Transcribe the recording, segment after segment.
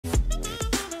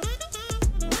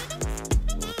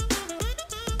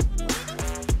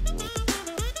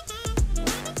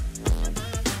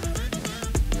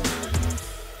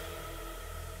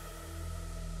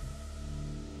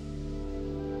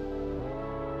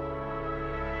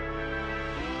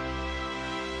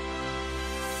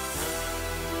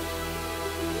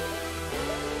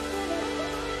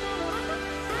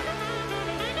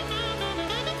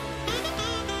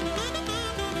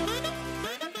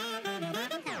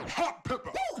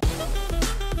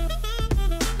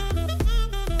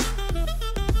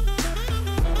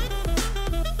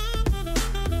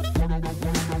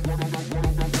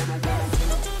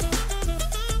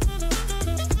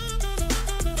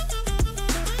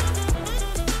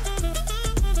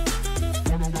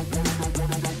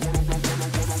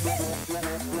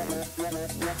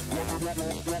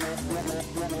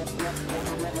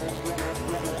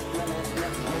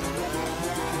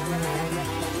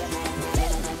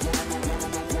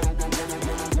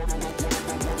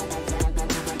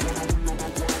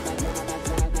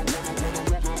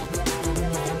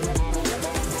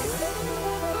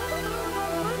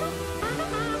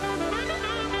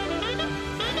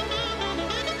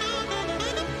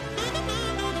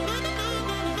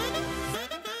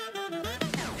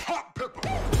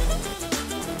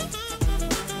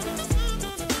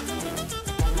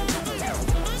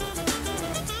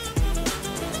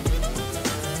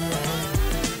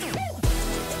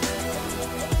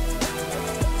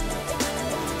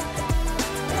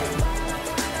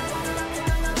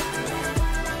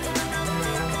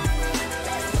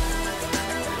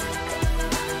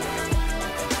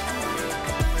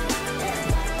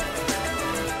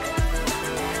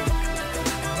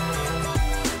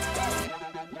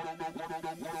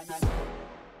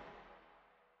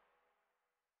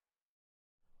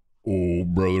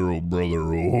brother, oh,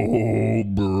 brother, oh,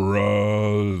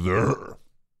 brother.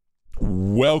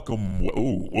 Welcome.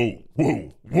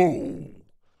 Whoa.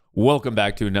 Welcome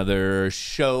back to another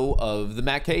show of the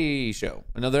Matt K Show.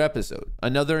 Another episode,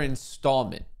 another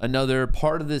installment, another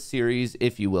part of the series,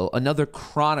 if you will, another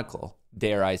chronicle,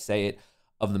 dare I say it,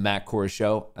 of the Matt Core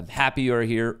Show. I'm happy you're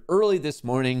here early this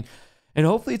morning, and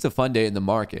hopefully it's a fun day in the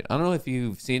market. I don't know if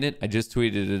you've seen it. I just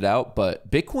tweeted it out, but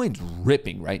Bitcoin's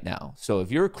ripping right now. So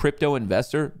if you're a crypto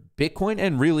investor, Bitcoin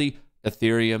and really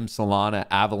Ethereum, Solana,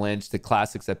 Avalanche, the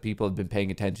classics that people have been paying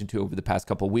attention to over the past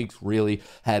couple of weeks really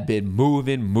have been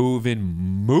moving.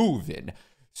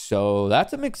 So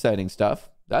that's some exciting stuff.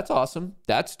 That's awesome.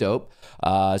 That's dope.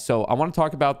 So I want to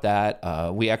talk about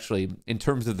that. We actually, in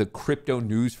terms of the crypto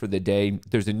news for the day,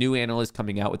 there's a new analyst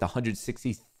coming out with a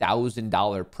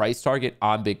 $160,000 price target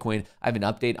on Bitcoin. I have an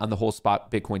update on the whole spot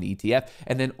Bitcoin ETF.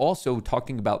 And then also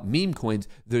talking about meme coins,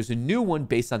 there's a new one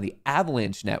based on the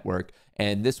Avalanche network.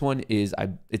 And this one is,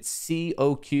 it's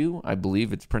COQ. I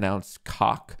believe it's pronounced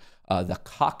cock, the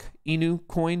cock Inu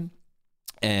coin.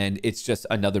 And it's just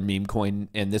another meme coin.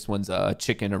 And this one's a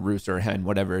chicken, a rooster, a hen,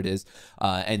 whatever it is.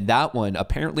 And that one,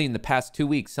 apparently in the past 2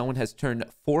 weeks, someone has turned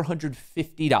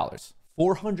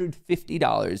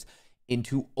 $450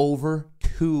 into over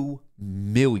 2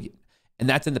 million. And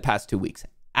that's in the past 2 weeks.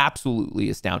 Absolutely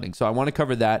astounding. So I want to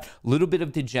cover that, a little bit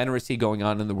of degeneracy going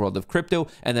on in the world of crypto,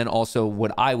 and then also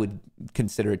what I would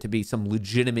consider it to be some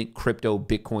legitimate crypto,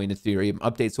 Bitcoin, Ethereum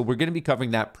updates. So we're going to be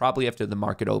covering that probably after the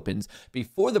market opens.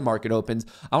 Before the market opens,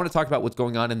 I want to talk about what's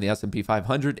going on in the S&P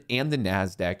 500 and the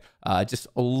NASDAQ. Just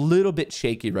a little bit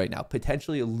shaky right now,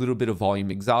 potentially a little bit of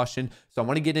volume exhaustion. So I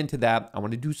want to get into that. I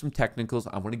want to do some technicals.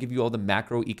 I want to give you all the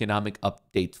macroeconomic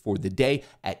updates for the day.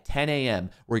 At 10 a.m.,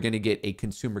 we're going to get a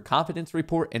consumer confidence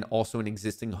report and also an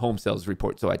existing home sales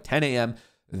report. So at 10 a.m.,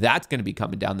 that's going to be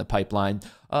coming down the pipeline.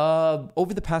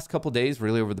 Over the past couple of days,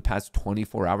 really over the past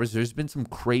 24 hours, there's been some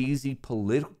crazy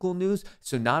political news.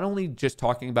 So not only just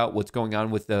talking about what's going on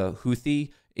with the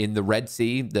Houthi in the Red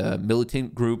Sea, the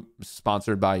militant group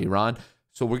sponsored by Iran.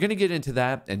 So we're going to get into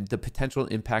that and the potential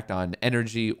impact on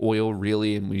energy, oil,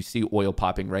 really. And we see oil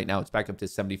popping right now. It's back up to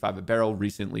 75 a barrel,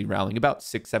 recently rallying about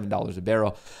 $6, $7 a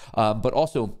barrel. But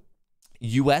also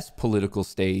U.S. political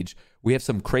stage, we have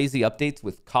some crazy updates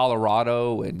with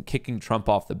Colorado and kicking Trump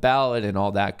off the ballot and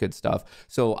all that good stuff.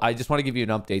 So I just want to give you an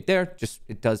update there. Just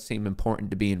it does seem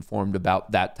important to be informed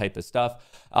about that type of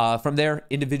stuff. From there,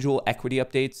 individual equity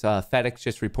updates. FedEx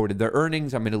just reported their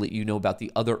earnings. I'm going to let you know about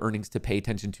the other earnings to pay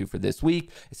attention to for this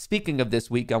week. Speaking of this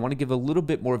week, I want to give a little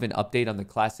bit more of an update on the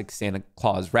classic Santa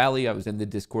Claus rally. I was in the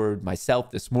Discord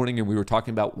myself this morning and we were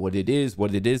talking about what it is,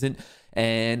 what it isn't.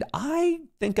 And I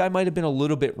think I might have been a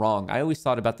little bit wrong. I always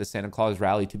thought about the Santa Claus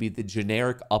rally to be the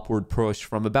generic upward push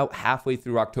from about halfway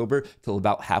through October till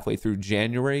about halfway through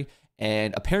January.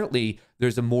 And apparently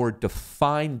there's a more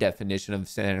defined definition of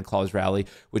Santa Claus rally,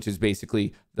 which is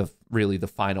basically really the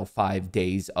final 5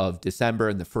 days of December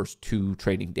and the first 2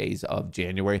 trading days of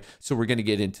January. So we're going to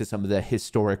get into some of the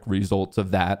historic results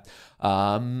of that.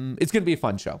 It's going to be a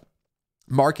fun show.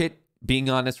 Market,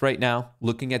 being honest right now,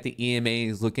 looking at the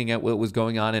EMAs, looking at what was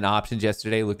going on in options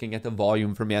yesterday, looking at the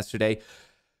volume from yesterday,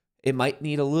 it might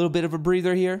need a little bit of a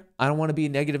breather here. I don't want to be a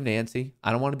negative Nancy.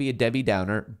 I don't want to be a Debbie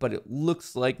Downer, but it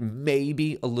looks like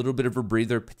maybe a little bit of a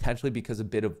breather, potentially because a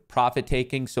bit of profit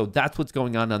taking. So that's what's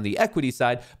going on the equity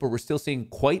side, but we're still seeing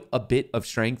quite a bit of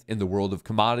strength in the world of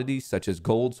commodities such as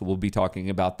gold. So we'll be talking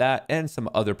about that and some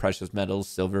other precious metals,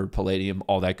 silver, palladium,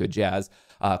 all that good jazz.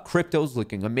 Crypto's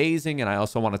looking amazing. And I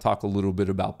also want to talk a little bit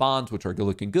about bonds, which are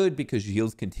looking good because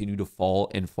yields continue to fall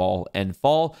and fall and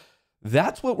fall.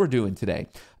 That's what we're doing today.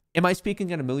 Am I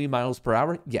speaking at 1,000,000 miles per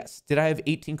hour? Yes. Did I have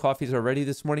 18 coffees already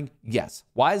this morning? Yes.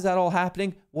 Why is that all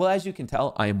happening? Well, as you can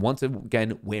tell, I am once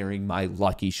again wearing my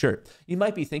lucky shirt. You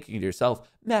might be thinking to yourself,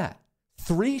 Matt,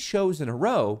 3 shows in a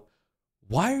row,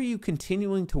 why are you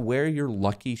continuing to wear your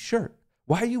lucky shirt?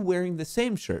 Why are you wearing the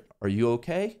same shirt? Are you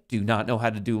okay? Do you not know how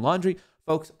to do laundry?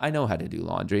 Folks, I know how to do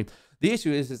laundry. The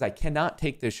issue is I cannot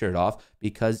take this shirt off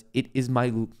because it is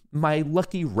my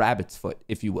lucky rabbit's foot,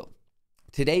 if you will.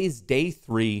 Today is day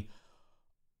 3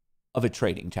 of a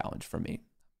trading challenge for me.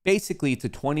 Basically, it's a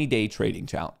 20-day trading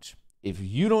challenge. If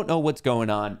you don't know what's going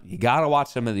on, you got to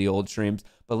watch some of the old streams,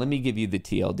 but let me give you the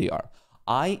TLDR.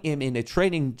 I am in a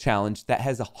trading challenge that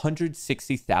has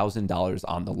 $160,000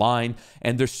 on the line,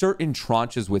 and there's certain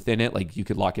tranches within it, like you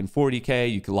could lock in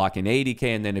 40K, you could lock in 80K,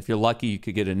 and then if you're lucky, you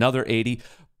could get another 80.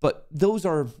 But those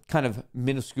are kind of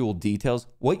minuscule details.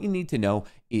 What you need to know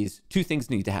is 2 things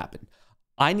need to happen.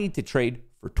 I need to trade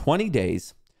for 20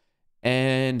 days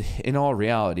And in all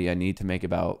reality, I need to make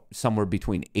about somewhere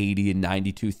between $80,000 and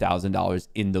 $92,000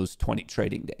 in those 20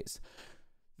 trading days.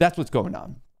 That's what's going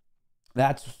on.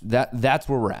 That's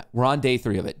where we're at. We're on day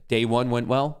 3 of it. Day 1 went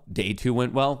well. Day 2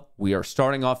 went well. We are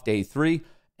starting off day 3.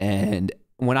 And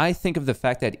when I think of the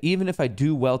fact that even if I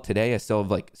do well today, I still have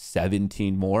like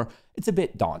 17 more, it's a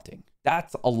bit daunting.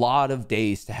 That's a lot of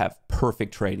days to have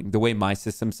perfect trading. The way my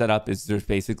system's set up is there's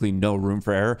basically no room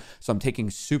for error. So I'm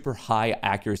taking super high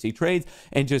accuracy trades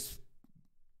and just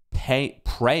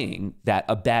praying that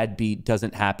a bad beat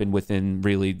doesn't happen within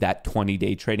really that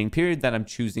 20-day trading period that I'm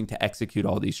choosing to execute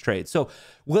all these trades. So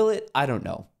will it? I don't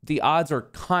know. The odds are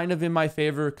kind of in my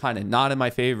favor, kind of not in my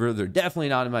favor. They're definitely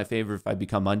not in my favor if I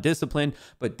become undisciplined.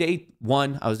 But day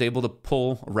 1, I was able to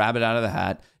pull a rabbit out of the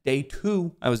hat. Day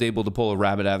 2, I was able to pull a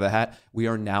rabbit out of the hat. We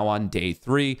are now on day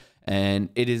 3. And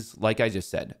it is, like I just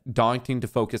said, daunting to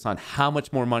focus on how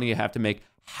much more money I have to make,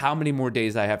 how many more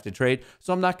days I have to trade.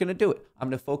 So I'm not going to do it. I'm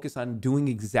going to focus on doing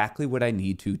exactly what I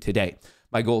need to today.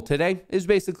 My goal today is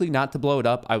basically not to blow it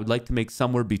up. I would like to make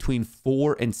somewhere between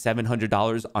 $400 and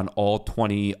 $700 on all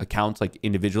 20 accounts, like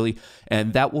individually.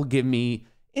 And that will give me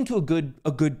into a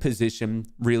good position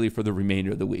really for the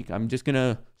remainder of the week. I'm just going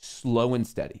to slow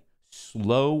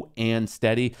and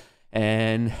steady.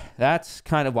 And that's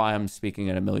kind of why I'm speaking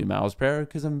at 1,000,000 miles per hour,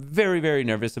 because I'm very, very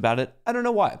nervous about it. I don't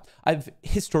know why. I've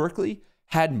historically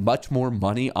had much more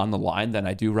money on the line than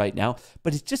I do right now,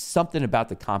 but it's just something about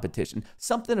the competition,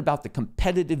 something about the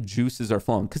competitive juices are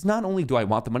flowing. Because not only do I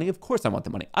want the money, of course I want the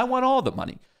money. I want all the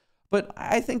money. But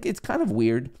I think it's kind of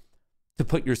weird to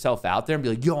put yourself out there and be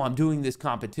like, yo, I'm doing this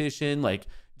competition, like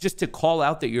just to call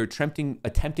out that you're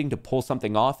attempting to pull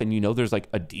something off and you know there's like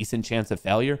a decent chance of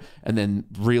failure. And then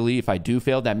really, if I do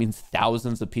fail, that means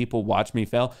thousands of people watch me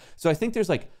fail. So I think there's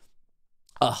like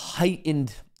a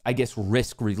heightened, I guess,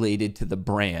 risk related to the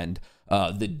brand,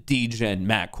 the DGen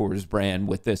Matt Kors brand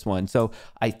with this one. So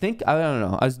I think, I don't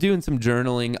know, I was doing some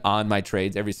journaling on my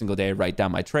trades every single day. I write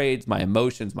down my trades, my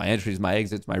emotions, my entries, my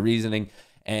exits, my reasoning.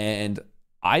 And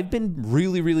I've been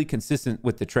really, really consistent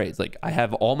with the trades. Like I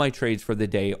have all my trades for the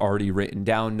day already written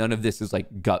down. None of this is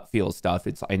like gut feel stuff.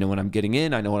 It's, I know when I'm getting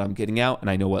in, I know when I'm getting out, and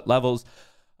I know what levels.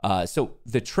 So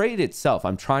the trade itself,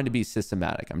 I'm trying to be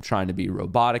systematic. I'm trying to be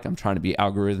robotic. I'm trying to be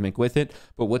algorithmic with it.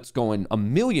 But what's going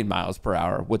 1,000,000 miles per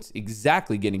hour, what's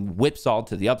exactly getting whipsawed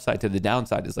to the upside, to the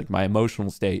downside is like my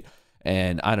emotional state.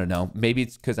 And I don't know, maybe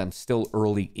it's because I'm still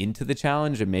early into the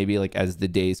challenge, and maybe like as the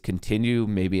days continue,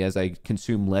 maybe as I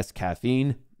consume less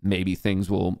caffeine, maybe things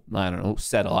will, I don't know,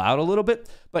 settle out a little bit.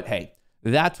 But hey,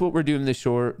 that's what we're doing the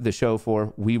show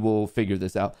for. We will figure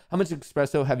this out. How much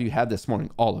espresso have you had this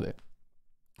morning? All of it.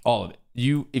 All of it.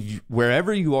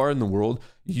 Wherever you are in the world,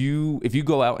 if you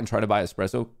go out and try to buy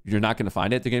espresso, you're not going to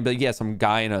find it. They're going to be like, yeah, some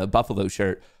guy in a Buffalo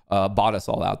shirt bought us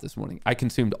all out this morning. I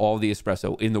consumed all the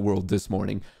espresso in the world this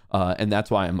morning. And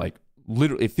that's why I'm like,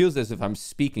 literally, it feels as if I'm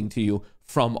speaking to you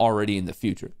from already in the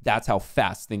future. That's how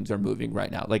fast things are moving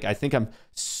right now. Like, I think I'm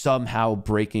somehow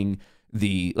breaking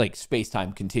the like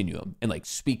space-time continuum and like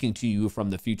speaking to you from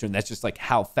the future. And that's just like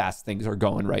how fast things are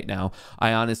going right now.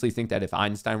 I honestly think that if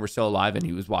Einstein were still alive and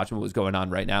he was watching what was going on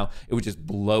right now, it would just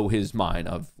blow his mind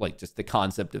of like just the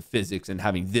concept of physics and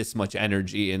having this much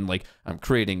energy. And like, I'm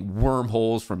creating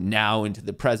wormholes from now into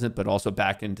the present, but also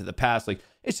back into the past. Like,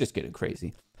 it's just getting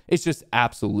crazy. It's just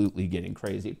absolutely getting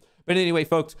crazy. But anyway,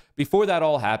 folks, before that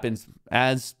all happens,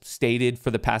 as stated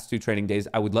for the past 2 trading days,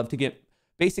 I would love to get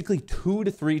basically 2 to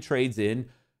 3 trades in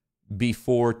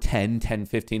before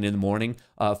 10:15 in the morning.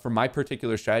 For my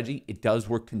particular strategy, it does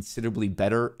work considerably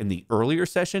better in the earlier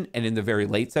session and in the very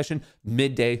late session.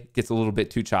 Midday gets a little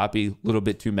bit too choppy, a little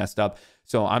bit too messed up.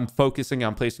 So I'm focusing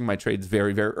on placing my trades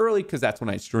very, very early because that's when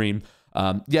I stream.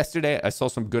 Yesterday, I saw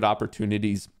some good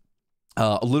opportunities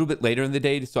a little bit later in the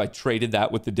day, so I traded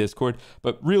that with the Discord.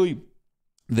 But really,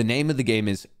 the name of the game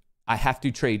is I have to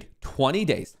trade 20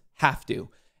 days, have to.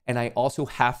 And I also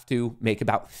have to make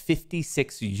about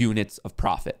 56 units of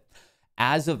profit.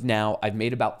 As of now, I've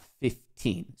made about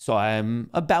 15. So I'm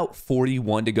about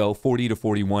 41 to go, 40 to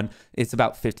 41. It's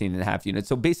about 15 and a half units.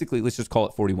 So basically, let's just call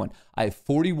it 41. I have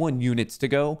 41 units to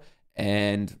go.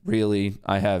 And really,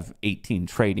 I have 18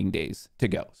 trading days to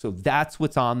go. So that's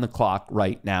what's on the clock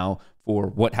right now for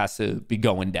what has to be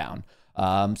going down.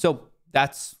 So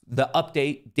that's the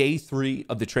update, day 3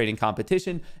 of the trading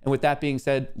competition. And with that being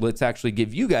said, let's actually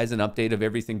give you guys an update of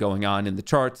everything going on in the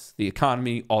charts, the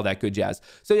economy, all that good jazz.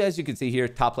 So as you can see here,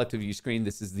 top left of your screen,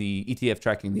 this is the ETF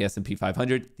tracking the S&P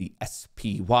 500, the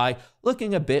SPY,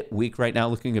 looking a bit weak right now,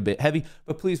 looking a bit heavy.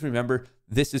 But please remember,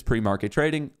 this is pre-market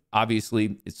trading.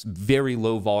 Obviously, it's very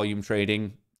low volume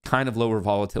trading, kind of lower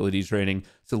volatility trading.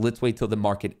 So let's wait till the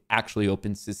market actually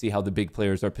opens to see how the big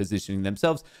players are positioning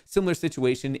themselves. Similar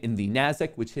situation in the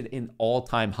NASDAQ, which hit an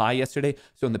all-time high yesterday.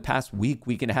 So in the past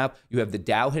week and a half, you have the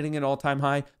Dow hitting an all-time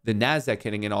high, the NASDAQ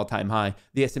hitting an all-time high.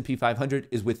 The S&P 500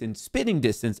 is within spitting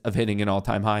distance of hitting an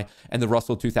all-time high. And the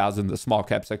Russell 2000, the small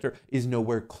cap sector, is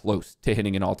nowhere close to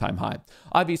hitting an all-time high.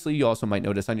 Obviously, you also might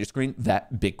notice on your screen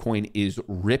that Bitcoin is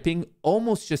ripping,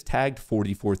 almost just tagged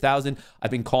 44,000.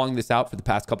 I've been calling this out for the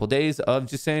past couple of days of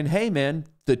just saying, hey man,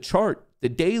 the chart, the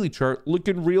daily chart,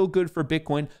 looking real good for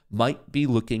Bitcoin, might be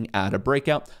looking at a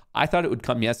breakout. I thought it would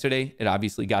come yesterday. It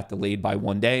obviously got delayed by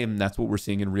 1 day, and that's what we're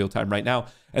seeing in real time right now.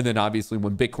 And then obviously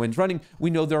when Bitcoin's running,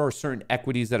 we know there are certain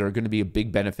equities that are going to be a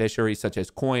big beneficiary, such as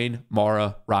Coin,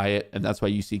 Mara, Riot, and that's why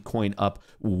you see Coin up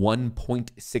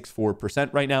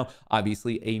 1.64% right now.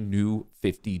 Obviously a new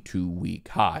 52-week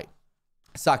high.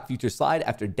 Stock futures slide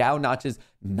after Dow notches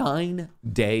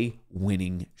 9-day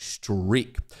winning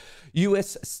streak.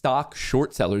 U.S. stock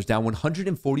short sellers down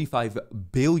 145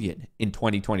 billion in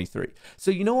 2023.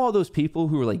 So you know all those people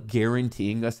who were like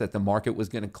guaranteeing us that the market was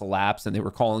going to collapse and they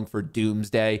were calling for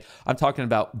doomsday. I'm talking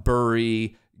about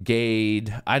Burry,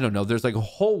 Gade, I don't know. There's like a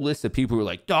whole list of people who are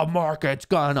like, the market's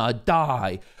gonna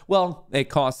die. Well, it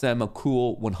cost them a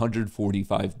cool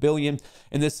 145 billion.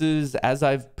 And this is, as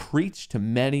I've preached to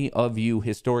many of you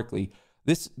historically,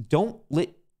 this don't let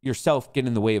yourself get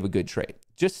in the way of a good trade.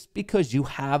 Just because you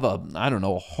have a, I don't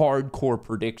know, a hardcore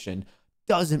prediction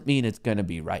doesn't mean it's going to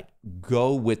be right.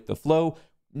 Go with the flow.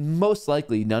 Most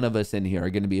likely, none of us in here are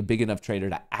going to be a big enough trader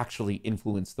to actually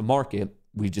influence the market.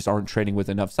 We just aren't trading with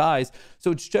enough size.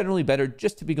 So it's generally better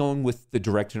just to be going with the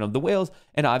direction of the whales.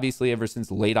 And obviously, ever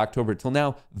since late October till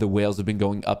now, the whales have been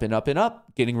going up and up and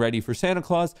up, getting ready for Santa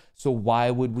Claus. So why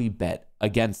would we bet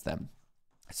against them?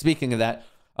 Speaking of that,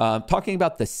 talking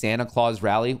about the Santa Claus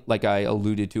rally, like I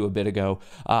alluded to a bit ago,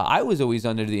 I was always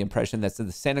under the impression that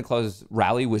the Santa Claus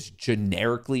rally was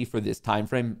generically for this time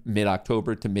frame,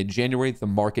 mid-October to mid-January. The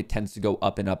market tends to go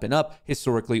up and up and up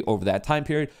historically over that time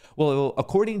period. Well,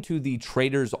 according to the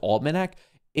Trader's Almanac,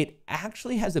 it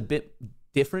actually has a bit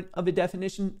different of a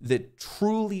definition. The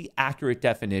truly accurate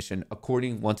definition,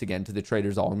 according once again to the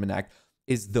Trader's Almanac,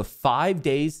 is the 5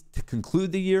 days to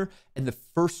conclude the year and the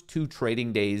first 2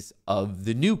 trading days of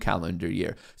the new calendar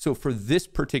year. So for this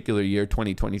particular year,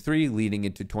 2023, leading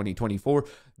into 2024,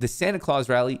 the Santa Claus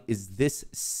rally is this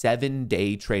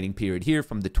 7-day trading period here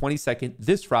from the 22nd,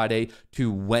 this Friday,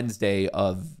 to Wednesday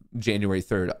of January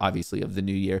 3rd, obviously, of the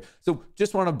new year. So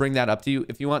just want to bring that up to you.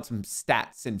 If you want some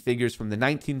stats and figures from the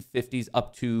 1950s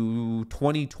up to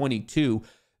 2022,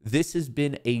 this has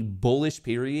been a bullish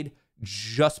period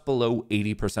just below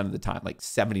 80% of the time, like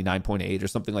 79.8 or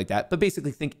something like that. But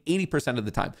basically think 80% of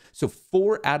the time. So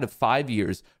 4 out of 5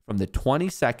 years from the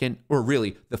 22nd, or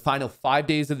really the final 5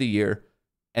 days of the year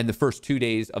and the first 2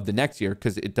 days of the next year,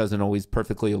 because it doesn't always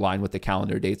perfectly align with the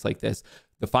calendar dates like this.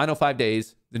 The final 5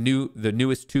 days, the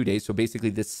newest 2 days. So basically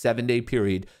this 7-day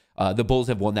period, the bulls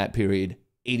have won that period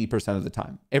 80% of the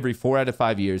time. Every 4 out of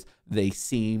 5 years, they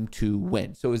seem to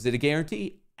win. So is it a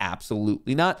guarantee?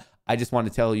 Absolutely not. I just want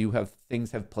to tell you how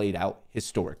things have played out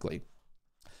historically.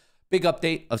 Big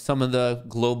update of some of the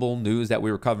global news that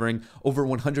we were covering. Over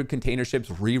 100 container ships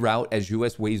reroute as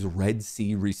U.S. weighs Red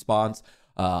Sea response.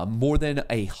 More than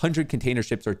 100 container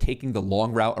ships are taking the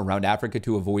long route around Africa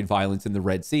to avoid violence in the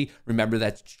Red Sea. Remember,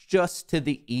 that's just to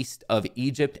the east of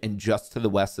Egypt and just to the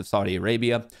west of Saudi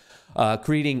Arabia.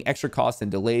 Creating extra costs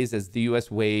and delays as the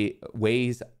U.S.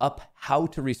 weighs up how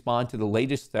to respond to the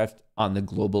latest theft on the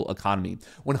global economy.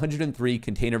 103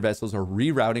 container vessels are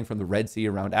rerouting from the Red Sea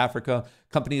around Africa.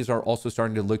 Companies are also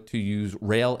starting to look to use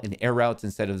rail and air routes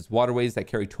instead of waterways that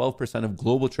carry 12% of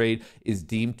global trade is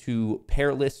deemed too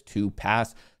perilous to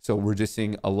pass. So we're just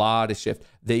seeing a lot of shift.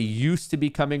 They used to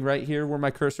be coming right here where my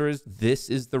cursor is. This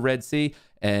is the Red Sea.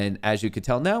 And as you can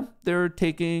tell now, they're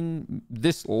taking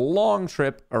this long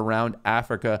trip around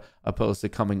Africa opposed to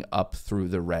coming up through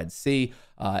the Red Sea.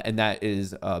 And that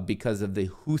is because of the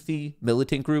Houthi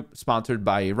militant group sponsored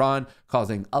by Iran,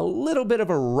 causing a little bit of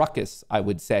a ruckus, I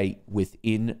would say,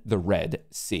 within the Red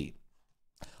Sea.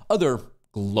 Other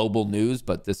global news,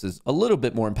 but this is a little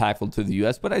bit more impactful to the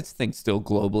US, but I think still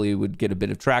globally would get a bit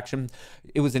of traction.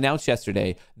 It was announced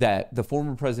yesterday that the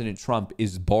former President Trump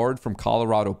is barred from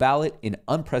Colorado ballot in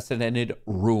unprecedented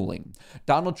ruling.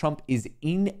 Donald Trump is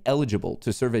ineligible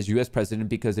to serve as US president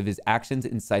because of his actions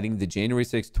inciting the January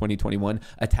 6, 2021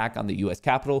 attack on the US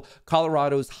Capitol,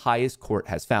 Colorado's highest court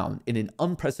has found in an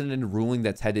unprecedented ruling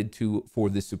that's headed for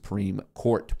the Supreme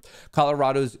Court.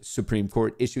 Colorado's Supreme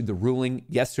Court issued the ruling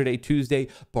yesterday, Tuesday,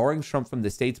 Tuesday, barring Trump from the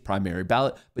state's primary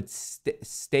ballot, but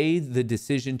stay the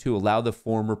decision to allow the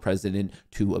former president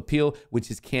to appeal, which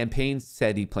his campaign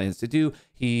said he plans to do.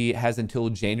 He has until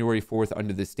January 4th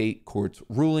under the state court's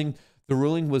ruling. The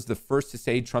ruling was the first to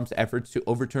say Trump's efforts to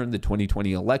overturn the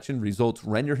 2020 election results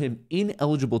render him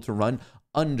ineligible to run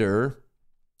under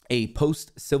a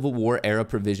post-Civil War era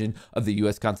provision of the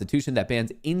U.S. Constitution that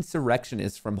bans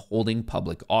insurrectionists from holding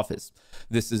public office.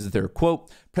 This is their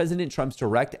quote: President Trump's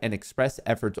direct and express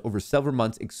efforts over several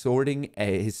months exhorting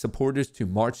his supporters to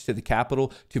march to the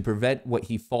Capitol to prevent what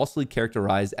he falsely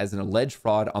characterized as an alleged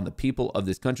fraud on the people of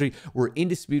this country were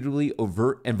indisputably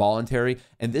overt and voluntary,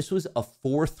 and this was a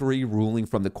 4-3 ruling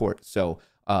from the court. So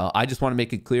I just want to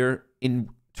make it clear, in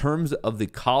terms of the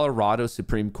Colorado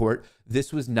Supreme Court,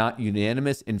 this was not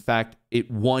unanimous. In fact,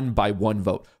 it won by 1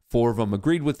 vote. 4 of them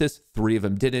agreed with this, 3 of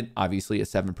them didn't. Obviously, a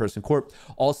 7-person court.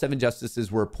 All 7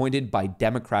 justices were appointed by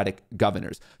Democratic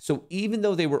governors. So even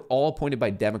though they were all appointed by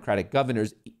Democratic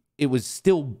governors, it was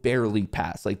still barely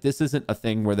passed. Like, this isn't a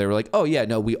thing where they were like, oh yeah,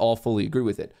 no, we all fully agree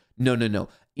with it. No, no, no.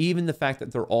 Even the fact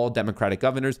that they're all Democratic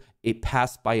governors, it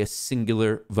passed by a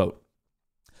singular vote.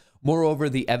 Moreover,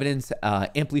 the evidence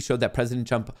amply showed that President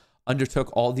Trump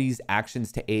undertook all these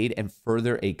actions to aid and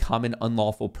further a common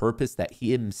unlawful purpose that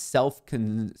he himself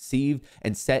conceived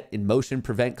and set in motion,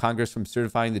 prevent Congress from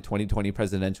certifying the 2020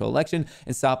 presidential election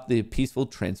and stop the peaceful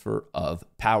transfer of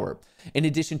power. In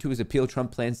addition to his appeal,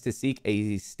 Trump plans to seek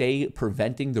a stay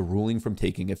preventing the ruling from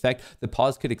taking effect. The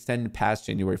pause could extend past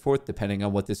January 4th, depending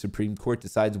on what the Supreme Court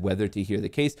decides whether to hear the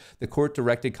case. The court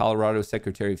directed Colorado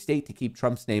Secretary of State to keep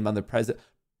Trump's name on the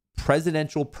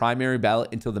presidential primary ballot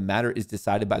until the matter is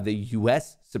decided by the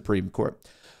U.S. Supreme Court.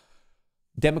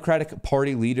 Democratic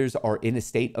Party leaders are in a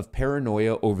state of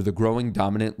paranoia over the growing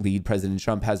dominant lead President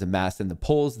Trump has amassed in the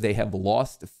polls. They have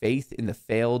lost faith in the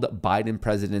failed Biden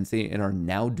presidency and are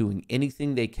now doing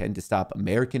anything they can to stop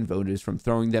American voters from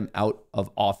throwing them out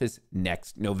of office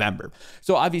next November.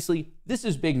 So obviously, this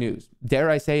is big news. Dare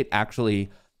I say it,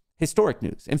 actually historic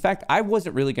news. In fact, I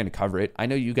wasn't really going to cover it. I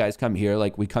know you guys come here,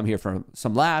 like we come here for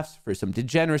some laughs, for some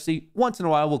degeneracy. Once in a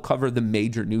while, we'll cover the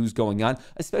major news going on,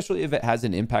 especially if it has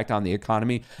an impact on the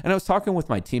economy. And I was talking with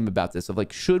my team about this, of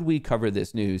like, should we cover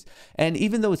this news? And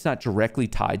even though it's not directly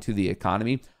tied to the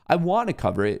economy, I want to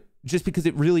cover it just because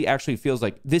it really actually feels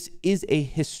like this is a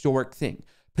historic thing,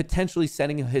 potentially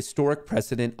setting a historic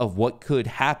precedent of what could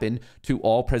happen to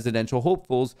all presidential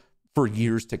hopefuls for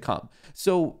years to come.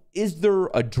 So is there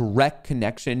a direct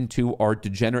connection to our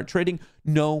degenerate trading?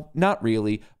 No, not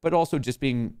really, but also just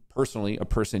being personally a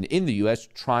person in the US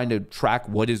trying to track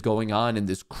what is going on in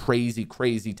this crazy,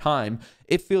 crazy time,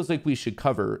 it feels like we should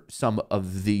cover some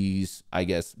of these, I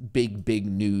guess, big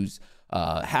news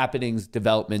happenings,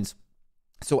 developments.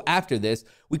 So after this,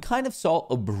 we kind of saw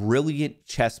a brilliant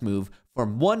chess move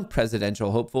from one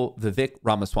presidential hopeful, Vivek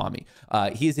Ramaswamy.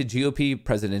 He is a GOP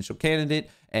presidential candidate,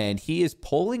 and he is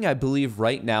polling, I believe,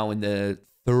 right now in the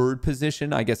 3rd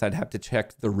position. I guess I'd have to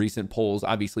check the recent polls.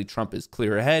 Obviously, Trump is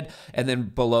clear ahead, and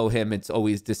then below him, it's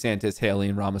always DeSantis, Haley,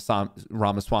 and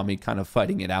Ramaswamy kind of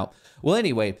fighting it out. Well,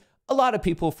 anyway, a lot of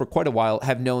people for quite a while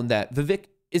have known that Vivek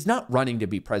is not running to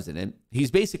be president. He's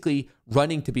basically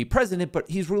running to be president, but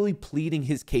he's really pleading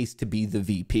his case to be the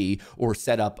VP or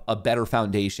set up a better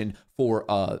foundation for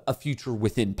a future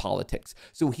within politics.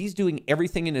 So he's doing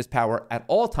everything in his power at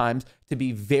all times to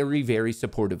be very, very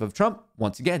supportive of Trump.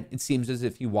 Once again, it seems as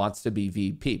if he wants to be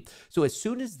VP. So as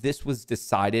soon as this was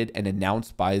decided and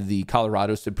announced by the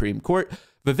Colorado Supreme Court,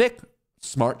 Vivek,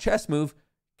 smart chess move,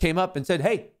 came up and said,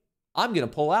 hey, I'm going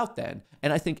to pull out then.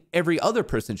 And I think every other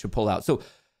person should pull out. So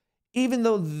even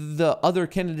though the other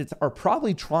candidates are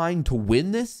probably trying to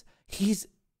win this, he's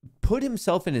put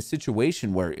himself in a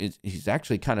situation where he's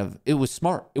actually it was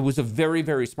smart. It was a very,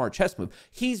 very smart chess move.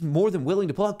 He's more than willing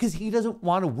to pull out because he doesn't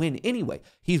want to win anyway.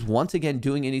 He's once again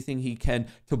doing anything he can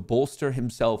to bolster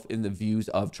himself in the views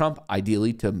of Trump,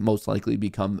 ideally to most likely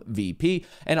become VP.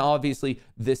 And obviously,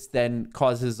 this then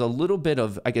causes a little bit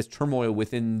of, I guess, turmoil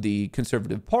within the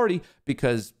conservative party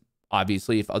because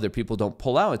obviously, if other people don't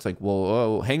pull out, it's like,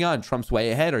 well, hang on, Trump's way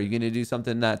ahead. Are you going to do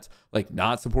something that's like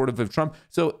not supportive of Trump?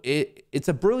 So it's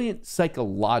a brilliant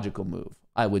psychological move,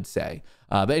 I would say.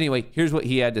 But anyway, here's what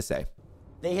he had to say.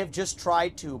 They have just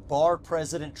tried to bar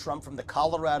President Trump from the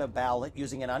Colorado ballot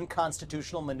using an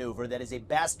unconstitutional maneuver that is a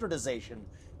bastardization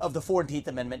of the 14th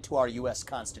Amendment to our U.S.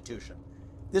 Constitution.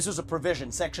 This was a provision,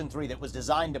 Section 3, that was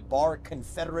designed to bar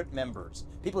Confederate members,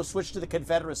 people who switched to the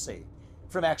Confederacy,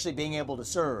 from actually being able to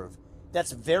serve.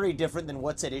 That's very different than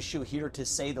what's at issue here, to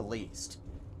say the least.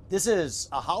 This is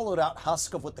a hollowed out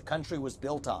husk of what the country was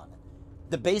built on.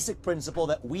 The basic principle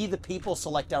that we, the people,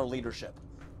 select our leadership,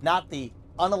 not the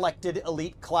unelected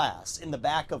elite class in the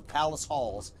back of palace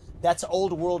halls. That's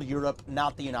old world Europe,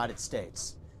 not the United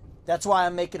States. That's why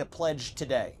I'm making a pledge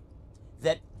today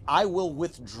that I will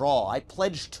withdraw. I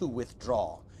pledge to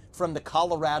withdraw from the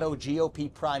Colorado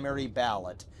GOP primary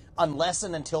ballot unless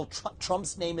and until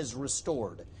Trump's name is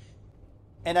restored.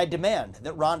 And I demand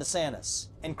that Ron DeSantis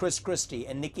and Chris Christie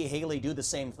and Nikki Haley do the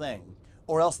same thing,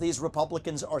 or else these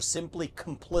Republicans are simply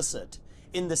complicit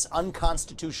in this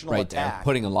unconstitutional attack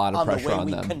putting a lot of pressure on the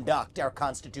way them. we conduct our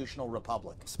constitutional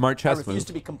republic. Smart chess I refuse move.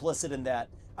 to be complicit in that.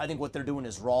 I think what they're doing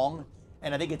is wrong,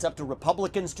 and I think it's up to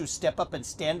Republicans to step up and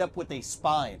stand up with a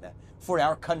spine for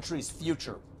our country's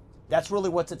future. That's really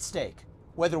what's at stake.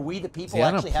 Whether we, the people,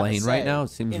 actually have a say right now? It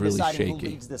seems in really deciding shaky.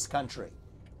 who leads this country.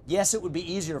 Yes, it would be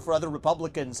easier for other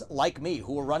Republicans like me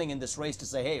who are running in this race to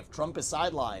say, hey, if Trump is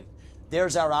sidelined,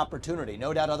 there's our opportunity.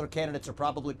 No doubt other candidates are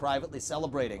probably privately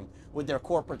celebrating with their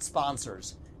corporate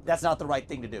sponsors. That's not the right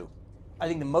thing to do. I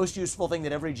think the most useful thing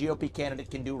that every GOP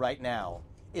candidate can do right now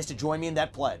is to join me in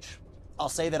that pledge. I'll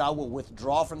say that I will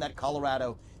withdraw from that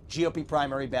Colorado GOP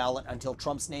primary ballot until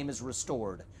Trump's name is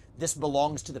restored. This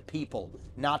belongs to the people,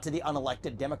 not to the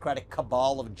unelected Democratic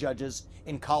cabal of judges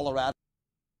in Colorado.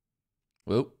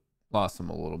 Whoop, lost him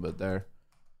a little bit there.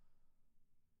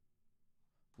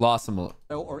 Lost him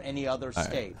or any other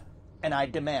state. And I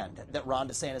demand that Ron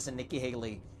DeSantis and Nikki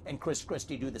Haley and Chris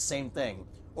Christie do the same thing,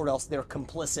 or else they're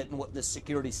complicit in what this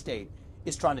security state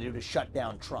is trying to do to shut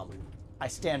down Trump. I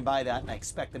stand by that, and I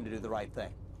expect them to do the right thing.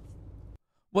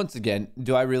 Once again,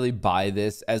 do I really buy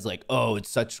this as like, oh, it's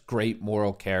such great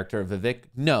moral character of Vivek?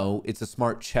 No, it's a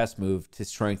smart chess move to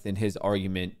strengthen his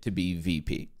argument to be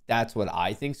VP. That's what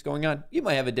I think's going on. You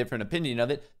might have a different opinion of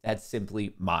it. That's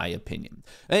simply my opinion.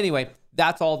 Anyway,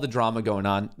 that's all the drama going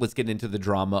on. Let's get into the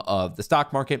drama of the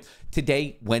stock market.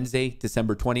 Today, Wednesday,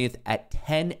 December 20th at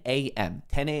 10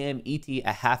 a.m. ET,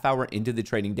 a half hour into the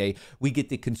trading day, we get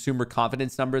the consumer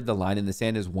confidence number. The line in the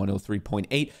sand is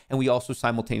 103.8. And we also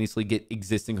simultaneously get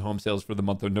existing home sales for the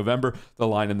month of November. The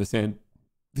line in the sand,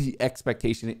 the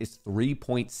expectation is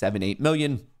 3.78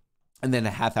 million. And then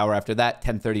a half hour after that,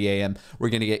 10:30 a.m., we're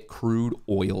going to get crude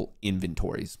oil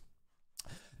inventories.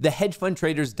 The hedge fund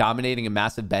traders dominating a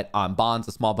massive bet on bonds.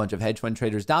 A small bunch of hedge fund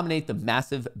traders dominate the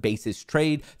massive basis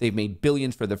trade. They've made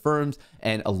billions for the firms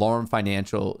and alarm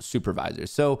financial supervisors.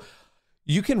 So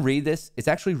you can read this. It's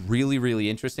actually really, really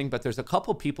interesting, but there's a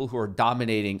couple people who are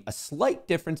dominating a slight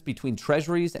difference between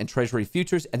treasuries and treasury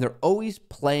futures, and they're always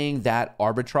playing that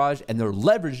arbitrage, and they're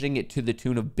leveraging it to the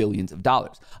tune of billions of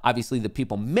dollars. Obviously, the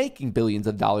people making billions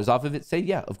of dollars off of it say,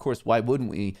 yeah, of course, why wouldn't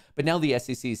we? But now the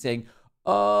SEC is saying,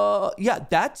 yeah,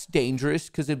 that's dangerous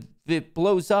because if it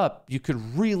blows up, you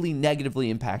could really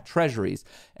negatively impact treasuries.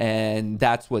 And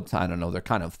that's what, I don't know, they're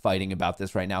kind of fighting about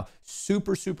this right now.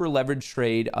 Super, super leveraged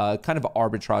trade, kind of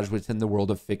arbitrage within the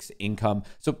world of fixed income.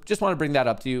 So just want to bring that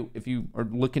up to you. If you are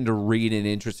looking to read an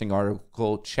interesting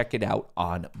article, check it out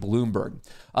on Bloomberg.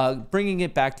 Bringing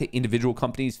it back to individual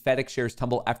companies, FedEx shares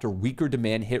tumble after weaker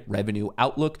demand hit revenue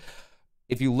outlook.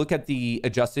 If you look at the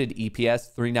adjusted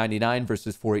EPS, $3.99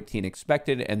 versus $4.18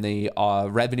 expected, and the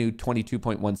revenue,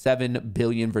 $22.17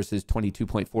 billion versus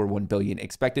 $22.41 billion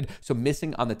expected. So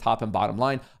missing on the top and bottom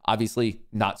line, obviously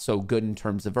not so good in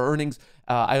terms of earnings.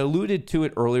 I alluded to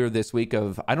it earlier this week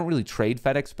of I don't really trade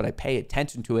FedEx, but I pay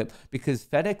attention to it because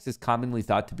FedEx is commonly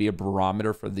thought to be a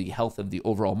barometer for the health of the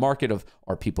overall market of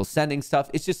are people sending stuff.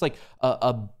 It's just like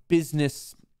a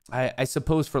business, I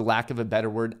suppose, for lack of a better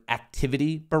word,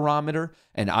 activity barometer.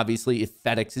 And obviously, if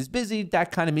FedEx is busy,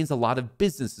 that kind of means a lot of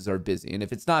businesses are busy. And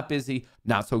if it's not busy,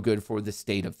 not so good for the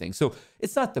state of things. So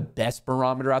it's not the best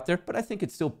barometer out there, but I think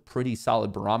it's still pretty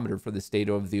solid barometer for the state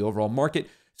of the overall market.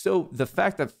 So the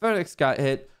fact that FedEx got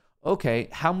hit, okay,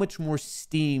 how much more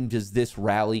steam does this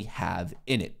rally have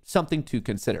in it? Something to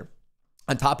consider.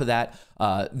 On top of that,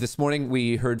 this morning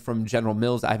we heard from General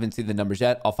Mills. I haven't seen the numbers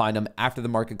yet. I'll find them after the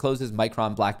market closes.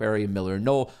 Micron, BlackBerry, and Miller &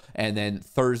 Knoll. And then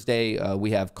Thursday,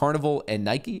 we have Carnival and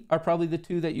Nike are probably the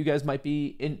two that you guys might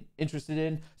be interested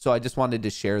in. So I just wanted to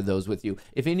share those with you.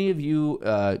 If any of you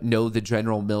know the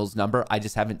General Mills number, I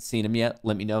just haven't seen them yet.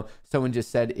 Let me know. Someone just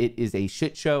said it is a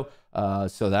shit show.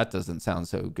 So that doesn't sound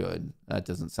so good. That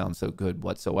doesn't sound so good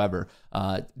whatsoever.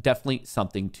 Definitely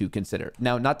something to consider.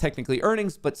 Now, not technically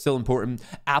earnings, but still important.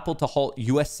 Apple to halt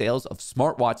U.S. sales of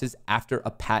smartwatches after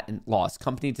a patent loss.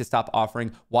 Company to stop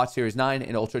offering Watch Series 9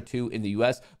 and Ultra 2 in the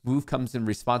U.S. Move comes in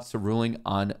response to ruling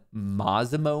on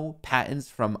Mozimo patents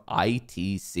from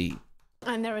ITC.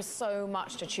 And there is so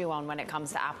much to chew on when it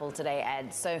comes to Apple today,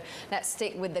 Ed. So let's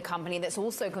stick with the company that's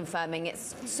also confirming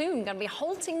it's soon going to be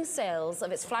halting sales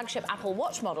of its flagship Apple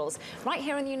Watch models right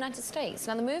here in the United States.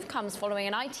 Now, the move comes following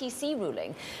an ITC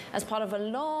ruling as part of a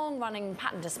long-running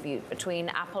patent dispute between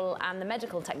Apple and the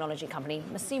medical technology company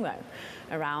Masimo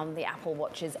around the Apple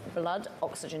Watch's blood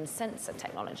oxygen sensor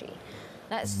technology.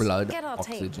 Let's get our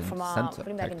take from our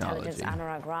Bloomberg Intelligence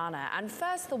Anurag Rana. And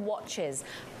first, the watches.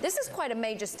 This is quite a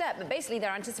major step, but basically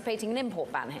they're anticipating an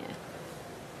import ban here.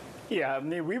 Yeah, I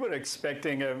mean, we were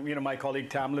expecting, my colleague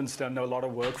Tamlin's done a lot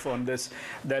of work on this,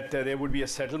 that there would be a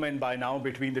settlement by now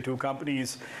between the two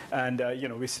companies. And,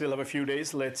 we still have a few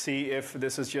days. Let's see if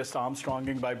this is just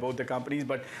armstronging by both the companies,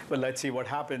 but let's see what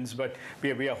happens. But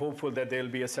we are hopeful that there'll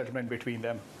be a settlement between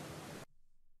them.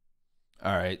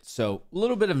 All right, so a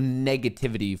little bit of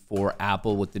negativity for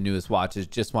Apple with the newest watches.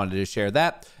 Just wanted to share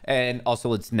that. And also,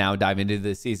 let's now dive into the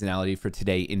seasonality for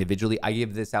today individually. I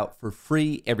give this out for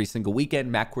free every single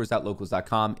weekend,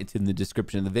 macquarie.locals.com. It's in the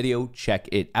description of the video. Check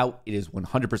it out. It is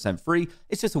 100% free.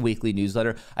 It's just a weekly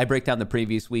newsletter. I break down the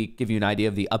previous week, give you an idea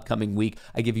of the upcoming week.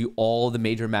 I give you all the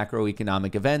major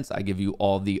macroeconomic events. I give you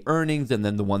all the earnings, and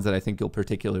then the ones that I think you'll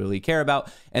particularly care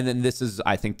about. And then this is,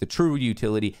 I think, the true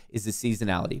utility is the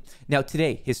seasonality. Now,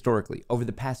 today, historically, over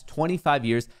the past 25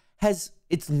 years,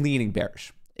 it's leaning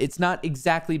bearish. It's not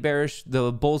exactly bearish.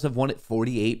 The bulls have won it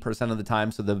 48% of the time,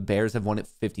 so the bears have won it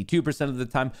 52% of the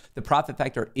time. The profit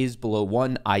factor is below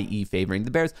 1, i.e. favoring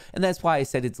the bears, and that's why I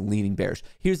said it's leaning bearish.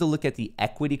 Here's a look at the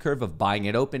equity curve of buying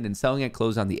it open and selling at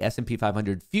close on the S&P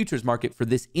 500 futures market for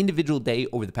this individual day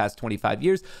over the past 25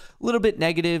 years. A little bit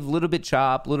negative, a little bit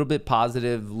chop, a little bit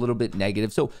positive, a little bit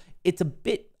negative. So it's a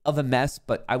bit of a mess,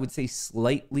 but I would say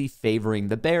slightly favoring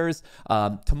the bears.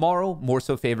 Tomorrow, more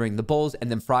so favoring the bulls. And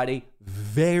then Friday,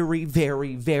 very,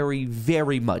 very, very,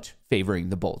 very much favoring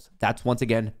the bulls. That's once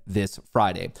again this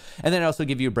Friday. And then I also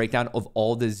give you a breakdown of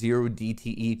all the 0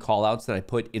 DTE callouts that I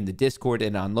put in the Discord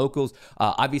and on locals.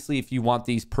 Obviously, if you want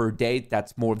these per day,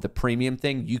 that's more of the premium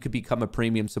thing. You could become a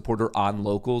premium supporter on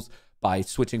locals by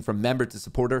switching from member to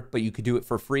supporter, but you could do it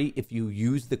for free if you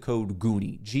use the code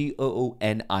GOONIE, Goonie,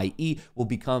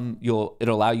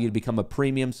 it'll allow you to become a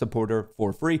premium supporter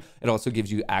for free. It also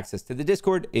gives you access to the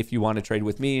Discord if you want to trade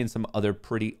with me and some other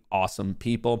pretty awesome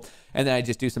people. And then I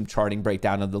just do some charting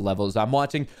breakdown of the levels I'm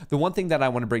watching. The one thing that I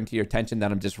want to bring to your attention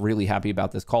that I'm just really happy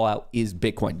about this call out is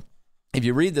Bitcoin. If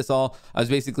you read this all, I was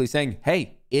basically saying,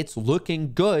 hey, it's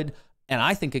looking good, and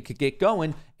I think it could get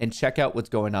going, and check out what's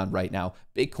going on right now.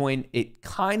 Bitcoin, it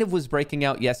kind of was breaking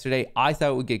out yesterday. I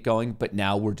thought it would get going, but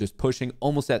now we're just pushing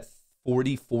almost at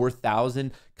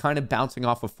 44,000, kind of bouncing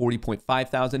off of 40.5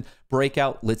 thousand.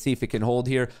 Breakout, let's see if it can hold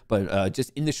here. But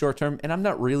just in the short term, and I'm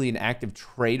not really an active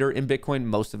trader in Bitcoin.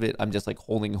 Most of it, I'm just like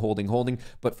holding.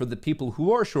 But for the people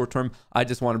who are short term, I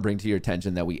just want to bring to your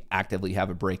attention that we actively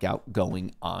have a breakout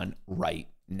going on right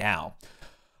now.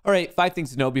 All right, 5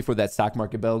 things to know before that stock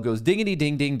market bell goes dingity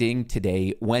ding ding ding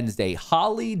today, Wednesday.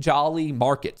 Holly jolly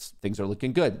markets. Things are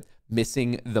looking good.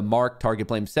 Missing the mark. Target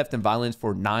blames theft and violence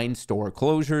for 9 store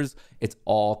closures. It's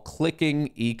all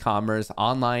clicking e-commerce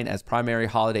online as primary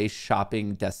holiday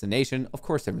shopping destination. Of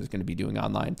course, everyone's going to be doing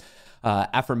online.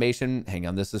 Affirmation, hang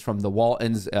on, this is from the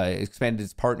Waltons, expanded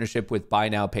its partnership with Buy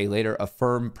Now, Pay Later, a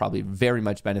firm probably very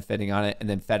much benefiting on it. And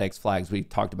then FedEx Flags, we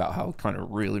talked about how it kind of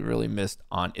really missed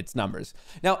on its numbers.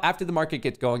 Now, after the market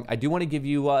gets going, I do want to give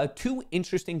you 2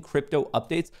 interesting crypto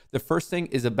updates. The first thing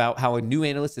is about how a new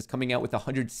analyst is coming out with a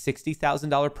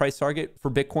 $160,000 price target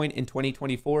for Bitcoin in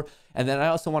 2024. And then I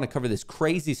also want to cover this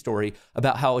crazy story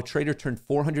about how a trader turned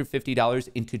 $450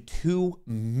 into $2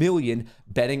 million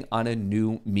betting on a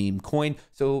new meme coin.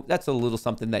 So that's a little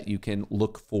something that you can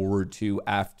look forward to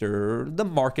after the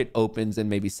market opens and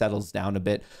maybe settles down a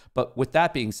bit. But with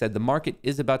that being said, the market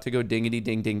is about to go dingity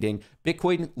ding ding ding.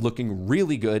 Bitcoin looking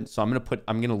really good. So I'm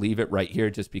going to leave it right here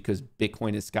just because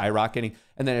Bitcoin is skyrocketing.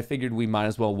 And then I figured we might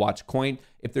as well watch coin.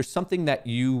 If there's something that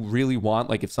you really want,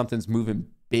 like if something's moving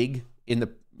big in the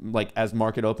as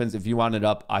market opens, if you want it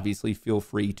up, obviously feel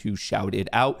free to shout it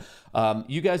out.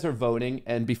 You guys are voting,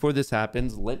 and before this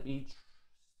happens, let me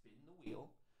spin the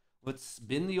wheel. Let's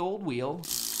spin the old wheel.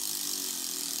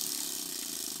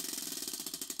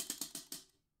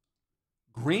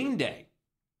 Green Day,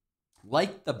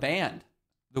 like the band,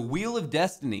 the Wheel of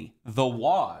Destiny, the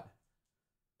WAD,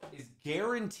 is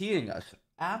guaranteeing us,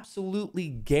 absolutely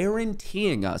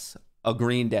guaranteeing us a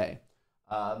Green Day.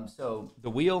 So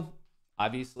the wheel,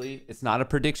 obviously, it's not a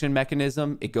prediction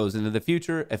mechanism. It goes into the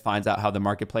future. It finds out how the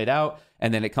market played out,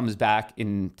 and then it comes back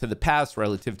into the past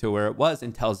relative to where it was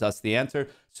and tells us the answer.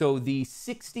 So the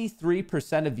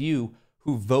 63% of you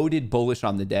who voted bullish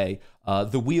on the day,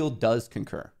 the wheel does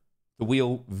concur. The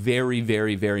wheel very,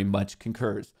 very, very much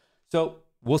concurs. So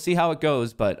we'll see how it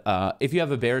goes. But if you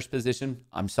have a bearish position,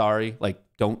 I'm sorry. Like,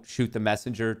 don't shoot the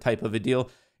messenger type of a deal.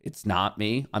 It's not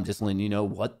me. I'm just letting you know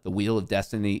what the wheel of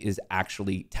destiny is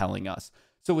actually telling us.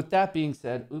 So with that being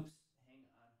said, oops, hang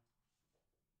on.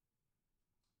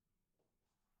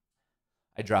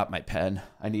 I dropped my pen.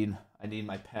 I need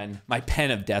my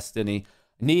pen of destiny.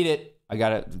 I need it. I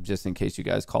got it just in case you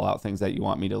guys call out things that you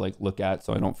want me to like look at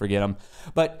so I don't forget them.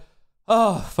 But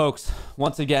oh, folks,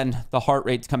 once again, the heart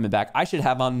rate's coming back. I should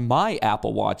have on my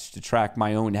Apple Watch to track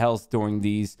my own health during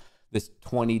this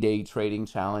 20-day trading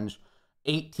challenge.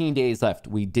 18 days left.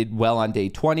 We did well on day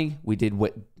 20. We did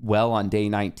well on day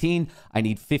 19. I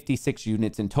need 56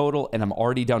 units in total, and I'm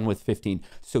already done with 15.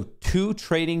 So 2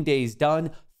 trading days done,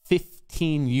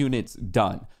 15 units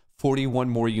done. 41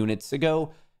 more units to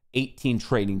go, 18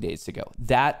 trading days to go.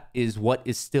 That is what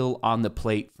is still on the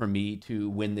plate for me to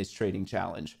win this trading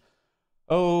challenge.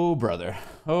 Oh, brother.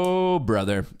 Oh,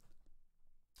 brother.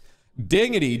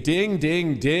 Dingity, ding,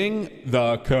 ding, ding.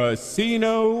 The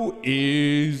casino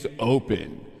is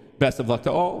open. Best of luck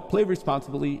to all. Play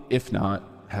responsibly. If not,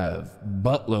 have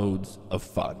buttloads of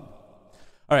fun.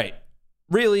 All right.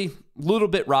 Really, a little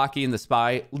bit rocky in the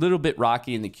SPY, a little bit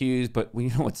rocky in the Qs, but you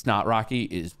know what's not rocky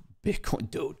is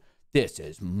Bitcoin. Dude, this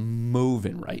is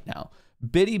moving right now.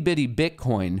 Bitty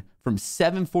Bitcoin from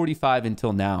 745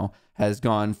 until now has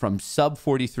gone from sub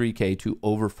 43K to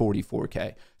over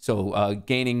 44K. So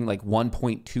gaining like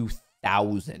 1.2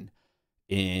 thousand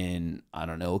in, I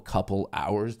don't know, a couple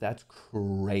hours. That's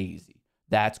crazy.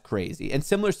 That's crazy. And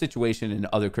similar situation in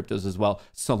other cryptos as well.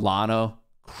 Solana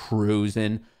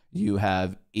cruising. You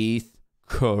have ETH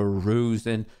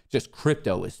cruising. Just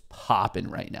crypto is popping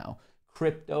right now.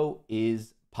 Crypto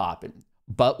is popping.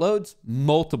 Buttloads,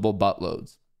 multiple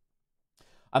buttloads.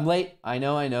 I'm late. I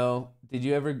know. Did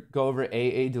you ever go over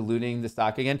AA diluting the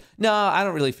stock again? No, I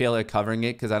don't really feel like covering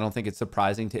it because I don't think it's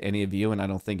surprising to any of you. And I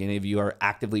don't think any of you are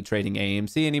actively trading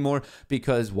AMC anymore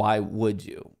because why would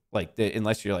you? Like,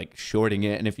 unless you're like shorting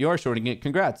it. And if you are shorting it,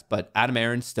 congrats. But Adam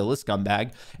Aaron's still a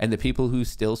scumbag. And the people who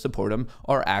still support him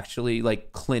are actually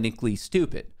like clinically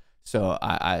stupid. So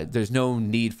there's no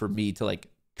need for me to like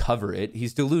cover it.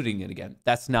 He's diluting it again.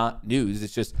 That's not news.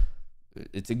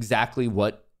 It's exactly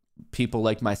what people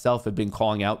like myself have been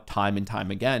calling out time and time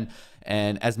again.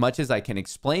 And as much as I can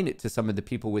explain it to some of the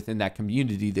people within that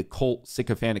community, the cult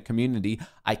sycophantic community,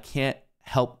 I can't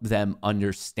help them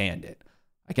understand it.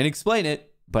 I can explain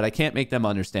it, but I can't make them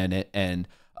understand it. And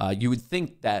you would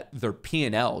think that their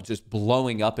P&L just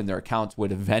blowing up in their accounts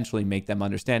would eventually make them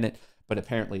understand it, but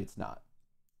apparently it's not.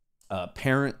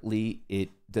 Apparently it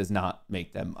does not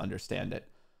make them understand it.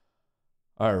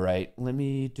 All right, let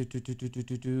me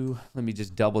let me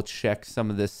just double check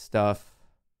some of this stuff.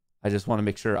 I just want to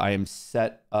make sure I am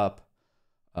set up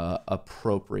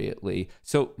appropriately.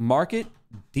 So market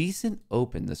decent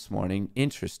open this morning.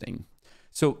 Interesting.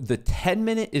 So the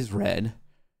 10-minute is red.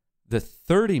 The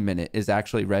 30-minute is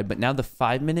actually red, but now the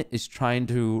 5-minute is trying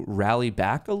to rally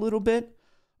back a little bit.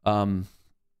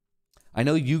 I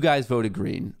know you guys voted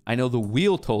green. I know the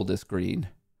wheel told us green,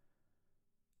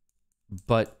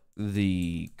 but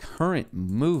the current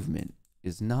movement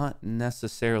is not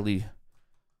necessarily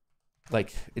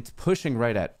like it's pushing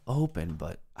right at open,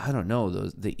 but I don't know,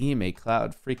 the EMA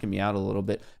cloud freaking me out a little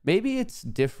bit. Maybe it's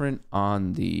different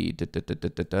on the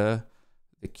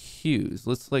Qs.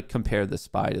 Let's like compare the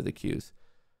SPY to the Qs.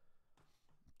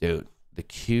 Dude, the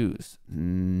Qs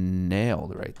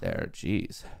nailed right there.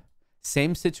 Jeez.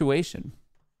 Same situation.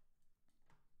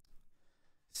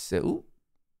 So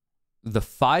the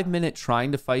 5-minute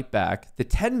trying to fight back, the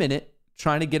 10-minute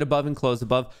trying to get above and close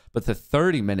above, but the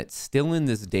 30-minute still in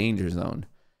this danger zone.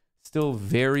 Still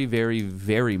very, very,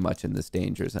 very much in this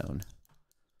danger zone.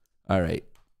 All right.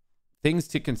 Things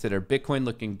to consider. Bitcoin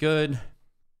looking good.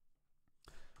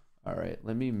 All right.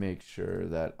 Let me make sure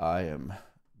that I am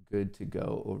good to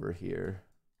go over here.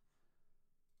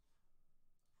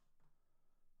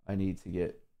 I need to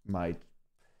get my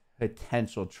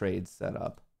potential trades set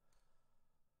up.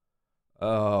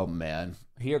 Oh, man.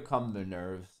 Here come the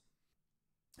nerves.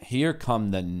 Here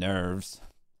come the nerves.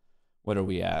 What are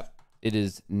we at? It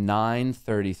is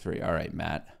 9:33. All right,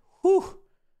 Matt. Whew.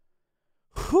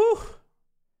 Whew.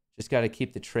 Just got to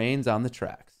keep the trains on the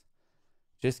tracks.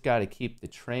 Just got to keep the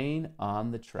train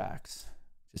on the tracks.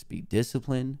 Just be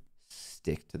disciplined.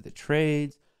 Stick to the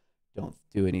trades. Don't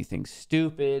do anything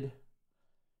stupid.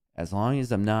 As long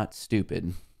as I'm not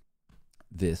stupid,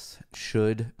 this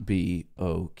should be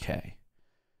okay.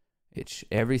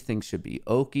 Everything should be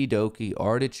okie dokie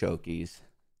artichokes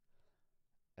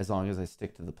as long as I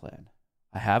stick to the plan.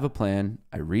 I have a plan.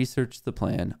 I researched the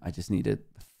plan. I just need to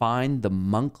find the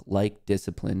monk-like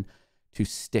discipline to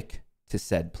stick to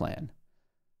said plan.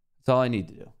 That's all I need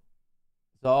to do.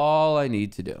 That's all I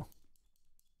need to do.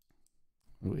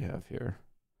 What do we have here?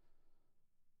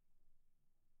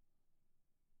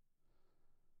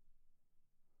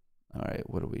 All right,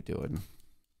 what are we doing?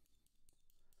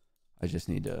 I just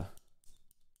need to...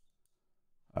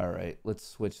 All right, let's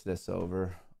switch this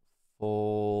over.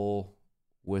 Full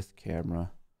with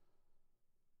camera.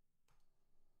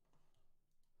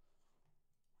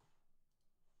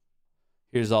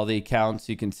 Here's all the accounts.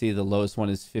 You can see the lowest one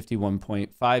is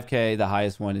 51.5K. The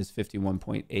highest one is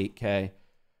 51.8K.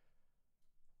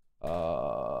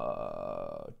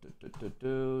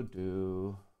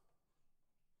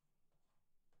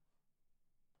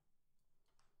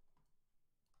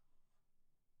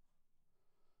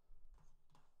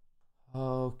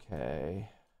 Okay.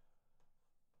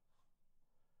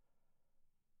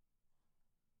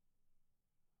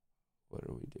 What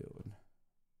are we doing?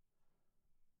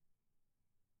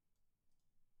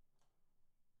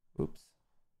 Oops.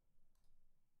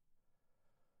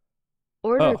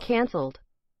 Order canceled.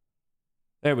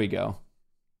 There we go.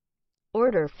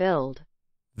 Order filled.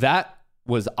 That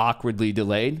was awkwardly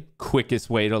delayed. Quickest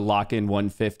way to lock in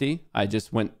 150. I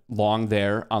just went long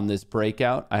there on this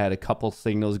breakout. I had a couple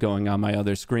signals going on my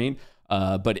other screen,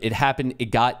 but it happened.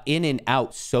 It got in and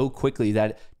out so quickly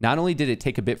that not only did it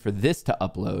take a bit for this to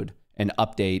upload and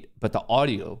update, but the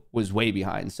audio was way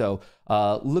behind. So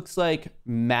looks like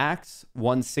max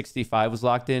 165 was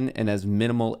locked in and as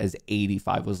minimal as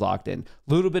 85 was locked in.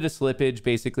 A little bit of slippage.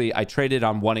 Basically, I traded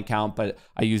on one account, but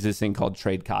I use this thing called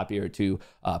Trade Copier to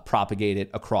propagate it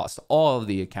across all of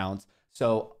the accounts.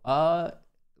 So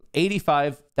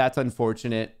 85, that's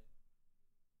unfortunate.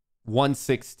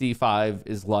 165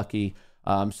 is lucky.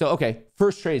 So, okay,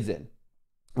 first trade's in.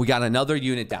 We got another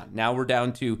unit down. Now we're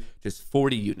down to just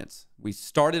 40 units. We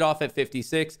started off at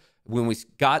 56. When we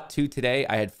got to today,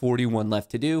 I had 41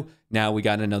 left to do. Now we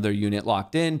got another unit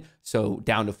locked in. So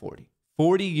down to 40.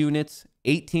 40 units,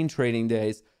 18 trading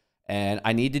days. And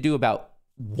I need to do about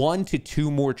 1 to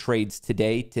 2 more trades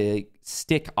today to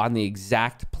stick on the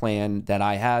exact plan that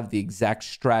I have, the exact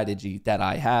strategy that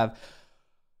I have.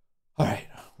 All right,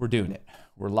 we're doing it.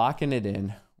 We're locking it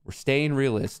in. We're staying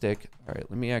realistic. All right,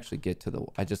 let me actually get to the...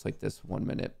 I just like this 1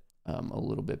 minute a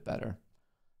little bit better.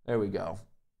 There we go.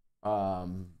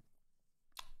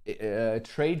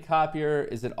 Trade Copier,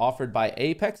 is it offered by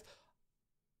Apex?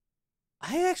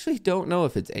 I actually don't know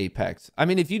if it's Apex. I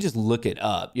mean, if you just look it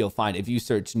up, you'll find if you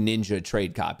search Ninja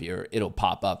Trade Copier, it'll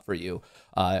pop up for you.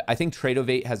 I think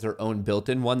Tradeovate has their own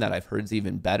built-in one that I've heard is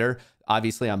even better.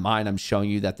 Obviously, on mine, I'm showing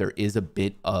you that there is a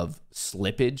bit of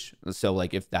slippage. So,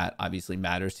 like, if that obviously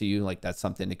matters to you, like, that's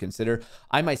something to consider.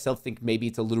 I myself think maybe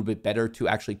it's a little bit better to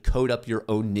actually code up your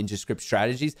own Ninja script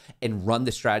strategies and run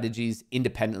the strategies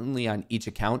independently on each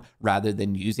account rather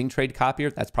than using Trade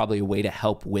Copier. That's probably a way to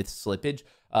help with slippage.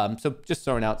 So just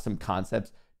throwing out some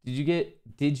concepts. Did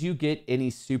you get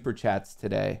any super chats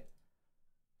today?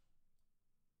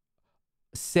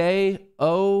 Say,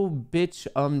 oh bitch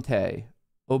umte.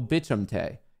 Oh bitch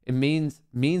umte. It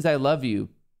means I love you,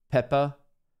 Peppa.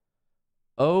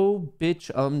 Oh bitch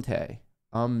umte.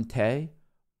 Umte.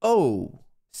 Oh.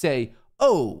 Say,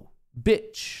 oh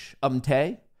bitch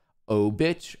umte. Oh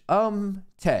bitch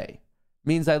umte.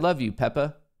 Means I love you,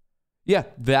 Peppa. Yeah,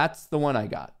 that's the one I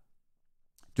got.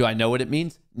 Do I know what it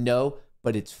means? No,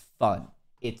 but it's fun.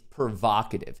 It's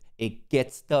provocative. It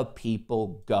gets the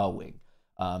people going.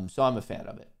 So I'm a fan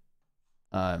of it.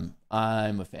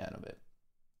 I'm a fan of it.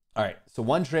 All right, so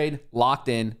one trade, locked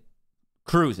in,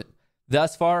 cruising.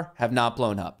 Thus far, have not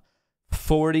blown up.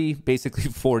 40, basically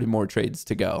 40 more trades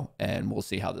to go, and we'll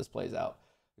see how this plays out.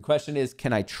 The question is,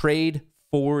 can I trade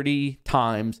 40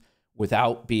 times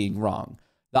without being wrong?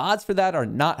 The odds for that are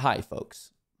not high,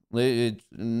 folks. It's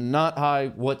not high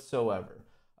whatsoever.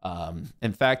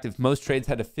 In fact, if most trades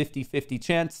had a 50-50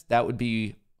 chance, that would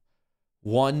be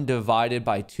 1 divided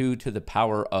by 2 to the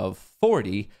power of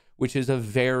 40, which is a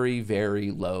very,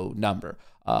 very low number.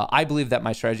 I believe that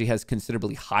my strategy has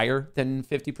considerably higher than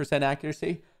 50%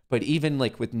 accuracy, but even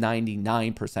like with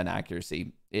 99%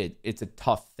 accuracy, it's a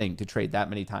tough thing to trade that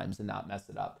many times and not mess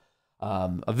it up.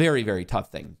 A very, very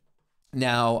tough thing.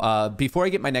 Now, before I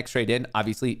get my next trade in,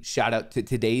 obviously, shout out to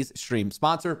today's stream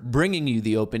sponsor, bringing you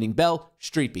the opening bell,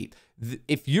 StreetBeat.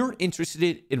 If you're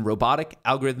interested in robotic,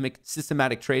 algorithmic,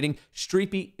 systematic trading,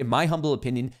 StreetBeat, in my humble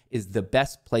opinion, is the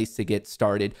best place to get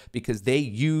started because they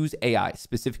use AI,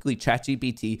 specifically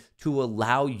ChatGPT, to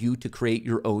allow you to create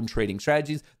your own trading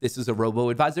strategies. This is a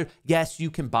robo-advisor. Yes, you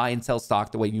can buy and sell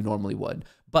stock the way you normally would,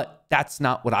 But that's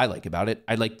not what I like about it.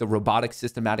 I like the robotic,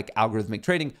 systematic, algorithmic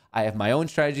trading. I have my own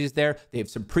strategies there. They have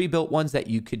some pre-built ones that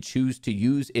you could choose to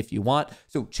use if you want.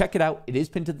 So check it out. It is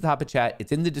pinned to the top of chat.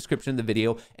 It's in the description of the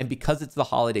video. And because it's the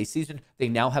holiday season, they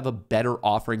now have a better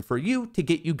offering for you to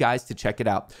get you guys to check it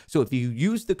out. So if you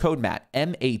use the code MATT,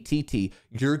 M-A-T-T,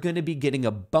 you're going to be getting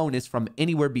a bonus from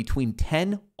anywhere between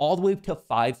 $10 all the way to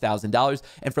 $5,000.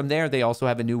 And from there, they also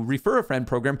have a new Refer a Friend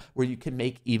program where you can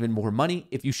make even more money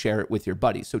if you share it with your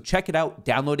buddies. So check it out,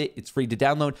 download it. It's free to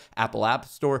download. Apple App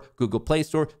Store, Google Play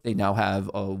Store. They now have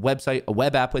a website, a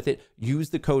web app with it. Use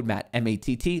the code MATT,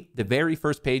 M-A-T-T, the very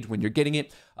first page when you're getting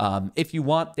it. If you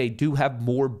want, they do have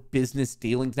more business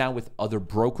dealings now with other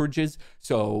brokerages.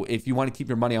 So if you want to keep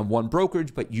your money on one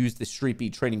brokerage, but use the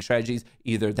StreetBeat trading strategies,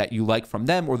 either that you like from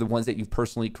them or the ones that you've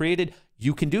personally created,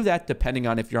 you can do that depending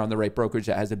on if you're on the right brokerage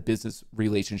that has a business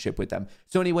relationship with them.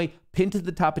 So anyway, pinned to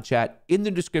the top of chat in the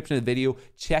description of the video,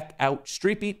 check out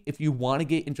StreetBeat if you want to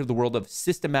get into the world of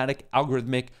systematic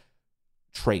algorithmic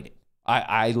trading.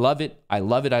 I love it. I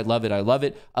love it. I love it. I love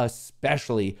it.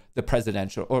 Especially the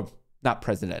presidential, or not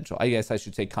presidential, I guess I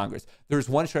should say Congress. There's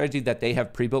one strategy that they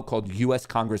have pre-built called US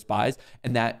Congress buys,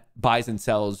 and that buys and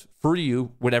sells for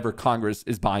you whatever Congress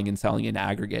is buying and selling in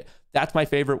aggregate. That's my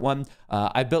favorite one.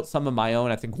 I built some of my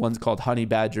own. I think one's called Honey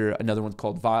Badger, another one's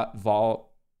called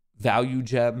Value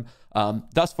Gem.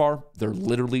 Thus far, they're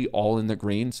literally all in the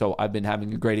green, so I've been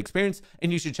having a great experience,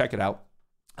 and you should check it out.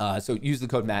 So use the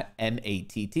code MATT,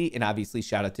 M-A-T-T, and obviously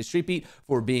shout out to StreetBeat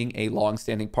for being a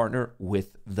long-standing partner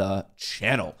with the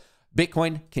channel.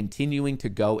 Bitcoin continuing to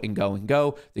go and go and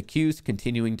go. The Qs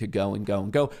continuing to go and go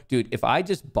and go. Dude, if I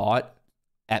just bought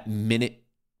at minute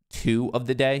 2 of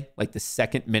the day, like the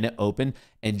second minute open,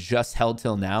 and just held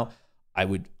till now, I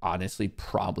would honestly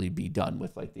probably be done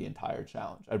with like the entire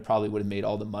challenge. I probably would have made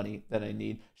all the money that I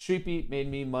need. StreetBeat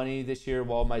made me money this year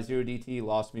while my 0DTE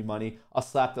lost me money. I'll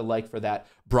slap the like for that.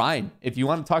 Brian, if you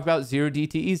want to talk about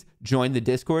 0DTEs, join the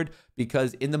Discord,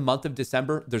 because in the month of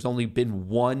December, there's only been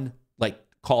one like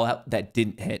call out that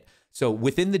didn't hit. So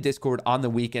within the Discord on the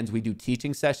weekends, we do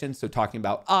teaching sessions. So talking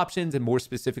about options and more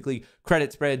specifically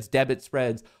credit spreads, debit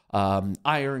spreads,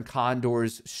 iron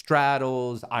condors,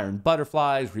 straddles, iron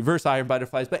butterflies, reverse iron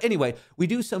butterflies. But anyway, we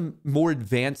do some more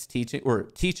advanced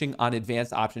teaching on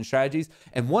advanced option strategies.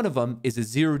 And one of them is a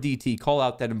 0DT call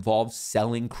out that involves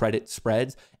selling credit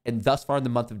spreads. And thus far in the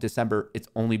month of December, it's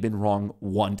only been wrong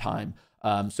one time.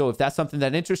 So if that's something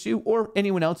that interests you, or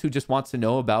anyone else who just wants to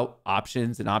know about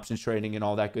options and options trading and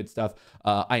all that good stuff,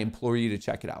 I implore you to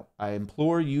check it out. I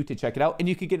implore you to check it out, and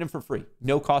you can get them for free.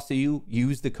 No cost to you.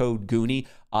 Use the code Goonie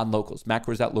on Locals,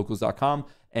 macros@locals.com,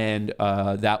 and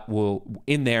that will,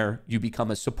 in there, you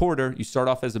become a supporter. You start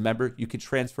off as a member. You can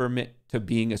transfer it to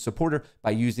being a supporter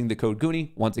by using the code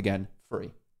Goonie. Once again,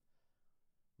 free.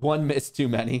 One miss too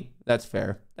many. That's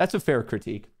fair. That's a fair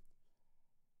critique.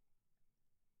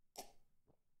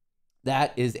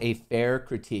 That is a fair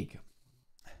critique.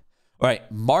 All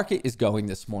right, market is going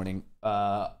this morning.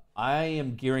 I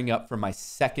am gearing up for my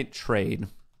second trade.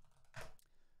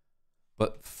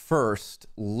 But first,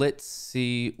 let's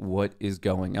see what is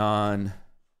going on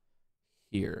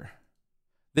here.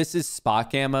 This is Spot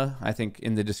Gamma. I think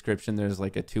in the description there's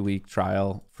like a 2-week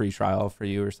trial, free trial for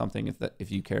you or something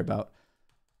if you care about.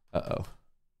 Uh-oh.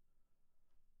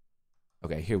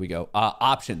 Okay, here we go.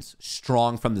 Options,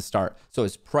 strong from the start. So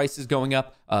as price is going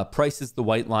up, price is the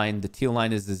white line, the teal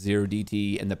line is the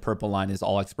 0DT, and the purple line is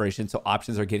all expiration. So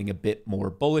options are getting a bit more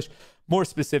bullish. More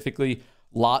specifically,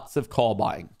 lots of call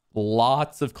buying.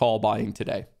 Lots of call buying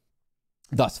today,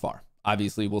 thus far.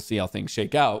 Obviously, we'll see how things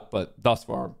shake out, but thus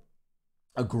far,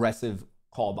 aggressive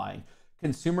call buying.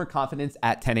 Consumer confidence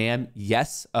at 10 a.m.,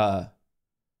 yes,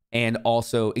 and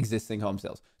also existing home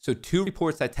sales. So 2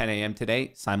 reports at 10 a.m.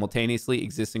 today, simultaneously,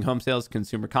 existing home sales,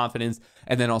 consumer confidence,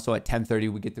 and then also at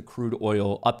 10:30, we get the crude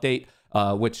oil update,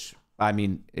 which, I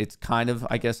mean, it's kind of,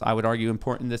 I guess I would argue,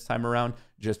 important this time around,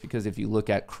 just because if you look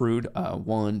at crude,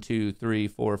 1, 2, 3,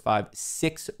 4, 5,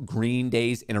 6 green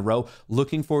days in a row,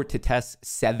 looking for it to test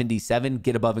 77,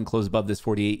 get above and close above this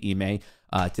 48 EMA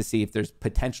to see if there's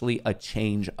potentially a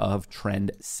change of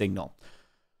trend signal.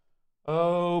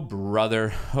 Oh,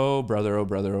 brother. Oh, brother. Oh,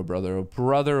 brother. Oh, brother. Oh,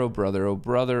 brother. Oh, brother. Oh,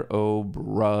 brother. Oh,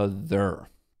 brother.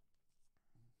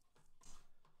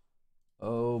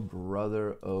 Oh,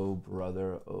 brother. Oh,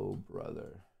 brother. Oh,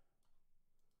 brother.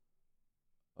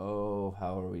 Oh,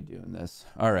 how are we doing this?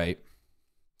 All right.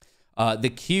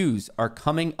 The Qs are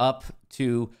coming up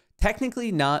to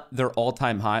technically not their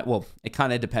all-time high. Well, it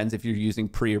kind of depends if you're using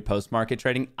pre or post-market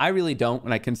trading. I really don't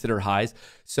when I consider highs.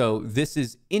 So this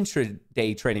is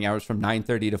intraday trading hours from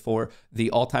 9:30 to 4.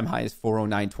 The all-time high is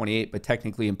 409.28, but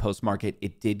technically in post-market,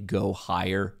 it did go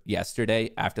higher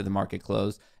yesterday after the market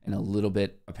closed and a little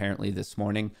bit apparently this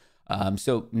morning.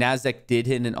 So NASDAQ did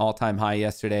hit an all-time high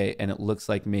yesterday, and it looks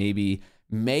like maybe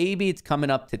it's coming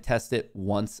up to test it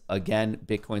once again.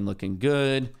 Bitcoin looking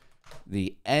good.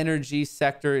 The energy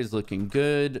sector is looking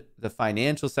good. The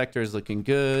financial sector is looking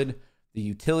good. The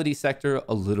utility sector,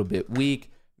 a little bit weak.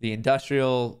 The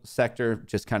industrial sector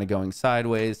just kind of going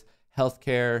sideways.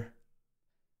 Healthcare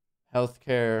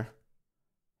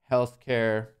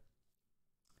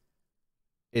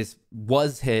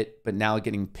was hit, but now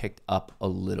getting picked up a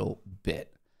little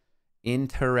bit.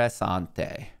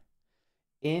 Interessante.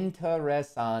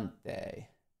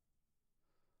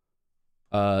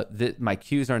 My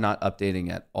cues are not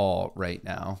updating at all right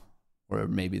now, or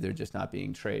maybe they're just not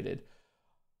being traded.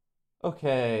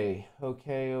 Okay.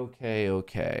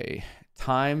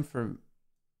 Time for,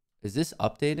 is this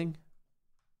updating?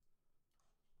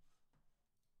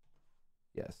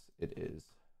 Yes, it is.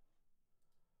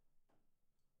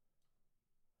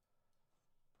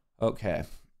 Okay.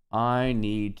 I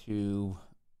need to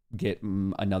get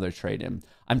another trade in.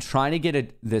 I'm trying to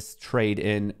get this trade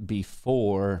in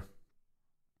before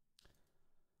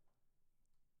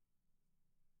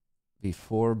the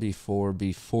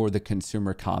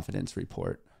consumer confidence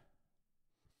report.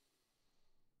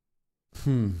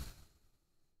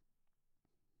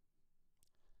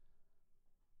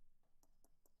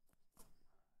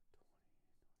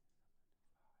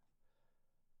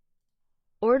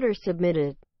 Order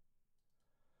submitted.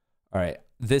 All right.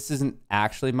 This isn't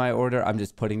actually my order. I'm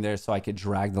just putting there so I could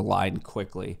drag the line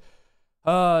quickly.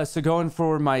 So going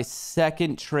for my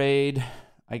second trade,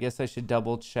 I guess I should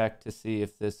double check to see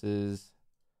if this is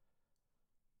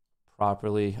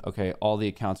properly. Okay, all the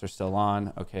accounts are still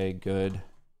on. Okay, good.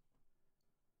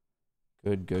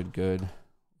 Good.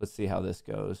 Let's see how this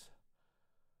goes.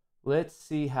 Let's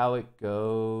see how it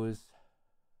goes.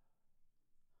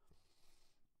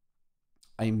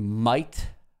 I might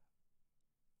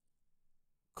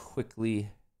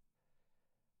quickly,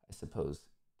 I suppose,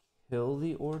 kill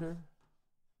the order.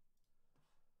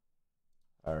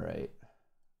 All right.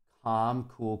 Calm,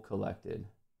 cool, collected.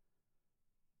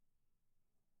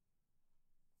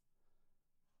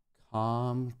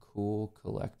 Calm, cool,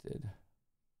 collected.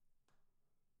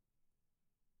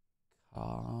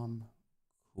 Calm,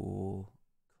 cool,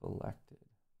 collected.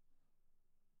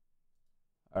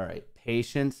 All right.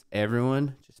 Patience,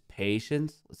 everyone. Just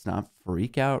patience. Let's not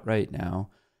freak out right now.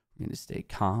 We're going to stay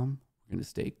calm. We're going to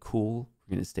stay cool.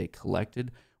 We're going to stay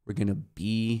collected. We're going to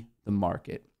be the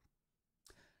market.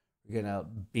 We're going to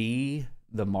be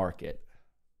the market.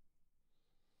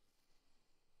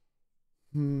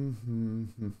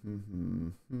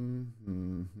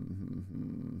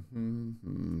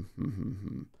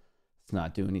 Let's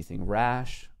not do anything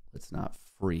rash. Let's not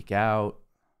freak out.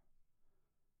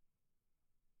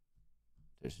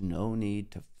 There's no need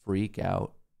to freak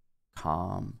out.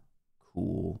 Calm,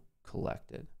 cool,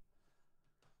 collected.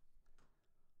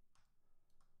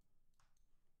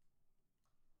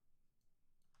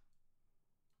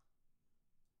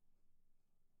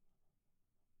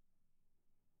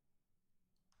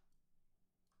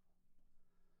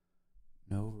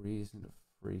 No reason to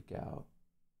freak out.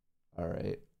 All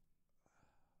right.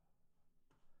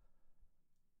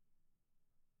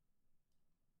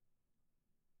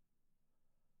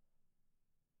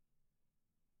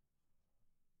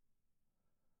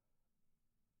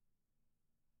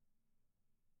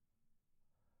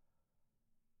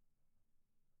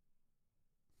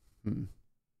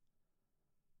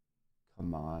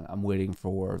 Come on. I'm waiting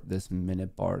for this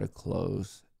minute bar to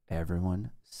close.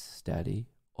 Everyone steady.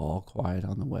 All quiet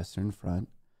on the Western Front.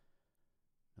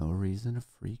 No reason to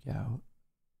freak out.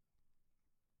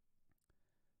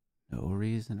 No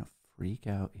reason to freak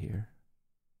out here.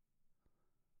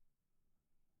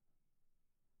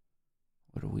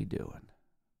 What are we doing?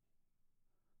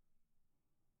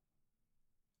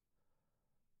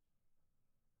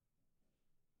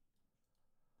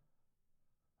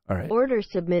 All right. Order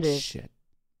submitted. Shit.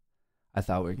 I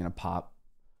thought we were going to pop.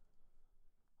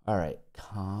 All right.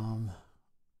 Calm,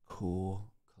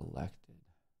 cool, collected.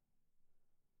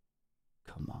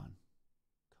 Come on.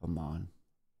 Come on.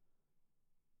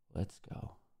 Let's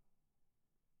go.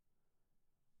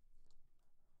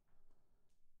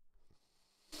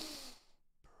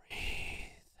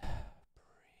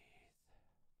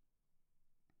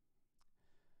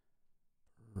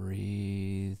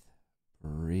 Breathe.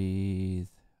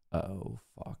 Oh,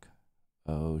 fuck.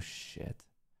 Oh, shit.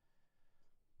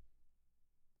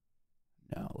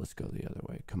 No, let's go the other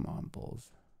way. Come on,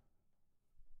 bulls.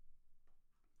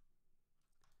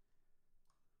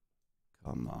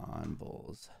 Come on,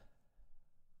 bulls.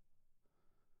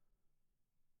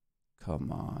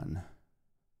 Come on.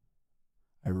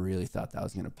 I really thought that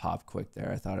was going to pop quick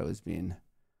there. I thought it was being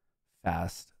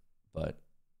fast, but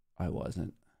I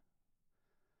wasn't.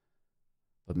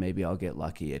 But maybe I'll get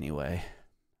lucky anyway.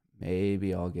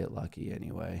 Maybe I'll get lucky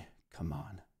anyway. Come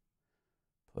on.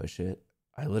 Push it.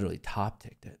 I literally top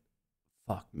ticked it.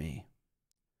 Fuck me.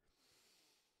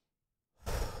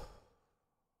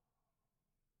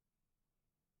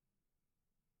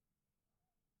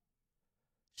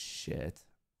 Shit.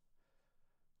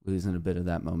 Losing a bit of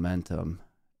that momentum.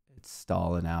 It's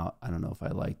stalling out. I don't know if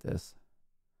I like this.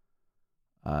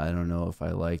 I don't know if I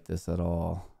like this at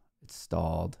all. It's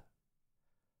stalled.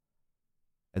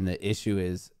 And the issue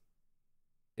is,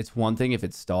 it's one thing if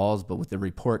it stalls, but with the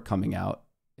report coming out,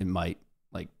 it might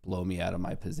like blow me out of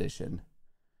my position.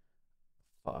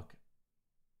 Fuck.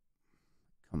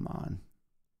 Come on.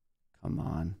 Come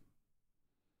on.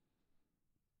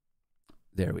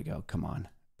 There we go. Come on.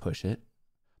 Push it.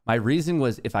 My reason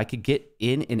was if I could get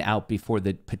in and out before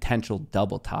the potential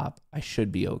double top, I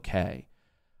should be okay.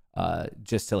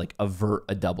 Just to like avert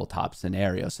a double top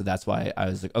scenario. So that's why I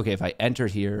was like, okay, if I enter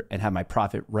here and have my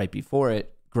profit right before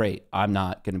it, great. I'm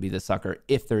not going to be the sucker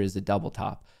if there is a double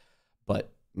top.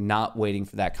 But not waiting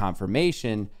for that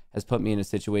confirmation has put me in a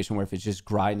situation where if it's just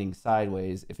grinding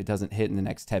sideways, if it doesn't hit in the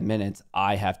next 10 minutes,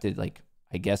 I have to like,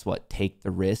 I guess what, take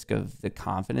the risk of the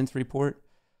confidence report.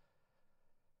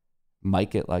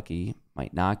 Might get lucky,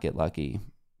 might not get lucky.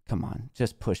 Come on,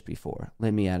 just push before.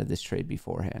 Let me out of this trade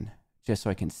beforehand. Just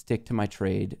so I can stick to my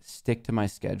trade, stick to my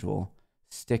schedule,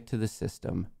 stick to the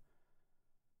system.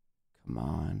 Come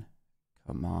on.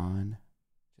 Come on.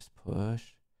 Just push.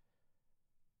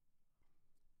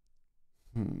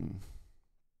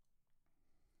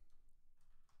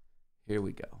 Here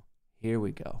we go. Here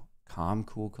we go. Calm,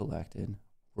 cool, collected.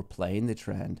 We're playing the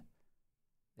trend.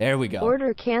 There we go.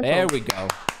 Order canceled. There we go.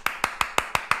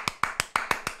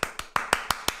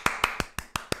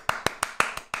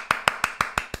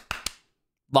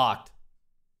 Locked.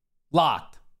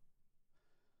 Locked.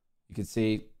 You can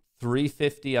see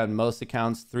 350 on most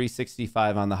accounts,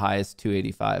 365 on the highest,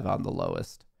 285 on the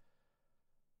lowest.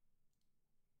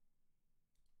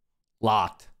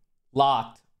 Locked.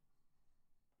 Locked.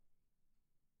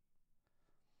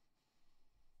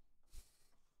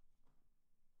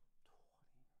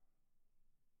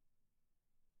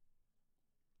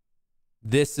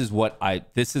 This is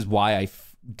why I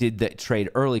did that trade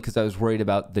early, because I was worried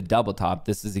about the double top.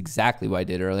 This is exactly what I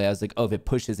did early. I was like, oh, if it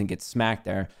pushes and gets smacked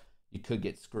there, you could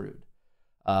get screwed.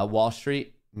 Wall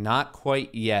Street, not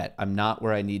quite yet. I'm not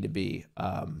where I need to be.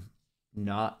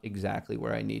 Not exactly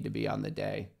where I need to be on the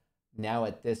day. Now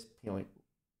at this point,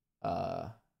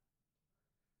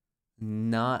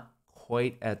 not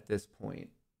quite at this point.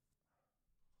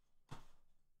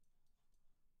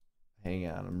 Hang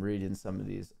on, I'm reading some of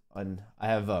these. I'm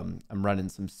running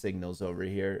some signals over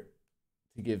here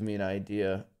to give me an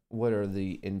idea. What are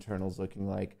the internals looking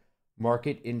like?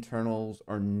 Market internals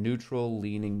are neutral,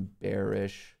 leaning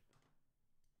bearish,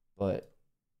 but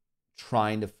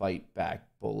trying to fight back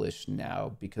bullish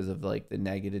now because of like the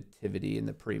negativity in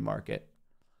the pre-market.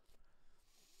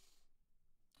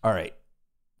 All right,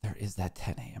 there is that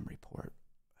 10 a.m. report.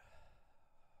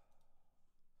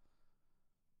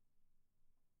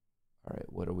 All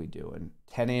right, what are we doing?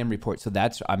 10 a.m. report. So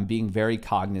I'm being very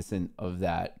cognizant of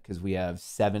that because we have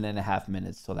 7.5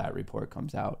 minutes till that report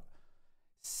comes out.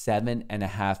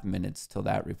 7.5 minutes till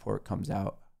that report comes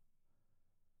out.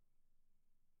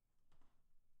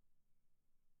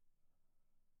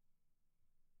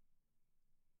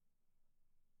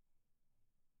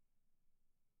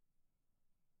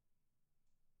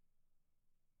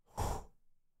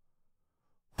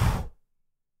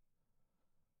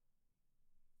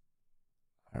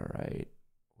 All right,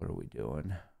 what are we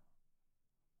doing?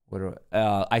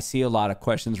 I see a lot of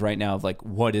questions right now of like,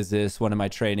 what is this? What am I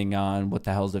trading on? What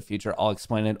the hell is the future? I'll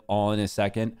explain it all in a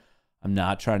second. I'm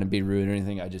not trying to be rude or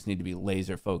anything. I just need to be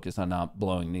laser focused on not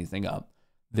blowing anything up.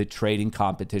 The trading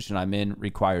competition I'm in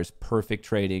requires perfect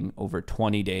trading over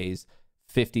 20 days,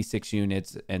 56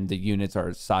 units, and the units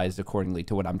are sized accordingly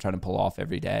to what I'm trying to pull off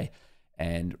every day.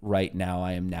 And right now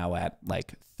I am now at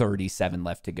like 37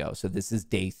 left to go. So this is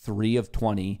day 3 of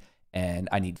 20 and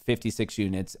I need 56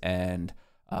 units and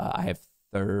I have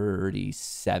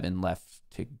 37 left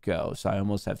to go. So I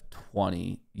almost have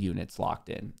 20 units locked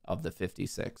in of the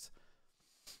 56.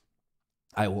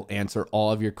 I will answer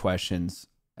all of your questions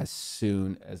as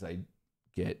soon as I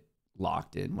get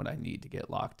locked in when I need to get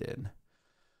locked in.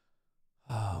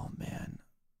 Oh man.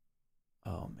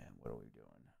 Oh man, what are we doing?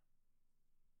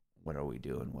 What are we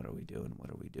doing? What are we doing? What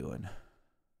are we doing?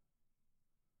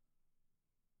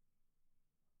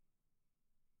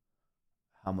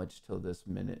 How much till this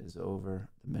minute is over?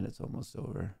 The minute's almost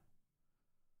over.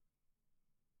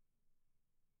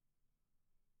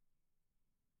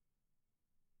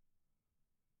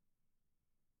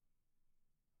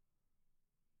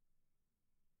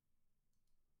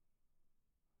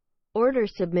 Order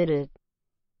submitted.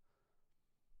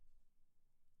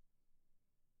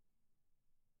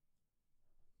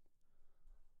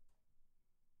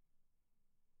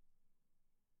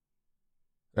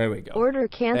 There we go. Order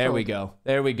canceled. There we go.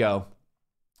 There we go.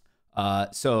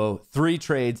 So 3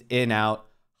 trades in, out.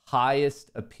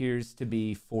 Highest appears to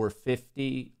be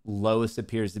 450. Lowest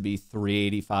appears to be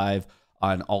 385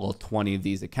 on all 20 of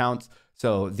these accounts.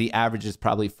 So the average is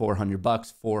probably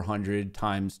 $400. 400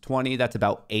 times 20. That's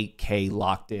about 8K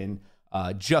locked in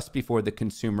just before the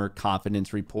consumer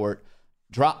confidence report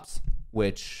drops,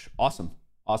 which awesome.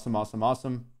 Awesome, awesome,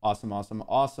 awesome, awesome, awesome,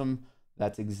 awesome.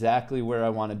 That's exactly where I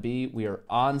want to be. We are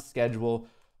on schedule.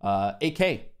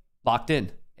 8K locked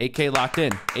in. 8K locked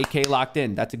in. 8K locked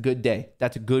in. That's a good day.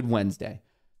 That's a good Wednesday.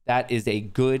 That is a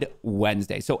good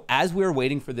Wednesday. So as we're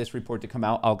waiting for this report to come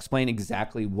out, I'll explain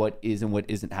exactly what is and what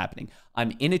isn't happening.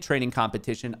 I'm in a trading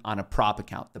competition on a prop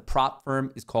account. The prop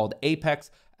firm is called Apex.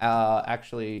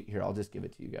 Actually, here, I'll just give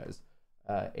it to you guys.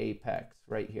 Apex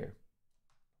right here.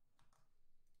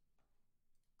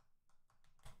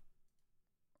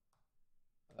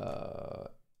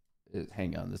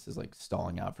 Hang on, this is like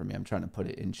stalling out for me. I'm trying to put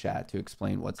it in chat to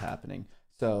explain what's happening.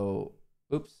 So,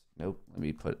 oops, nope. Let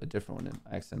me put a different one in.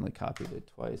 I accidentally copied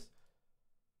it twice.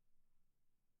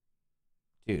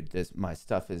 Dude, my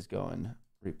stuff is going.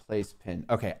 Replace pin.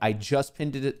 Okay, I just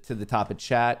pinned it to the top of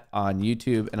chat on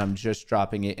YouTube, and I'm just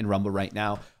dropping it in Rumble right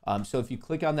now. So if you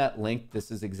click on that link,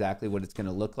 this is exactly what it's going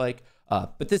to look like.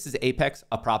 But this is Apex,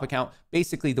 a prop account.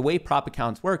 Basically, the way prop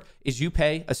accounts work is you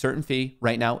pay a certain fee.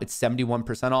 Right now, it's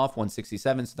 71% off,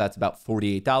 $167, so that's about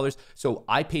 $48. So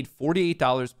I paid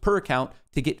 $48 per account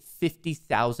to get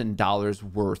 $50,000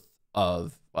 worth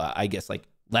of, I guess, like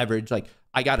leverage. Like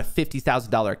I got a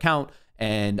 $50,000 account,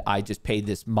 and I just paid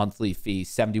this monthly fee,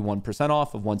 71%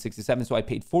 off of $167. So I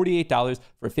paid $48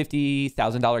 for a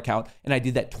 $50,000 account, and I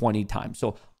did that 20 times.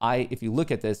 So if you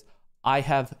look at this, I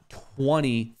have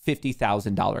 20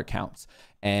 $50,000 accounts,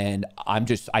 and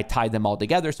I tied them all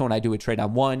together. So when I do a trade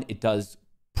on one, it does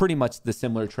pretty much the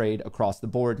similar trade across the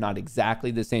board, not exactly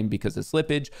the same because of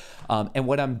slippage. And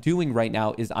what I'm doing right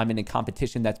now is I'm in a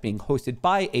competition that's being hosted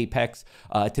by Apex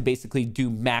to basically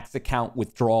do max account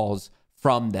withdrawals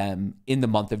from them in the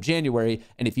month of January.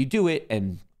 And if you do it,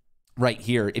 and right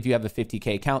here, if you have a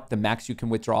 50K account, the max you can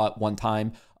withdraw at one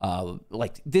time,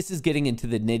 like this is getting into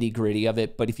the nitty gritty of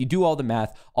it. But if you do all the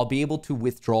math, I'll be able to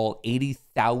withdraw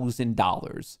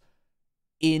 $80,000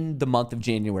 in the month of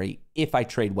January if I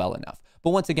trade well enough. But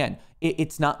once again,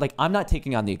 it's not like I'm not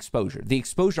taking on the exposure. The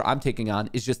exposure I'm taking on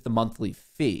is just the monthly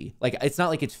fee. Like it's not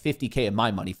like it's 50K of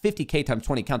my money. 50K times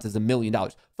 20 counts as $1 million.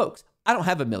 Folks, I don't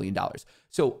have $1 million.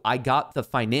 So I got the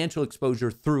financial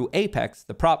exposure through Apex,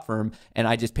 the prop firm, and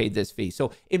I just paid this fee.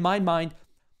 So in my mind,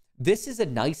 this is a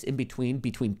nice in between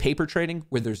paper trading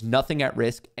where there's nothing at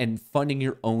risk and funding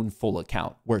your own full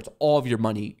account where it's all of your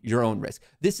money, your own risk.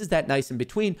 This is that nice in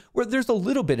between where there's a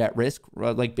little bit at risk,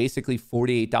 like basically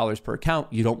 $48 per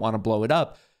account. You don't want to blow it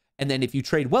up. And then if you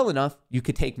trade well enough, you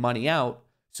could take money out.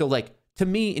 So like to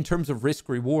me, in terms of risk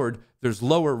reward, there's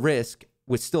lower risk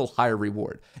with still higher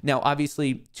reward. Now,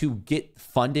 obviously, to get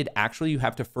funded, actually, you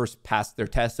have to first pass their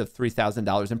test of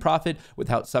 $3,000 in profit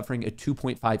without suffering a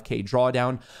 2.5K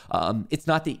drawdown. It's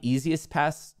not the easiest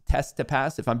test to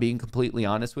pass, if I'm being completely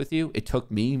honest with you. It took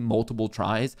me multiple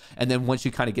tries. And then once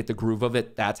you kind of get the groove of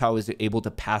it, that's how I was able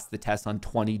to pass the test on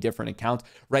 20 different accounts.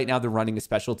 Right now, they're running a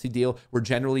specialty deal where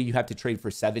generally you have to trade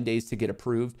for 7 days to get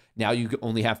approved. Now you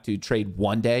only have to trade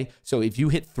 1 day. So if you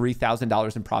hit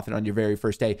 $3,000 in profit on your very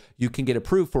first day, you can get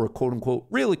approved for a quote unquote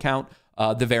real account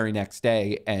the very next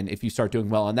day. And if you start doing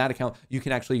well on that account, you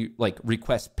can actually like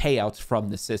request payouts from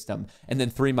the system. And then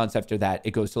 3 months after that,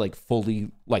 it goes to like fully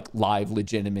like live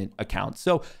legitimate accounts.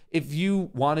 So if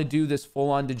you want to do this full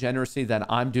on degeneracy that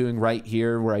I'm doing right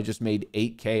here, where I just made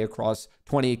 8K across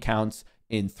 20 accounts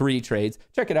in 3 trades,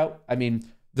 check it out. I mean,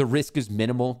 the risk is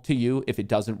minimal to you if it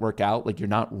doesn't work out. Like you're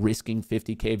not risking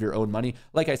 50K of your own money.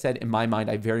 Like I said, in my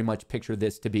mind, I very much picture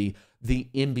this to be the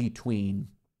in-between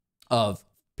of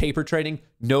paper trading,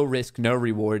 no risk, no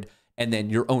reward, and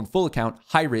then your own full account,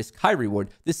 high risk, high reward.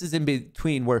 This is in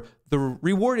between where the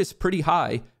reward is pretty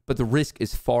high, but the risk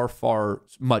is far, far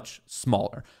much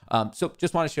smaller. So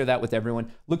just want to share that with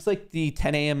everyone. Looks like the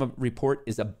 10 a.m. report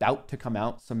is about to come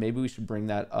out, so maybe we should bring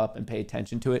that up and pay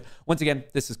attention to it. Once again,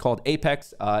 this is called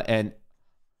Apex, and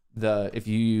if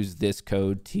you use this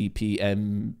code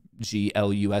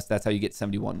TPMGLUS, that's how you get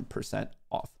 71%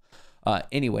 off.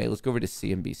 Anyway, let's go over to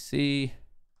CNBC.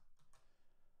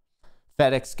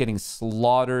 FedEx getting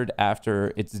slaughtered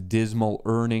after its dismal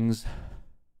earnings.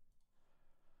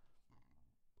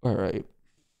 All right.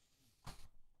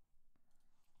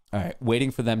 Waiting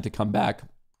for them to come back.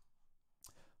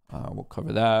 We'll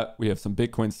cover that. We have some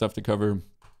Bitcoin stuff to cover.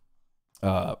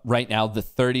 Right now, the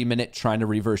 30-minute trying to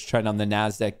reverse trend on the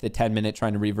NASDAQ, the 10-minute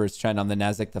trying to reverse trend on the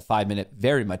NASDAQ, the 5-minute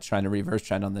very much trying to reverse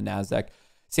trend on the NASDAQ.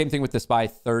 Same thing with the SPY,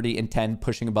 30 and 10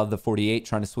 pushing above the 48,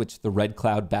 trying to switch the red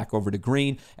cloud back over to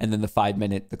green. And then the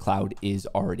 5-minute, the cloud is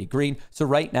already green. So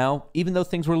right now, even though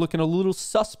things were looking a little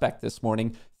suspect this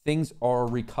morning, things are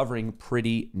recovering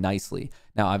pretty nicely.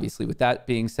 Now, obviously, with that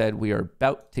being said, we are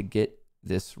about to get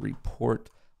this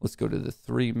report. Let's go to the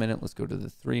 3-minute. Let's go to the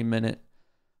 3-minute.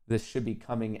 This should be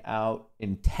coming out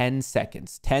in 10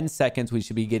 seconds. 10 seconds, we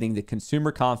should be getting the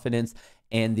consumer confidence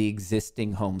and the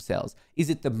existing home sales. Is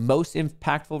it the most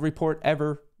impactful report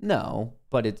ever? No,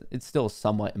 but it's still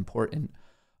somewhat important.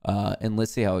 And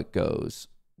let's see how it goes.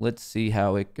 Let's see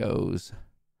how it goes.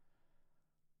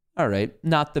 All right,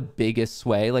 not the biggest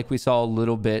sway. Like we saw a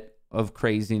little bit of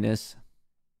craziness.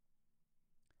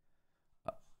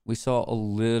 We saw a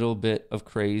little bit of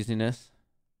craziness.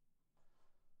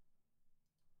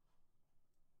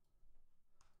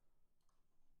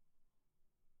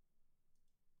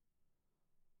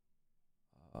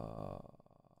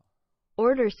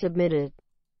 Order submitted.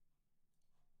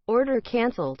 Order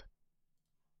canceled.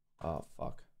 Oh,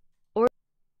 fuck.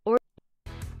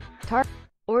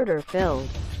 Order filled.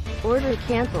 Order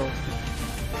canceled.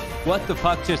 What the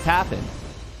fuck just happened?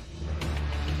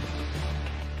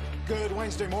 Good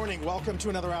Wednesday morning. Welcome to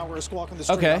another hour of Squawk on the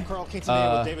Street. Okay. I'm Carl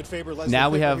Quintanilla with David Faber. Leslie now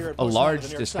we Pickle have here at a Bush large Line of the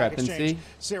New York Stock discrepancy. Exchange.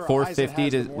 Sarah 450 Eisen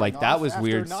has to the morning like that off was after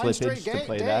weird 9 slippage straight to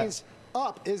play days. that.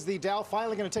 Up is the Dow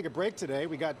finally going to take a break today.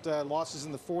 We got losses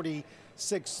in the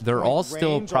 46. They're all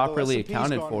still range, properly S&P's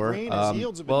accounted gone for. green as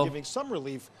yields have been Well, giving some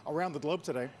relief around the globe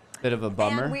today. bit of a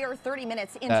bummer. And we are 30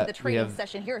 minutes into the trading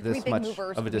session. Here are three big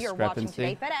movers we are watching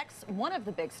today. FedEx, one of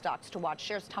the big stocks to watch,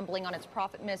 shares tumbling on its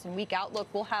profit miss and weak outlook.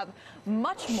 We'll have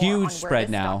much more huge on where spread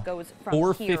this now. stock goes from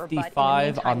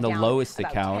 455 here, on the down lowest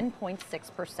about account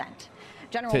 10.6%.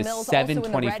 General to Mills also in the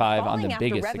red, 725 on the falling after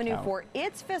biggest revenue account. for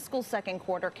its fiscal second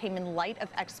quarter came in light of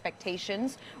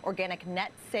expectations. Organic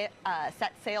net set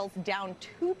sales down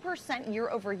 2% year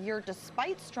over year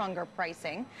despite stronger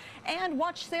pricing. And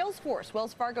watch Salesforce,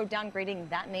 Wells Fargo downgrading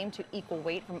that name to equal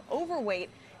weight from overweight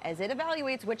as it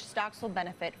evaluates which stocks will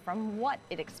benefit from what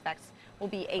it expects will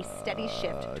be a steady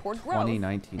shift toward growth in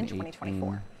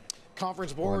 2024.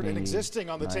 Conference board and existing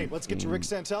on the tape. Let's get to Rick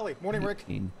Santelli. Morning, Rick.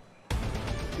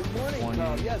 Good morning,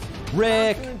 Carl. Yes,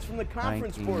 Rick. Documents from the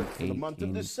conference board for the month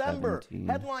of December. 17,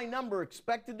 Headline number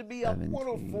expected to be up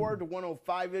 104 to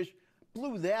 105-ish.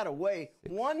 Blew that away.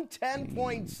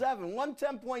 110.7.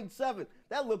 110.7.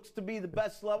 That looks to be the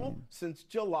best level since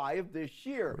July of this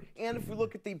year. And if we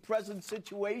look at the present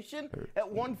situation at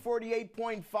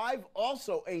 148.5,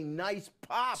 also a nice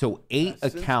pop. So 8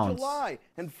 since accounts. July.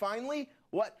 And finally,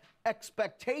 what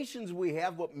expectations we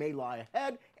have, what may lie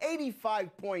ahead,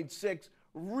 85.6.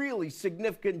 Really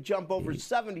significant jump over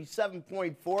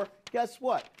 77.4. Guess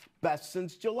what? Best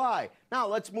since July. Now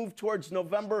let's move towards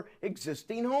November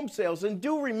existing home sales. And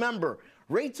do remember,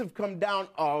 rates have come down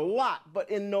a lot.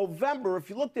 But in November, if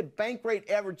you looked at bank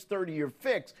rate average 30-year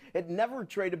fix, it never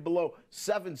traded below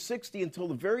 760 until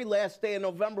the very last day of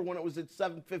November when it was at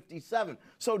 757.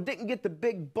 So it didn't get the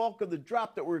big bulk of the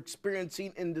drop that we're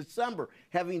experiencing in December.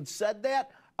 Having said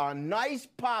that, a nice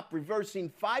pop reversing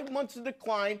 5 months of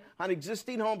decline on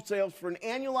existing home sales for an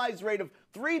annualized rate of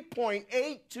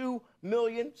 3.82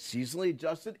 million seasonally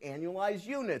adjusted annualized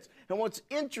units. And what's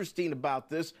interesting about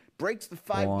this, breaks the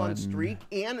 5-month streak,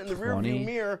 and in the rearview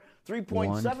mirror,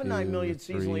 3.79 million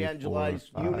seasonally annualized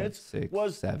units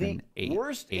was the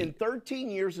worst in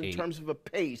 13 years in terms of a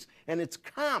pace. And its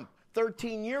comp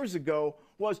 13 years ago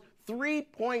was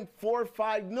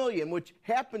 3.45 million, which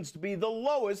happens to be the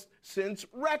lowest since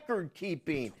record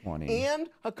keeping. And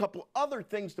a couple other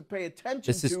things to pay attention to.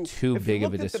 This is too big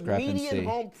of a discrepancy. The median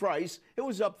home price, it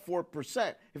was up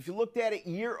 4%. If you looked at it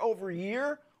year over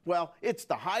year, well, it's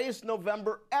the highest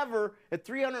November ever at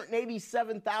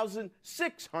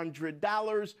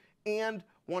 $387,600. And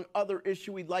one other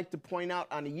issue we'd like to point out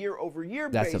on a year over year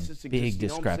basis, a big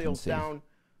discrepancy. Down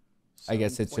I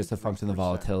guess it's just a function of the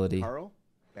volatility. Carl?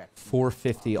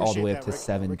 450 all the way up to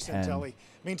Appreciate that, Rick 710. Santelli.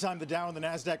 Meantime, the Dow and the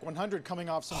NASDAQ 100 coming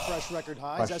off some fresh record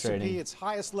highs. S&P, its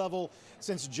highest level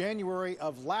since January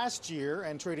of last year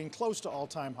and trading close to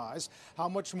all-time highs. How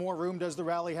much more room does the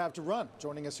rally have to run?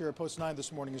 Joining us here at Post 9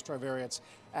 this morning is Trivariate's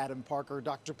Adam Parker.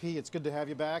 Dr. P, it's good to have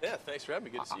you back. Yeah, thanks for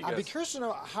having me. Good to see you guys. I'd be curious to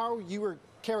know how you were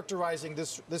characterizing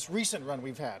this recent run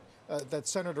we've had that's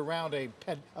centered around a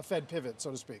Fed pivot, so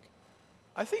to speak.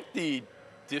 I think the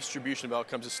distribution of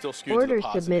outcomes is still skewed to Order the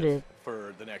positive submitted.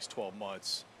 for the next 12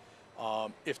 months.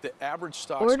 If the average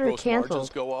stock's Order gross canceled. margins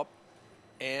go up,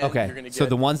 and you're Okay, going to get so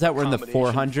the ones that were in the accommodation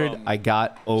 400, from I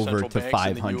got over central to banks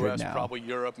in the 500 US, now. probably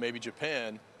Europe, maybe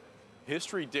Japan.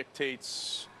 History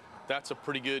dictates that's a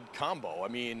pretty good combo. I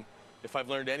mean, if I've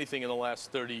learned anything in the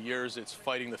last 30 years, it's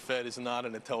fighting the Fed is not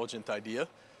an intelligent idea.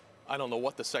 I don't know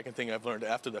what the second thing I've learned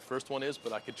after the first one is,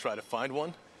 but I could try to find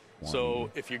one. So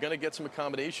if you're going to get some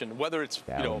accommodation, whether it's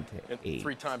Down to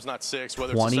 3 times, not 6,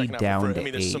 whether 20 it's the second down half, to I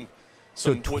mean, there's 8. some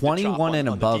So wood to chop 21 and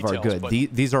on the above are details, good. but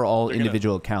These are all they're gonna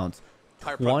individual accounts.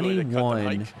 higher probability to cut the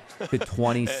 21 hike. to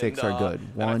 26 And, are good.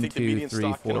 and I 1, think the 2, median 3,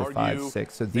 stock can 4, 5, argue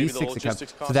 6. So maybe these the 6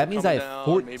 logistics accounts. costs So that are means I coming have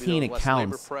down, maybe 14 there's less labor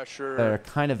accounts pressure, that are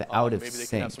kind of out of maybe they can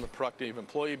sync. have some productive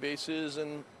employee bases,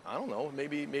 and I don't know,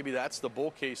 maybe that's the bull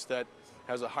case that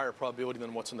has a higher probability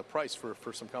than what's in the price for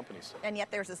some companies. And yet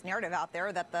there's this narrative out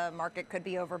there that the market could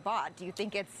be overbought. Do you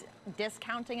think it's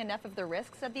discounting enough of the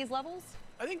risks at these levels?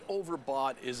 I think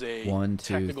overbought is a 1,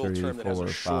 2, technical 3, term that has 4,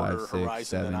 a shorter 5, 6, horizon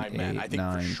 7, than I meant. 8, I think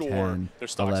 9, for sure 10,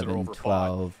 there's stocks 11, that are overbought.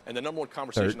 12, And the number one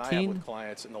conversation I have 13, with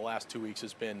clients in the last 2 weeks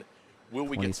has been, will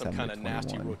we get some 27 kind to of nasty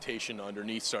 21. rotation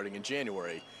underneath starting in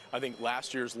January? I think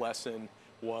last year's lesson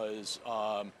was,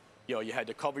 you had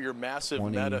to cover your massive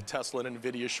 20, Meta, Tesla, and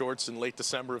NVIDIA shorts in late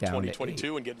December of down to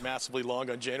 2022 and get massively long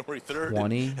on January 3rd.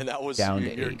 20, and that was down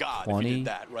to your 8, God 20, if you did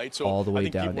that, right? So all the way I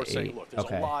think down people are to saying, 8. look, there's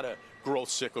Okay. a lot of growth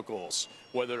cyclicals,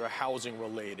 whether they're housing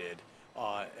related,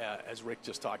 as Rick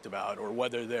just talked about, or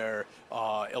whether they're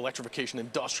electrification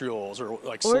industrials or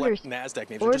like select NASDAQ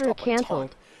names are just up a ton.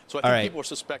 canceled. So I think All right. people are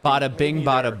suspecting Bada bing, maybe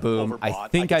bada they're boom. I overbought.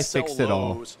 think could I sell fixed it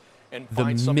all. lows and The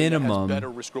find something that minimum- has better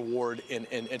risk reward, and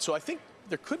so I think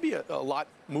there could be a lot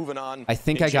moving on. I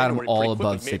think in I got 'em January all pretty quickly.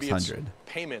 above Maybe it's 600.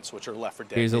 payments which are left for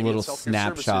dead. Here's a Maybe little it's healthcare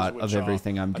snapshot services, of which,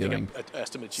 everything I'm I think doing.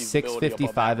 estimate achievability above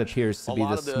 655 average. appears to A be lot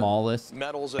the of the smallest.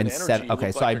 metals And and energy okay,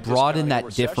 look so like I they're brought in discounting that a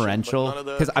recession, but differential none of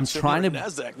the because I'm consumer trying and to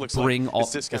NASDAQ looks bring like all.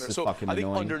 it's This discounted. is So fucking I think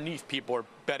annoying. underneath people are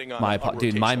betting on My a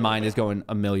dude, my rotation mind right is going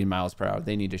a million miles per hour.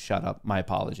 They need to shut up. My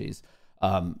apologies.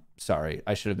 Sorry,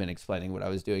 I should have been explaining what I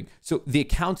was doing. So the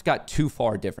accounts got too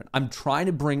far different. I'm trying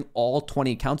to bring all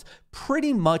 20 accounts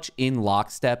pretty much in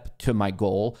lockstep to my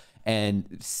goal.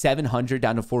 And 700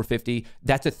 down to 450,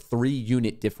 that's a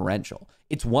 3-unit differential.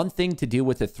 It's one thing to deal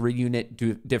with a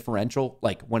 3-unit differential,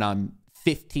 like when I'm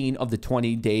 15 of the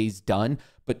 20 days done,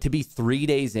 but to be 3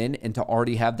 days in and to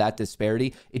already have that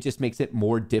disparity, it just makes it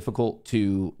more difficult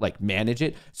to like manage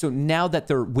it. So now that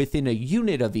they're within a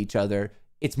unit of each other,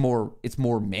 it's more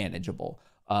manageable.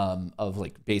 Of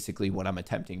like basically what I'm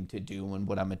attempting to do and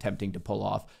what I'm attempting to pull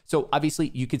off. So obviously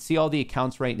you can see all the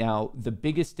accounts right now. The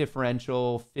biggest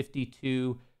differential,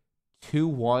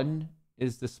 52.21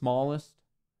 is the smallest.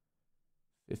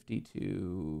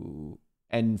 52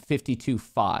 and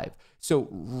 52.5. So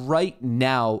right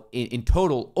now in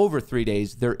total over 3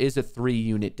 days, there is a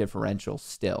 3-unit differential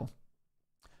still.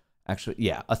 Actually,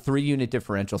 yeah, a 3-unit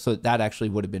differential. So that actually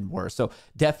would have been worse. So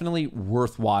definitely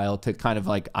worthwhile to kind of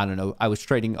like, I don't know, I was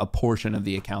trading a portion of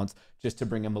the accounts just to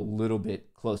bring them a little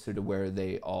bit closer to where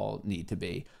they all need to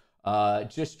be.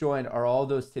 Just joined. Are all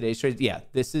those today's trades? Yeah,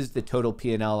 this is the total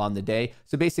P&L on the day.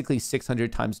 So basically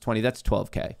 600 times 20, that's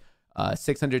 12K.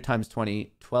 600 times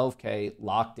 20, 12K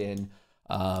locked in.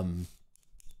 And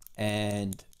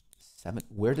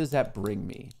where does that bring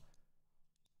me?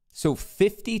 So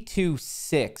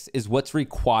 52.6 is what's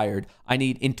required. I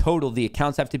need in total, the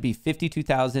accounts have to be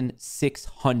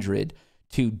 52,600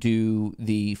 to do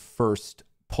the first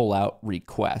pullout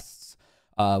requests,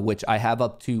 which I have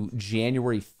up to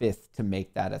January 5th to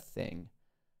make that a thing.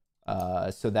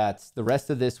 So that's the rest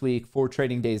of this week, 4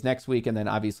 trading days next week, and then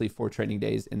obviously 4 trading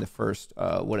days in the first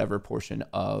whatever portion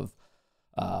of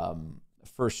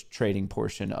first trading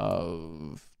portion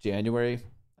of January.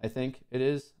 I think it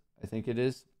is. I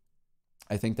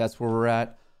think that's where we're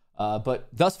at. But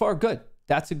thus far, good.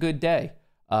 That's a good day.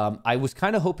 I was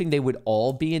kind of hoping they would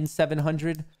all be in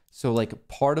 700. So like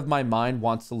part of my mind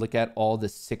wants to look at all the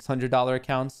 $600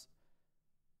 accounts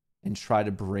and try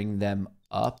to bring them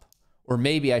up. Or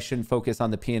maybe I shouldn't focus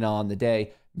on the P&L on the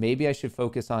day. Maybe I should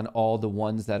focus on all the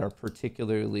ones that are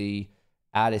particularly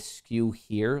at a skew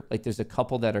here. Like there's a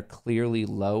couple that are clearly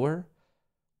lower.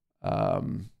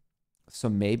 So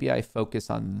maybe I focus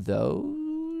on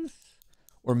those,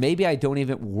 or maybe I don't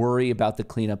even worry about the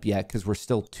cleanup yet because we're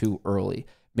still too early.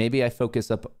 Maybe I focus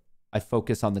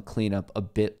on the cleanup a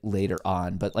bit later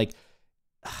on, but like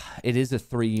it is a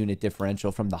 3-unit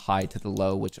differential from the high to the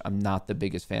low, which I'm not the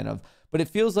biggest fan of, but it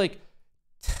feels like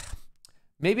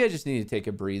maybe I just need to take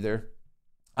a breather.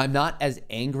 I'm not as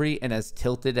angry and as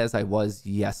tilted as I was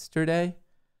yesterday.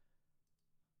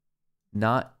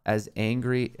 Not as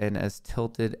angry and as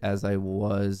tilted as I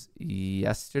was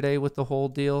yesterday with the whole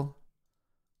deal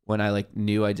when I like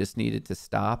knew I just needed to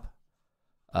stop.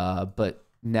 But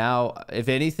now, if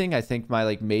anything, I think my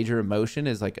like major emotion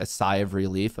is like a sigh of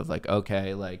relief of like,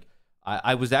 okay, like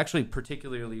I was actually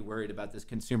particularly worried about this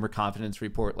consumer confidence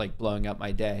report like blowing up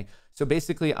my day. So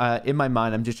basically, in my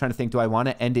mind, I'm just trying to think, do I want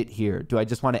to end it here? Do I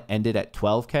just want to end it at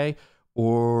 12K?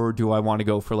 Or do I want to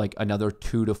go for like another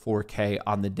 2 to 4K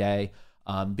on the day?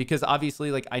 Because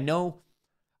obviously, like I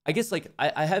guess like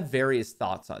I have various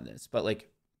thoughts on this, but like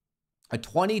a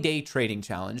 20-day trading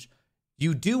challenge,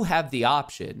 you do have the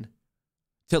option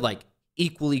to like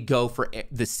equally go for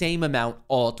the same amount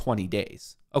all 20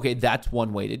 days. Okay, that's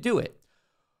one way to do it.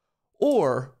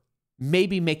 Or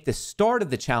maybe make the start of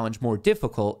the challenge more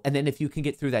difficult. And then if you can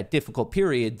get through that difficult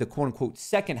period, the quote unquote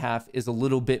second half is a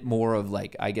little bit more of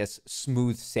like, I guess,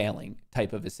 smooth sailing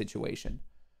type of a situation.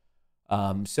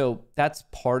 So that's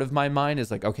part of my mind is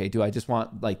like, okay, do I just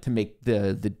want like to make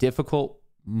the difficult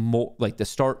more, like the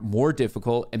start more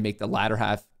difficult and make the latter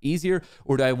half easier?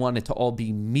 Or do I want it to all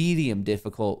be medium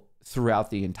difficult throughout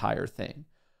the entire thing?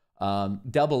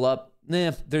 Double up.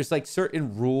 There's like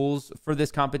certain rules for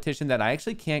this competition that I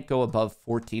actually can't go above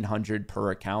 1,400 per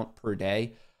account per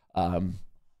day.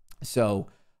 So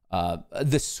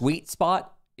the sweet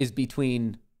spot is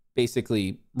between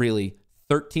basically really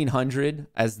 1,300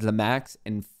 as the max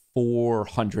and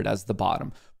 400 as the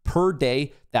bottom per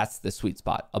day. That's the sweet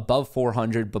spot, above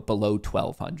 400 but below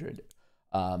 1,200.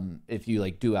 If you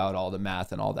like do out all the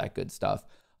math and all that good stuff.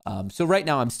 So right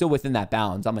now I'm still within that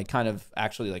bounds. I'm like kind of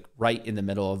actually like right in the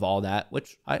middle of all that,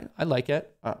 which I like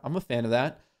it. I'm a fan of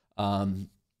that.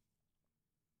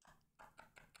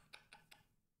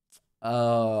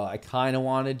 I kind of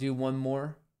want to do one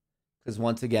more because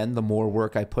once again, the more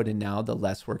work I put in now, the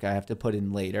less work I have to put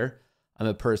in later. I'm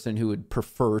a person who would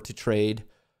prefer to trade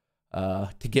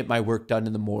to get my work done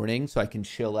in the morning so I can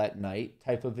chill at night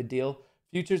type of a deal.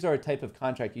 Futures are a type of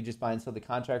contract. You just buy and sell the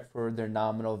contract for their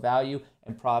nominal value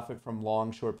and profit from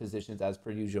long, short positions as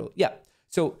per usual. Yeah.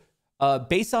 So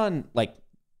based on like,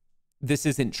 this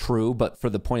isn't true, but for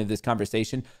the point of this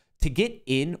conversation, to get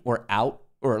in or out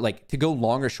or like to go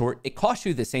long or short, it costs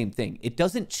you the same thing. It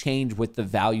doesn't change with the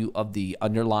value of the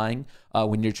underlying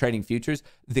when you're trading futures.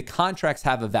 The contracts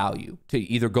have a value to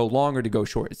either go long or to go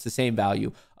short. It's the same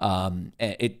value.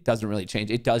 It doesn't really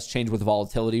change. It does change with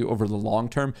volatility over the long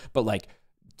term, but like,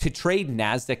 to trade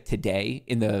NASDAQ today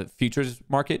in the futures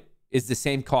market is the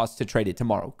same cost to trade it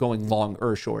tomorrow, going long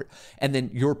or short. And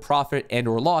then your profit and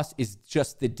or loss is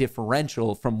just the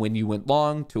differential from when you went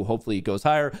long to hopefully it goes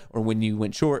higher, or when you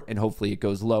went short and hopefully it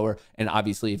goes lower. And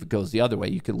obviously if it goes the other way,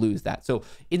 you could lose that. So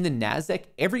in the NASDAQ,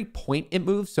 every point it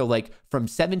moves, so like from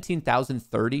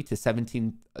 17,030 to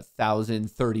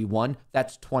 17,031,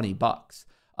 that's $20.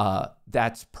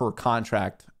 That's per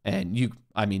contract. And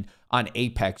on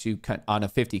Apex, on a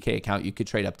 50K account, you could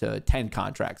trade up to 10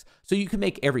 contracts. So you can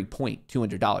make every point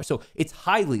 $200. So it's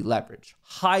highly leveraged,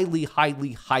 highly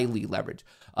leveraged.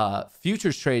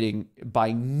 Futures trading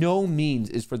by no means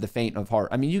is for the faint of heart.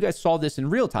 I mean, you guys saw this in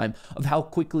real time of how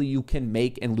quickly you can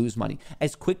make and lose money.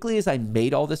 As quickly as I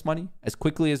made all this money, as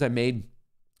quickly as I made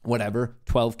whatever,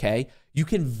 12K, you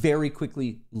can very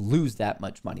quickly lose that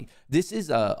much money. This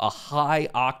is a high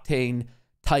octane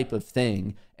type of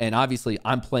thing. And obviously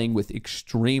I'm playing with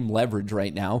extreme leverage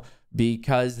right now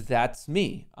because that's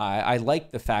me. I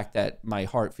like the fact that my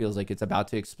heart feels like it's about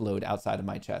to explode outside of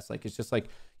my chest. Like, it's just like,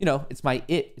 it's my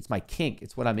kink.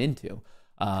 It's what I'm into.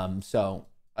 So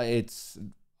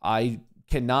I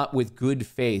cannot with good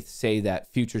faith say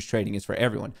that futures trading is for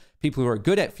everyone. People who are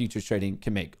good at futures trading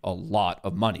can make a lot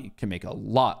of money, a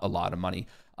lot of money.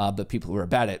 But people who are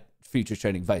bad at futures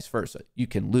trading, vice versa, you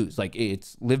can lose. Like,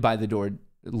 it's live by the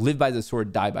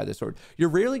sword, die by the sword. You're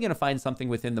rarely going to find something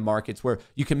within the markets where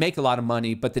you can make a lot of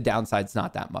money, but the downside's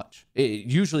not that much.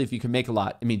 Usually if you can make a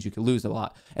lot, it means you can lose a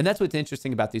lot. And that's what's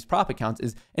interesting about these prop accounts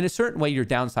is in a certain way, your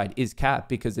downside is capped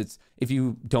because it's, if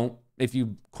you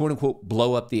quote unquote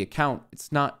blow up the account,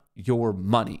 it's not your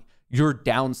money. Your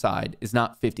downside is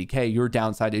not 50K. Your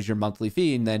downside is your monthly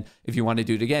fee. And then if you want to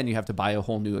do it again, you have to buy a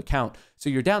whole new account. So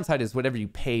your downside is whatever you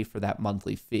pay for that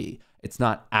monthly fee. It's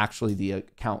not actually the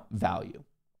account value.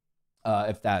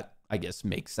 If that, I guess,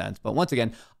 makes sense. But once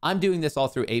again, I'm doing this all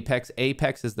through Apex.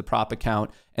 Apex is the prop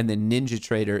account, and then Ninja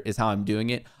Trader is how I'm doing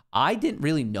it. I didn't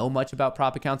really know much about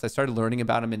prop accounts. I started learning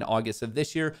about them in August of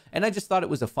this year, and I just thought it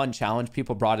was a fun challenge.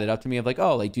 People brought it up to me of like,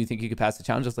 oh, like, do you think you could pass the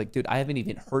challenge? I was like, dude, I haven't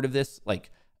even heard of this.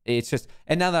 Like, it's just,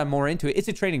 and now that I'm more into it, it's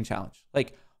a trading challenge.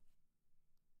 Like,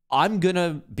 I'm going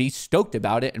to be stoked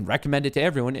about it and recommend it to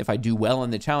everyone if I do well in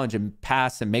the challenge and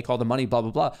pass and make all the money, blah,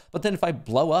 blah, blah. But then if I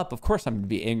blow up, of course I'm going to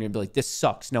be angry and be like, this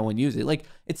sucks. No one uses it. Like,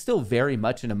 it's still very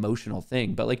much an emotional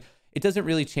thing, but like, it doesn't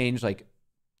really change like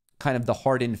kind of the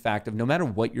hardened fact of no matter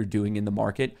what you're doing in the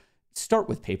market, start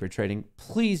with paper trading.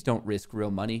 Please don't risk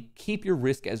real money. Keep your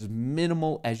risk as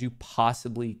minimal as you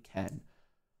possibly can.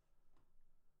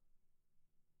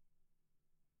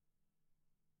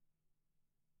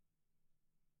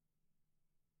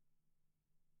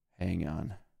 Hang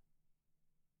on.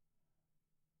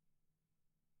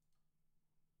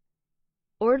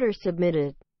 Order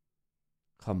submitted.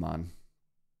 Come on.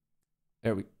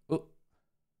 There we go.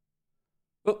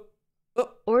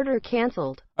 Order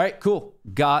canceled. All right, cool.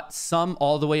 Got some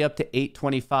all the way up to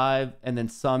 825 and then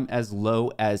some as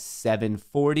low as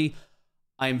 740.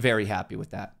 I am very happy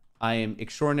with that. I am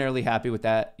extraordinarily happy with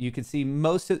that. You can see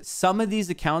some of these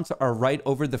accounts are right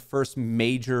over the first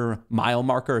major mile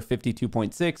marker of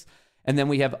 52.6. And then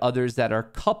we have others that are a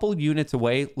couple units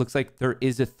away. Looks like there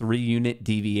is a 3-unit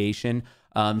deviation.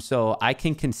 So I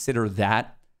can consider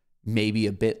that maybe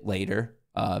a bit later.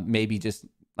 Maybe just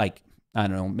like, I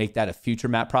don't know, make that a future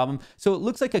map problem. So it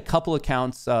looks like a couple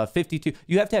accounts, 52.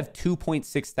 You have to have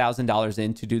 $2,600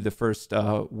 in to do the first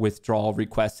withdrawal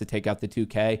request to take out the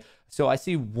 2K. So I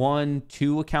see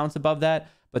 2 accounts above that,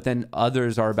 but then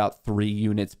others are about 3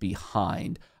 units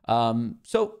behind.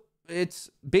 So it's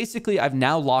basically, I've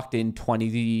now locked in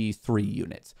 23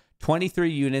 units. 23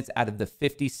 units out of the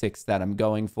 56 that I'm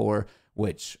going for,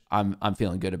 which I'm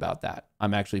feeling good about that.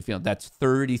 I'm actually feeling that's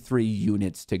 33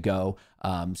 units to go.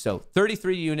 So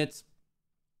 33 units.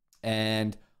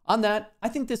 And on that, I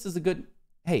think this is a good,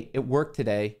 hey, it worked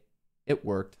today. It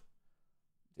worked.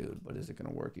 Dude, but is it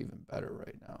going to work even better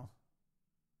right now?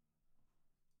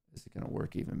 Is it going to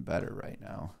work even better right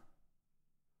now?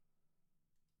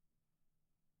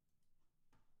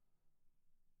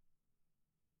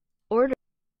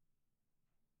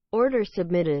 Order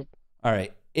submitted. All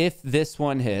right. If this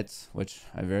one hits, which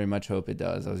I very much hope it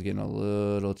does, I was getting a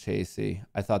little chasey.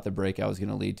 I thought the breakout was going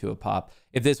to lead to a pop.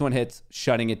 If this one hits,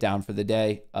 shutting it down for the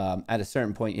day. At a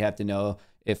certain point, you have to know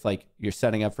if like you're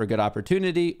setting up for a good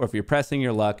opportunity or if you're pressing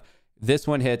your luck. This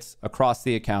one hits across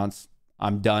the accounts.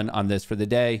 I'm done on this for the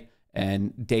day.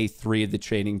 And day 3 of the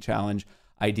trading challenge,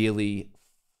 ideally,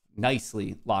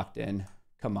 nicely locked in.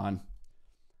 Come on.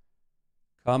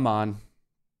 Come on.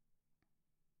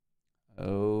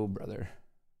 Oh, brother.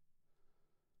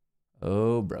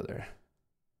 Oh, brother.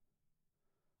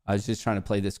 I was just trying to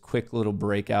play this quick little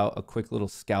breakout, a quick little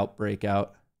scalp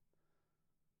breakout.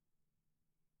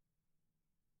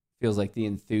 Feels like the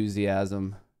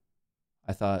enthusiasm.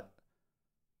 I thought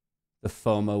the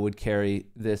FOMO would carry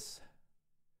this.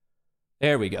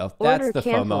 There we go. That's the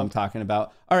FOMO I'm talking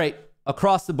about. All right.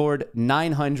 Across the board,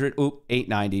 900,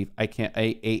 890. I can't,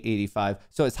 885.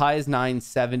 So as high as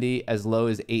 970, as low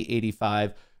as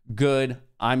 885. Good.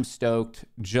 I'm stoked.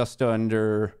 Just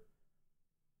under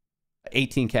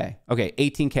 18K. Okay,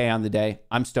 18K on the day.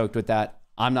 I'm stoked with that.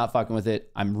 I'm not fucking with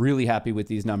it. I'm really happy with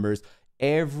these numbers.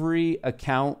 Every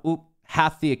account,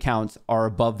 half the accounts are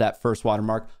above that first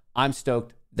watermark. I'm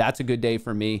stoked. That's a good day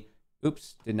for me.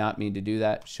 Oops, did not mean to do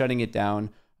that. Shutting it down.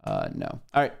 No.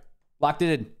 All right. Locked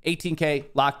it in. 18K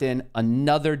locked in.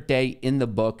 Another day in the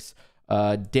books.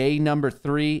 Day number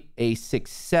 3, a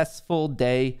successful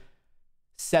day.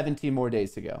 17 more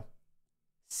days to go.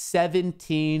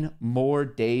 17 more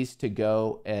days to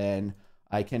go. And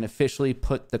I can officially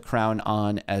put the crown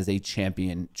on as a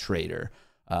champion trader.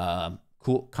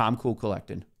 Cool, calm, cool,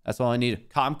 collected. That's all I need.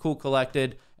 Calm, cool,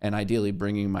 collected, and ideally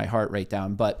bringing my heart rate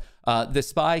down. But the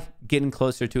SPY getting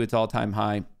closer to its all-time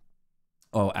high.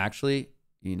 Oh, actually,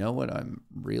 you know what I'm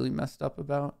really messed up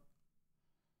about?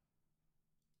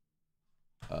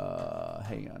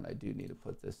 Hang on, I do need to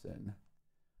put this in.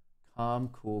 Calm,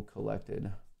 cool,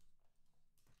 collected.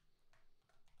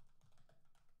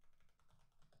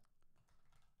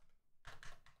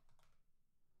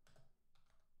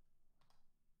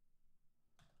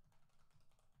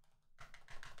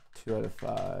 Two out of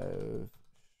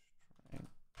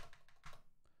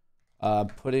 5.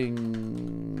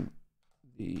 Putting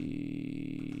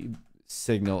the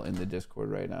signal in the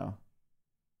Discord right now.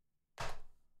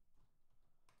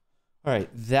 All right,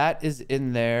 that is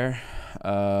in there.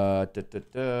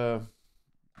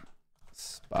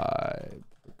 SPY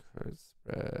Price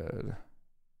spread.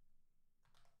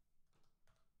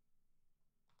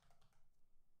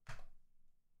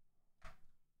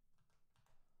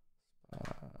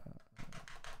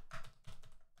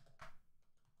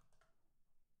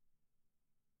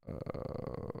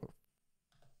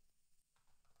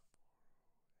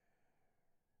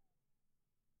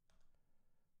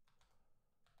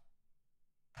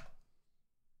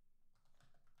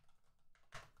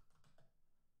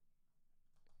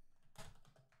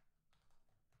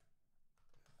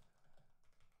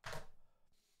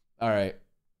 All right.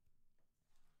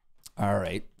 All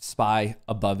right. SPY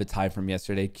above its high from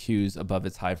yesterday. Q's above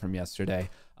its high from yesterday.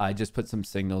 I just put some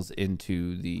signals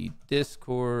into the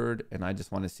Discord, and I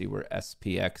just want to see where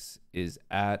SPX is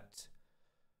at.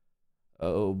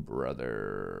 Oh, brother.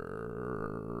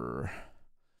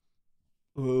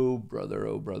 Oh, brother.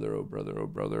 Oh, brother. Oh, brother. Oh,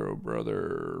 brother. Oh,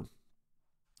 brother.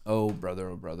 Oh,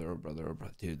 brother. Oh, brother. Oh, brother. Oh,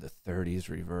 brother. Dude, the 30 is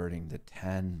reverting to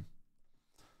 10.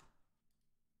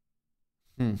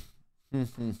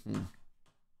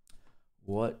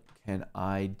 What can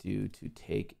I do to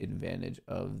take advantage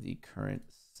of the current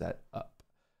setup?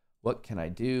 What can I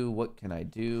do? What can I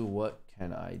do? What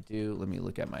can I do? Let me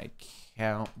look at my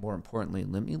account. More importantly,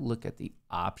 let me look at the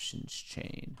options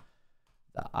chain.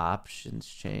 The options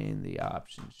chain, the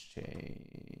options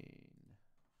chain.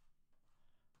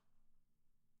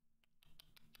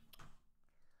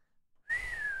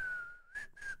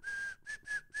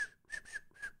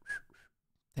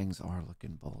 Things are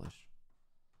looking bullish.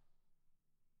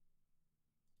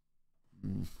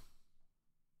 Do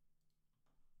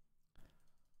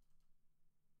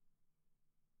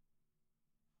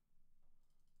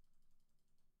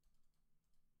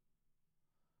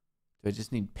I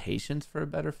just need patience for a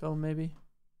better film, maybe?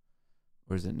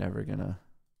 Or is it never gonna?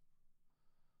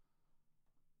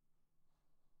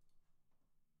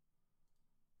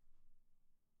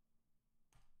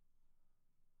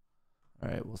 All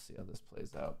right, we'll see how this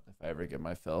plays out if I ever get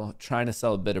my fill. Trying to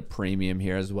sell a bit of premium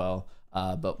here as well.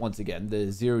 But once again, the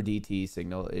 0DT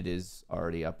signal, it is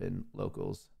already up in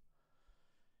locals.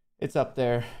 It's up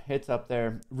there. It's up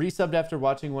there. Resubbed after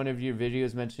watching one of your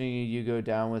videos mentioning you go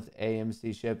down with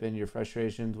AMC ship and your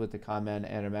frustrations with the comment.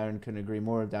 And Aaron couldn't agree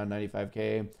more. Down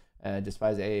 95K.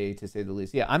 Despise AA to say the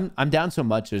least. Yeah, I'm down so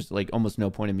much. There's like almost no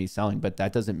point in me selling. But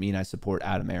that doesn't mean I support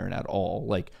Adam Aaron at all.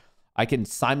 Like I can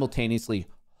simultaneously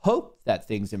hope that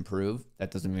things improve. That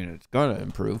doesn't mean it's gonna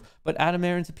improve. But Adam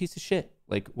Aaron's a piece of shit.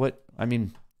 Like what? I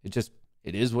mean, it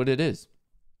is what it is.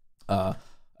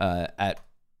 At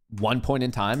one point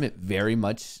in time, it very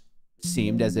much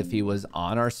seemed as if he was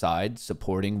on our side,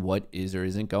 supporting what is or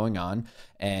isn't going on.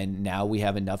 And now we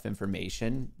have enough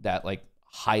information that like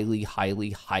highly,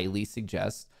 highly, highly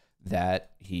suggests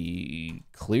that he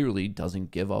clearly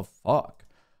doesn't give a fuck.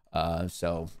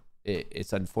 So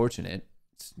it's unfortunate.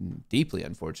 It's deeply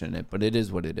unfortunate, but it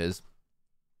is what it is.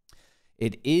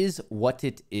 It is what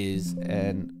it is.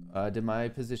 And did my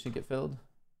position get filled?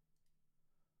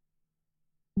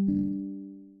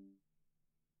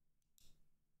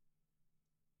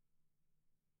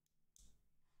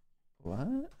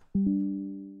 What?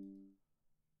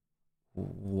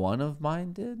 One of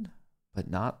mine did, but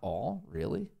not all?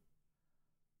 Really?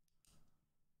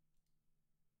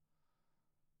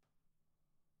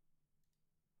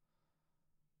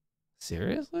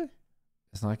 Seriously?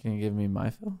 It's not going to give me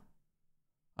my fill?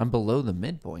 I'm below the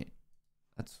midpoint.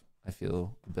 I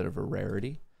feel a bit of a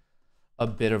rarity. A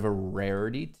bit of a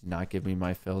rarity to not give me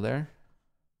my fill there.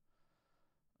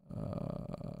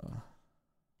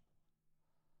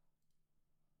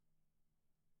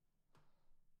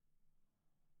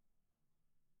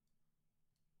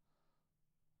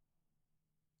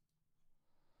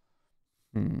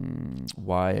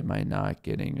 Why am I not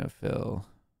getting a fill?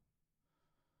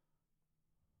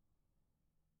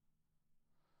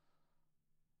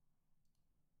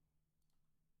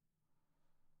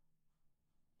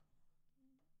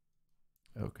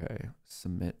 Okay,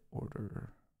 submit order.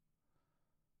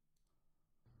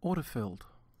 Order filled.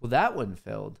 Well, that one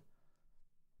filled.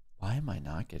 Why am I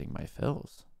not getting my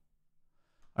fills?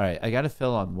 All right, I got to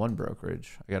fill on one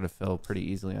brokerage. I got to fill pretty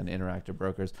easily on Interactive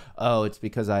Brokers. Oh, it's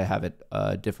because I have it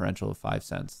differential of 5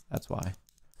 cents. That's why.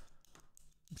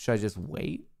 Should I just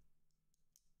wait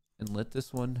and let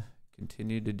this one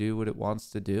continue to do what it wants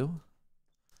to do?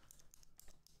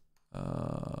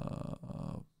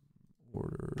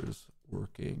 Orders,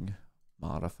 working,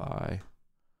 modify.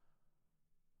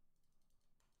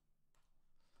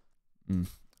 All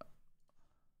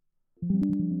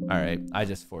right, I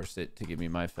just forced it to give me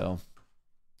my fill.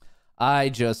 I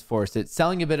just forced it.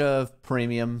 Selling a bit of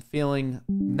premium, feeling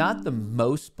not the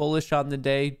most bullish on the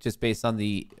day, just based on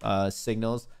the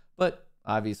signals, but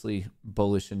obviously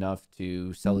bullish enough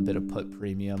to sell a bit of put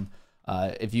premium.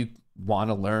 If you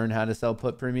want to learn how to sell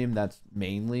put premium, that's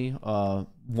mainly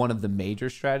one of the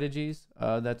major strategies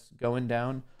that's going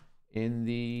down in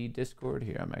the Discord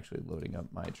here. I'm actually loading up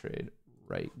my trade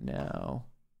right now.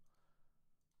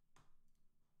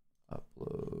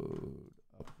 Upload.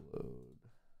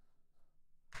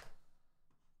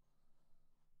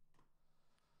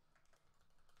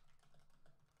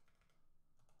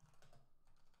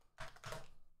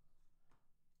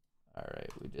 All right,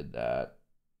 we did that.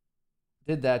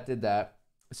 Did that.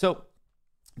 So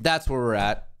that's where we're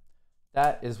at.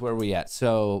 That is where we at.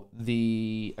 So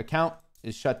the account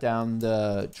is shut down.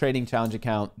 The trading challenge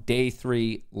account, day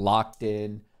 3, locked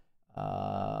in.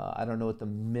 I don't know what the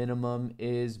minimum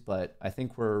is, but I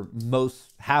think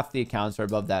half the accounts are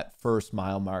above that first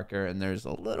mile marker, and there's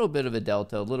a little bit of a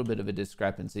delta, a little bit of a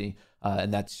discrepancy,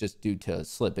 and that's just due to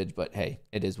slippage. But hey,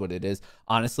 it is what it is.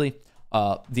 Honestly,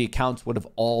 the accounts would have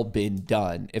all been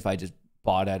done if I just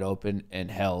bought at open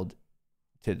and held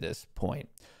to this point.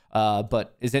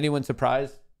 But is anyone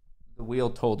surprised? The wheel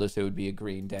told us it would be a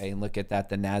green day, and look at that.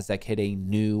 The NASDAQ hit a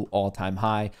new all-time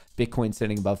high. Bitcoin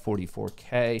sitting above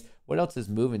 44K. What else is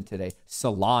moving today?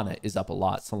 Solana is up a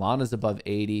lot. Solana's above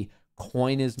 80.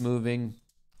 Coin is moving.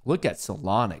 Look at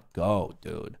Solana go,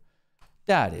 dude.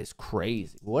 That is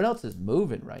crazy. What else is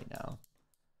moving right now?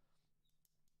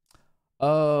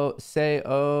 Oh, bitch,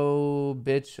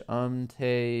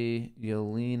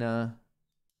 Yelena.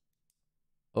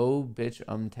 Oh, bitch,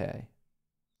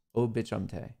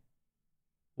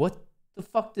 What the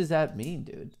fuck does that mean,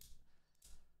 dude?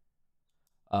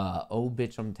 Oh,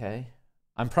 bitch,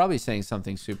 I'm probably saying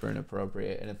something super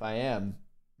inappropriate, and if I am,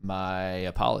 my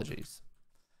apologies.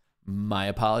 My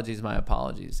apologies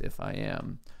if I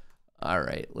am. All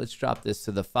right, let's drop this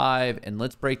to the 5, and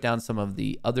let's break down some of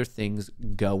the other things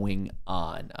going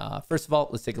on. First of all,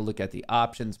 let's take a look at the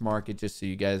options market, just so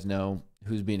you guys know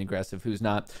who's being aggressive, who's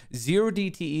not. 0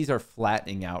 DTEs are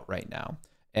flattening out right now,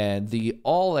 and the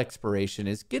all expiration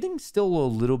is getting still a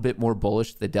little bit more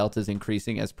bullish. The delta is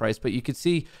increasing as price, but you could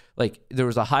see like there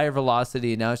was a higher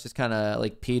velocity, and now it's just kind of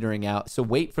like petering out. So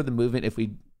wait for the movement if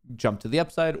we jump to the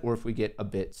upside or if we get a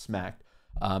bit smacked.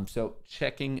 So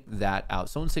checking that out.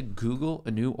 Someone said Google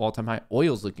a new all-time high.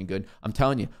 Oil's looking good. I'm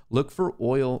telling you, look for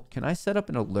oil. Can I set up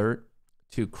an alert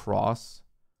to cross?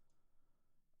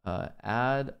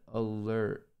 Add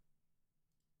alert.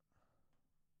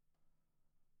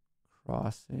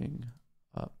 Crossing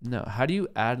up. No, how do you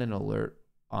add an alert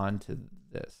onto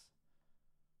this?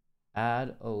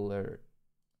 Add alert.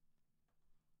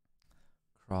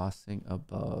 Crossing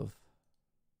above.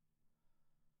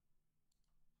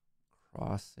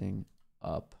 Crossing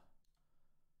up.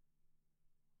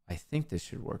 I think this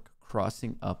should work.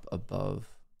 Crossing up above.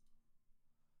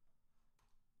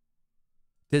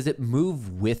 Does it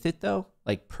move with it though?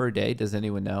 Like per day? Does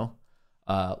anyone know?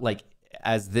 Like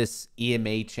as this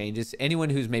EMA changes, anyone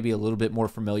who's maybe a little bit more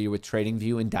familiar with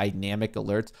TradingView and dynamic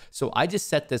alerts. So I just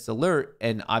set this alert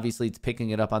and obviously it's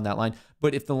picking it up on that line.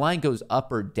 But if the line goes up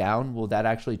or down, will that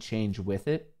actually change with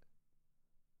it?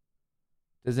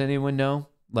 Does anyone know?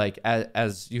 Like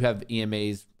as you have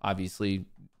EMAs, obviously,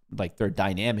 like they're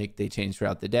dynamic, they change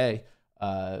throughout the day,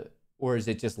 or is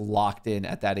it just locked in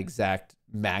at that exact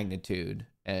magnitude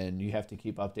and you have to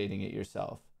keep updating it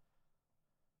yourself?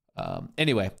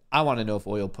 Anyway, I want to know if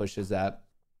oil pushes that.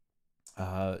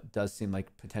 Does seem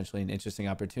like potentially an interesting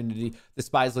opportunity. The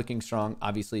SPY is looking strong.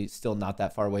 Obviously, still not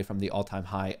that far away from the all-time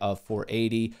high of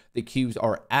 480. The Qs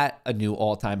are at a new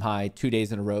all-time high, 2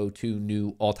 days in a row, 2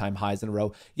 new all-time highs in a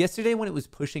row. Yesterday, when it was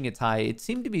pushing its high, it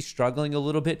seemed to be struggling a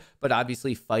little bit, but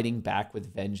obviously fighting back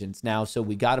with vengeance now. So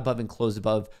we got above and closed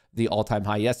above the all-time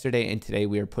high yesterday, and today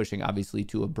we are pushing obviously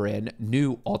to a brand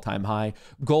new all-time high.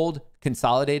 Gold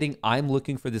consolidating. I'm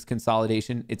looking for this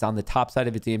consolidation. It's on the top side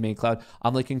of its EMA cloud.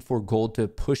 I'm looking for gold to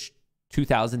push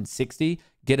 2060,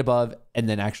 get above, and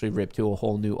then actually rip to a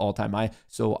whole new all-time high.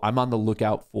 So I'm on the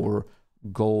lookout for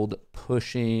gold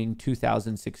pushing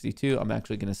 2062. I'm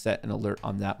actually going to set an alert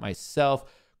on that myself.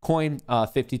 Coin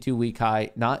 52-week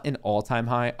high, not an all-time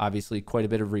high. Obviously, quite a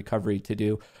bit of recovery to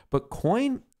do. But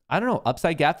coin, I don't know,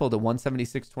 upside gap fill to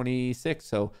 176.26.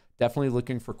 So definitely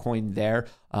looking for coin there.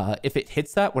 If it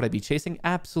hits that, would I be chasing?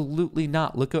 Absolutely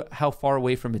not. Look at how far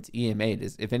away from its EMA it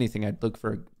is. If anything, I'd look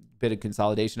for a bit of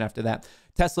consolidation after that.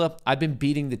 Tesla, I've been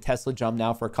beating the Tesla jump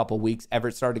now for a couple weeks. Ever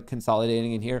started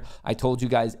consolidating in here. I told you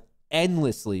guys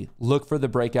endlessly look for the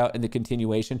breakout and the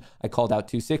continuation. I called out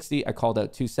 260. I called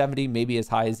out 270, maybe as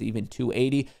high as even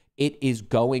 280. It is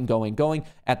going.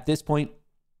 At this point,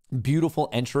 Beautiful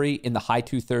entry in the high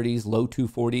 230s, low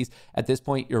 240s. At this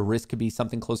point, your risk could be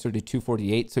something closer to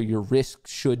 248. So your risk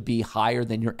should be higher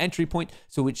than your entry point.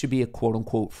 So it should be a quote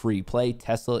unquote free play.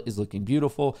 Tesla is looking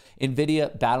beautiful.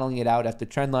 Nvidia battling it out at the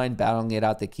trend line, battling it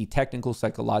out the key technical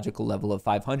psychological level of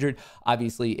 500.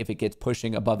 Obviously, if it gets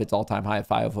pushing above its all-time high of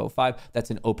 505,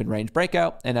 that's an open range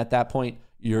breakout. And at that point,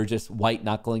 you're just white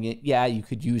knuckling it. Yeah, you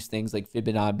could use things like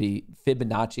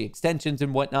Fibonacci extensions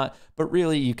and whatnot, but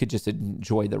really you could just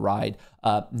enjoy the ride.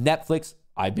 Netflix,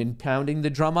 I've been pounding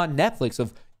the drum on Netflix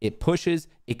of it pushes,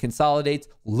 it consolidates,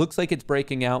 looks like it's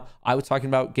breaking out. I was talking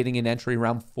about getting an entry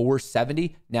around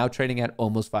 470, now trading at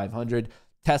almost 500.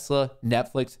 Tesla,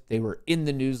 Netflix, they were in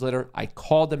the newsletter. I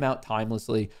called them out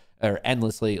timelessly or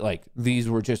endlessly. Like these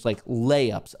were just like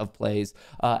layups of plays.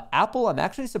 Apple, I'm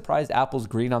actually surprised Apple's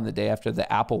green on the day after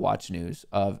the Apple Watch news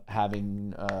of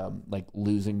having like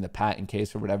losing the patent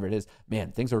case or whatever it is.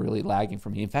 Man, things are really lagging for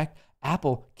me. In fact,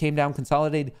 Apple came down,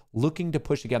 consolidated, looking to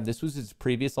push again. This was its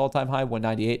previous all-time high,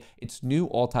 198. Its new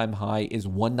all-time high is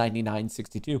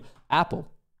 199.62. Apple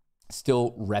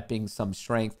still repping some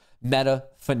strength. Meta,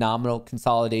 phenomenal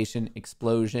consolidation,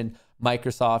 explosion.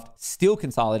 Microsoft still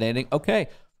consolidating. Okay,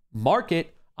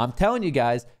 market, I'm telling you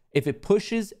guys, if it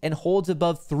pushes and holds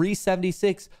above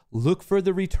 376, look for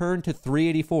the return to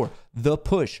 384. The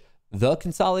push, the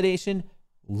consolidation,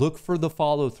 look for the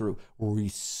follow through. We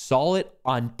saw it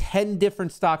on 10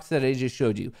 different stocks that I just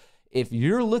showed you. If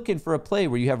you're looking for a play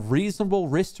where you have reasonable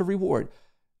risk to reward,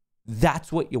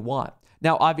 that's what you want.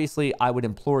 Now, obviously, I would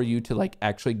implore you to like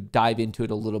actually dive into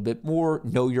it a little bit more,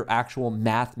 know your actual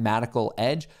mathematical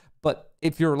edge. But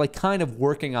if you're like kind of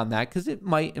working on that, because it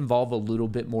might involve a little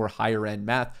bit more higher end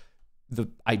math,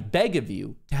 I beg of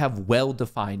you to have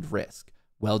well-defined risk.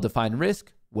 Well-defined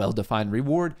risk, well-defined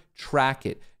reward, track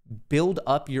it. Build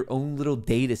up your own little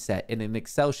data set in an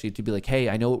Excel sheet to be like, hey,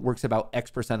 I know it works about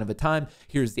X% of the time.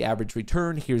 Here's the average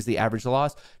return. Here's the average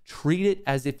loss. Treat it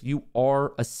as if you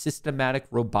are a systematic,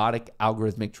 robotic,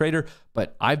 algorithmic trader.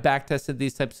 But I've backtested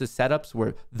these types of setups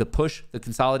where the push, the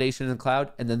consolidation in the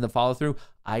cloud, and then the follow through.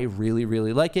 I really,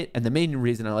 really like it. And the main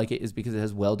reason I like it is because it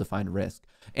has well-defined risk.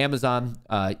 Amazon,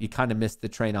 you kind of missed the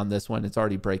train on this one. It's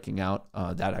already breaking out.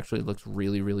 That actually looks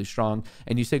really, really strong.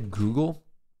 And you said Google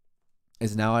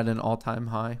is now at an all-time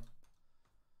high.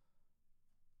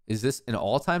 Is this an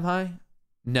all-time high?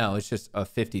 No, it's just a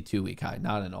 52-week high,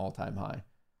 not an all-time high.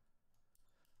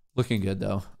 Looking good,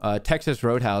 though. Texas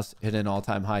Roadhouse hit an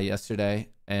all-time high yesterday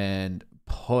and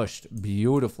pushed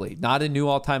beautifully. Not a new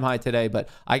all-time high today, but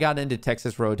I got into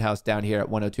Texas Roadhouse down here at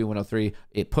 102, 103.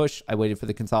 It pushed. I waited for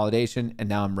the consolidation, and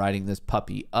now I'm riding this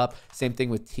puppy up. Same thing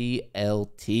with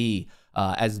TLT.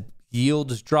 As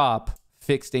yields drop,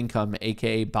 fixed income,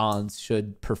 aka bonds,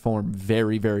 should perform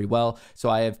very, very well. So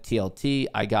I have TLT.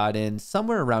 I got in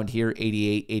somewhere around here,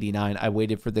 88, 89. I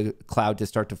waited for the cloud to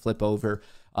start to flip over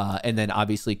and then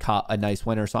obviously caught a nice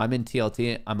winner. So I'm in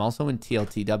TLT. I'm also in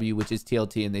TLTW, which is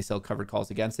TLT, and they sell covered calls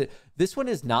against it. This one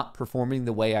is not performing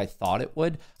the way I thought it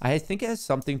would. I think it has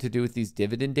something to do with these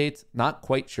dividend dates. Not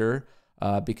quite sure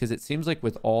because it seems like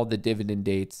with all the dividend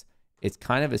dates, it's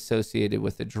kind of associated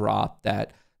with a drop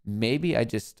that maybe I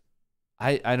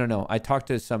don't know. I talked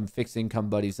to some fixed income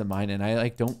buddies of mine and I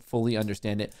like don't fully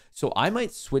understand it. So I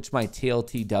might switch my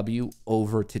TLTW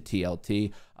over to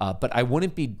TLT, but I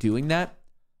wouldn't be doing that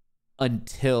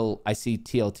until I see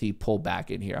TLT pull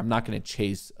back in here. I'm not going to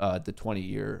chase the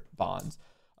 20-year bonds.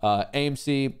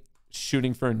 AMC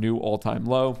shooting for a new all-time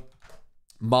low.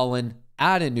 Mullen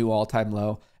at a new all-time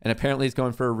low. And apparently he's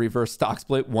going for a reverse stock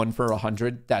split, 1 for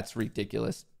 100. That's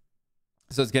ridiculous.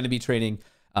 So it's going to be trading...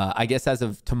 I guess as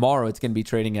of tomorrow, it's going to be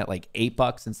trading at like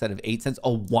 $8 instead of 8 cents.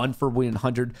 A 1 for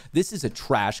 100. This is a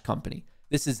trash company.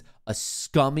 This is a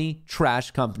scummy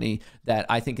trash company that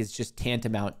I think is just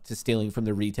tantamount to stealing from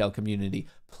the retail community.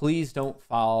 Please don't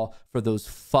fall for those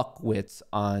fuckwits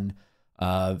on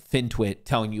FinTwit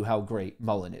telling you how great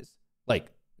Mullen is.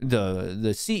 Like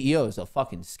the CEO is a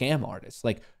fucking scam artist.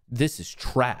 Like this is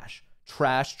trash.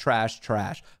 Trash, trash,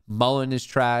 trash. Mullen is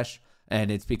trash. And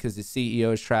it's because the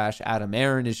CEO is trash. Adam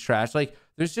Aaron is trash. Like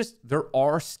there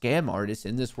are scam artists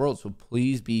in this world. So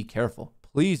please be careful.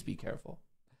 Please be careful.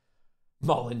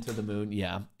 Mullen to the moon.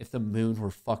 Yeah. If the moon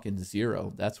were fucking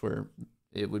zero, that's where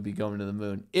it would be going to the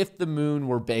moon. If the moon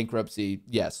were bankruptcy,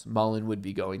 yes, Mullen would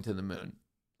be going to the moon.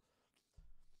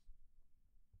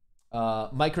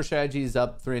 MicroStrategy is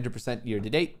up 300% year to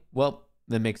date. Well,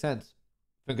 that makes sense.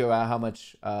 Figure out how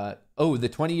much. The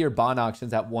 20-year bond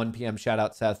auctions at 1 p.m. Shout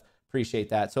out, Seth. Appreciate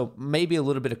that. So maybe a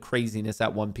little bit of craziness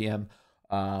at 1 p.m.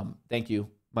 Thank you.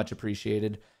 Much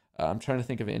appreciated. I'm trying to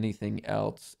think of anything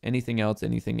else.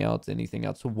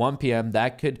 So 1 p.m.,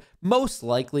 that could, most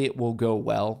likely it will go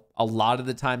well. A lot of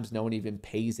the times no one even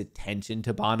pays attention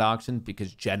to bond auctions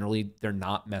because generally they're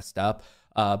not messed up.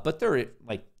 But they're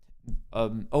like,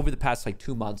 over the past like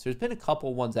 2 months, there's been a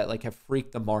couple ones that like have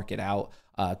freaked the market out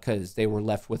because they were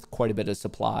left with quite a bit of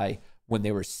supply when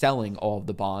they were selling all of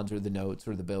the bonds or the notes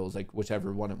or the bills, like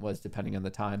whichever one it was, depending on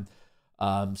the time.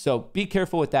 So be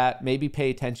careful with that. Maybe pay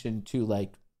attention to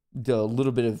like the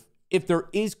little bit of, if there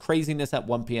is craziness at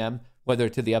 1 p.m., whether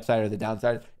to the upside or the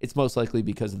downside, it's most likely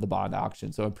because of the bond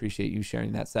auction. So I appreciate you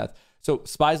sharing that, Seth. So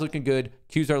SPY's looking good.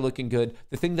 Qs are looking good.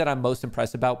 The thing that I'm most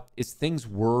impressed about is things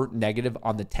were negative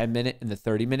on the 10-minute and the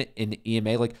 30-minute in the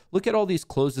EMA. Like, look at all these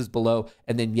closes below,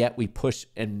 and then yet we pushed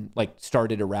and like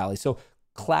started a rally. So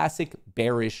classic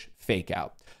bearish fake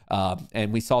out.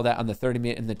 And we saw that on the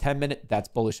 30-minute and the 10-minute. That's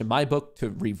bullish in my book. To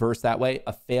reverse that way,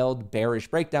 a failed bearish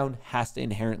breakdown has to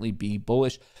inherently be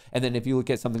bullish. And then if you look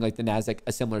at something like the NASDAQ,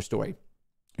 a similar story.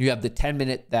 You have the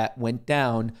 10-minute that went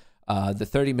down, the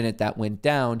 30-minute that went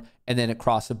down, and then it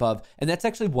crossed above. And that's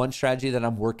actually one strategy that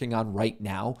I'm working on right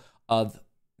now, of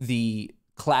the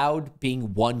cloud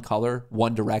being one color,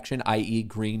 one direction, i.e.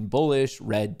 green bullish,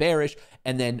 red bearish,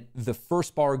 and then the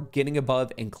first bar getting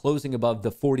above and closing above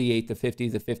the 48, the 50,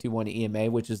 the 51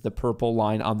 EMA, which is the purple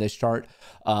line on this chart,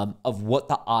 of what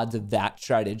the odds of that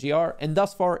strategy are. And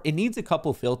thus far, it needs a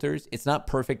couple filters. It's not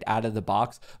perfect out of the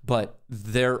box, but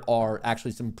there are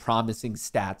actually some promising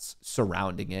stats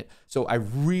surrounding it. So I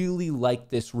really like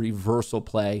this reversal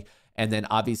play. And then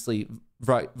obviously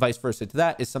vice versa to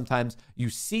that is sometimes you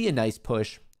see a nice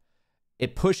push,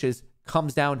 it pushes,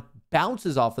 comes down,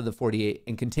 bounces off of the 48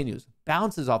 and continues,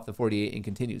 bounces off the 48 and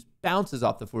continues, bounces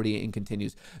off the 48 and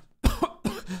continues.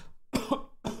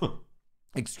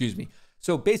 Excuse me.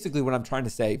 So basically what I'm trying to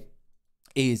say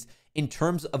is, in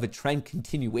terms of a trend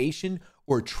continuation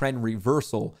or trend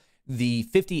reversal, the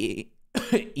 58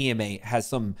 EMA has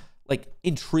some like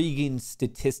intriguing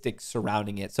statistics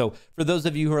surrounding it. So for those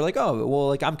of you who are like, oh, well,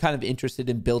 like I'm kind of interested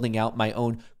in building out my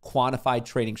own quantified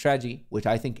trading strategy, which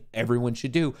I think everyone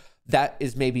should do, that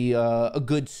is maybe a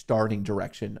good starting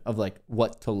direction of like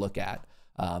what to look at.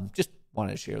 Just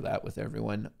wanted to share that with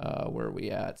everyone. Where are we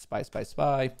at? SPY.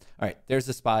 All right, there's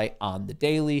the SPY on the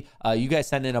daily. You guys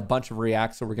sent in a bunch of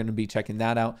reacts, so we're going to be checking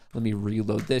that out. Let me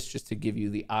reload this just to give you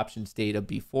the options data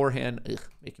beforehand.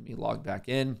 Making me log back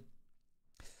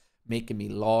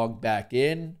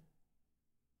in.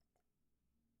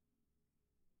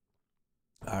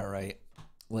 All right,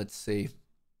 let's see.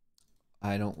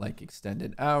 I don't like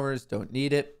extended hours, don't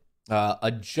need it.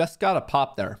 I just got a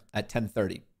pop there at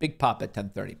 10:30. Big pop at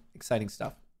 10:30. Exciting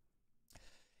stuff.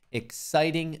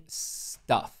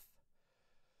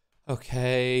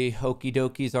 Okay, okie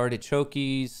dokies,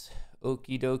 artichokes.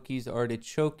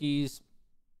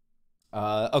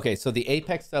 Okay, so the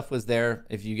Apex stuff was there,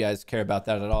 if you guys care about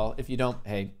that at all. If you don't,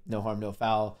 hey, no harm, no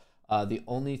foul. The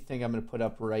only thing I'm going to put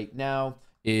up right now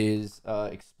is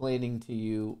explaining to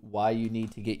you why you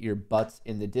need to get your butts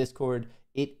in the Discord.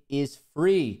 It is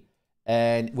free.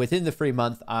 And within the free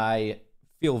month, I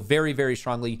feel very, very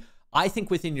strongly, I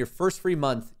think within your first free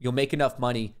month, you'll make enough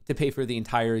money to pay for the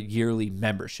entire yearly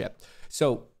membership.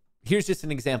 So here's just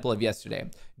an example of yesterday.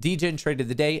 DGen traded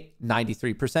the day,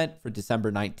 93% for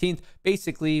December 19th.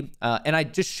 Basically, and I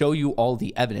just show you all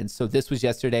the evidence. So this was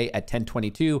yesterday at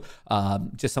 10:22.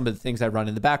 Just some of the things I run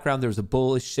in the background. There was a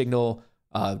bullish signal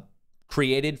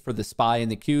created for the SPY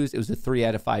and the Qs. It was a 3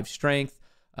 out of 5 strength.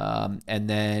 And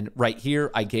then right here,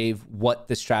 I gave what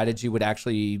the strategy would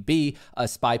actually be: a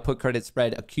SPY put credit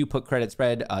spread, a Q put credit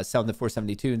spread, selling the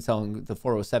 472 and selling the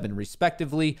 407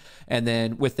 respectively. And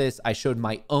then with this, I showed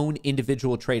my own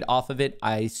individual trade off of it.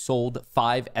 I sold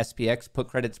 5 SPX put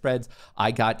credit spreads.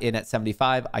 I got in at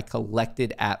 75. I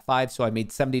collected at 5. So I made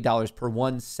 $70 per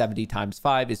one. 70 times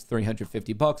 5 is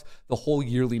 $350. The whole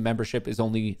yearly membership is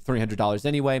only $300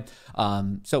 anyway.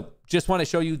 So just want to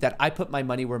show you that I put my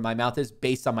money where my mouth is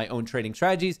based on my own trading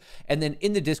strategies. And then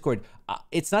in the Discord,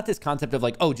 it's not this concept of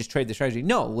like, oh, just trade the strategy.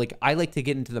 No, like I like to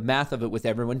get into the math of it with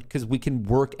everyone because we can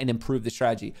work and improve the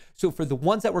strategy. So for the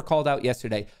ones that were called out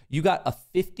yesterday, you got a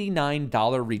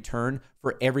 $59 return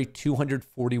for every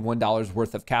 $241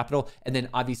 worth of capital. And then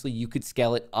obviously you could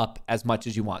scale it up as much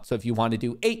as you want. So if you want to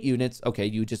do 8 units, okay,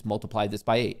 you just multiply this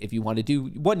by 8. If you want to do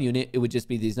 1 unit, it would just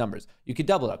be these numbers. You could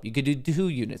double it up. You could do 2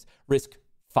 units, risk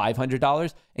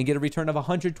 $500 and get a return of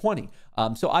 $120.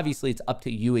 So obviously it's up to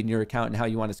you and your account and how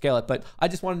you want to scale it. But I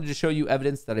just wanted to show you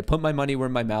evidence that I put my money where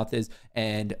my mouth is.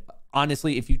 And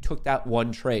honestly, if you took that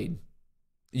one trade,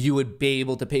 you would be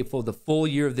able to pay for the full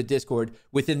year of the Discord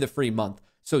within the free month.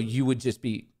 So you would just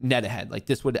be net ahead. Like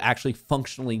this would actually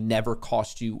functionally never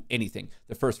cost you anything.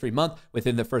 The first free month,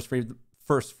 within the first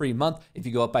free month, if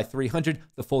you go up by 300,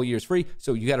 the full year is free.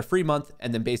 So you got a free month,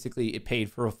 and then basically it paid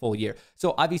for a full year.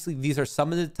 So obviously these are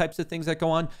some of the types of things that go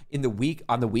on in the week.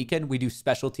 On the weekend, we do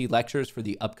specialty lectures for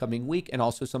the upcoming week, and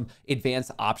also some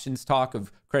advanced options talk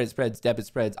of credit spreads, debit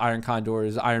spreads, iron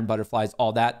condors, iron butterflies,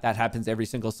 all that. That happens every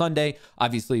single Sunday.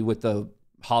 Obviously with the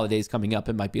holidays coming up,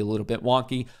 it might be a little bit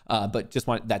wonky, but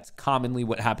that's commonly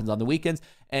what happens on the weekends.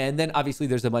 And then obviously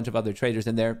there's a bunch of other traders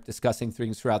in there discussing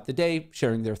things throughout the day,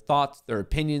 sharing their thoughts, their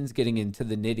opinions, getting into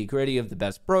the nitty gritty of the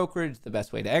best brokerage, the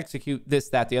best way to execute this,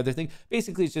 that, the other thing.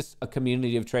 Basically, it's just a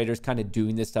community of traders kind of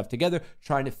doing this stuff together,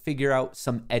 trying to figure out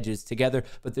some edges together.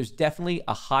 But there's definitely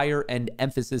a higher end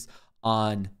emphasis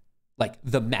on like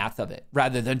the math of it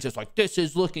rather than just like, this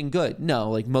is looking good. No,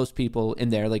 like most people in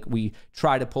there, like we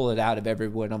try to pull it out of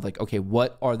everyone. I'm like, okay,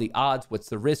 what are the odds? What's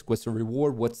the risk? What's the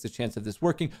reward? What's the chance of this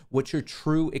working? What's your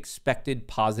true expected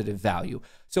positive value?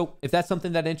 So if that's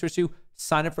something that interests you,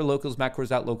 sign up for locals,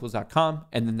 mattcors.locals.com.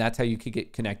 And then that's how you could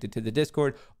get connected to the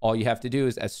Discord. All you have to do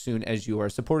is, as soon as you are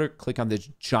a supporter, click on this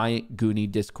giant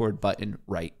Goonie Discord button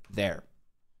right there.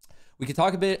 We can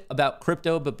talk a bit about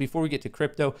crypto, but before we get to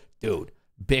crypto, dude,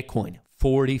 Bitcoin,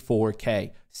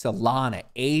 44K. Solana,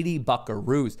 80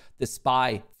 buckaroos. The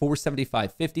SPY,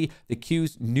 475.50. The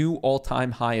Q's new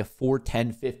all-time high of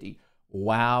 410.50.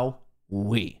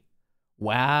 Wow-wee.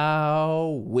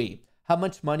 Wow-wee. How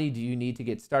much money do you need to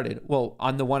get started? Well,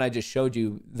 on the one I just showed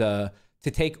you, to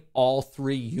take all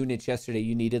 3 units yesterday,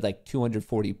 you needed like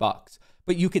 240 bucks.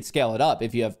 But you could scale it up.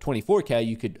 If you have 24K,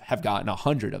 you could have gotten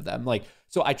 100 of them. Like,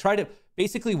 so I try to,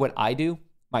 basically what I do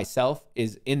myself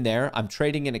is in there, I'm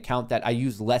trading an account that I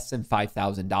use less than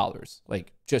 $5,000.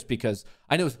 Like, just because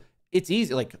I know it's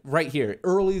easy. Like right here,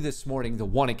 early this morning, the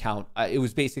one account, it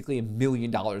was basically $1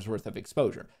 million worth of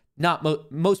exposure.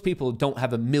 Not most people don't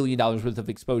have $1 million worth of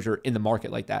exposure in the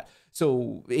market like that.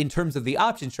 So in terms of the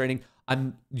options trading,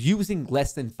 I'm using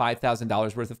less than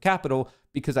 $5,000 worth of capital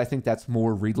because I think that's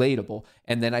more relatable.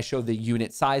 And then I show the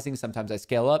unit sizing. Sometimes I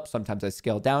scale up, sometimes I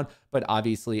scale down, but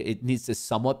obviously it needs to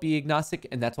somewhat be agnostic.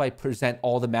 And that's why I present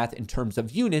all the math in terms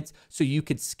of units so you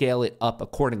could scale it up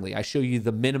accordingly. I show you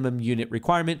the minimum unit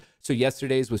requirement. So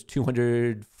yesterday's was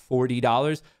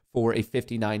 $240 for a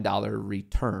 $59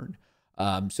 return.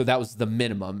 So that was the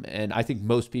minimum. And I think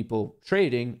most people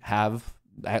trading have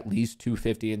at least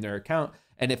 250 in their account.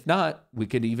 And if not, we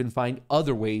could even find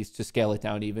other ways to scale it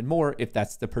down even more if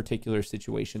that's the particular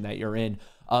situation that you're in.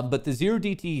 But the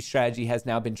 0DTE strategy has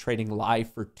now been trading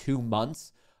live for 2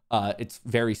 months. It's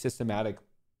very systematic.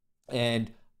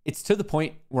 And it's to the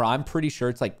point where I'm pretty sure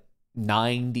it's like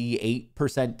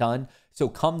 98% done. So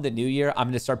come the new year, I'm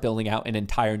going to start building out an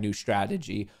entire new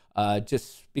strategy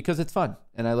just because it's fun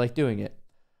and I like doing it.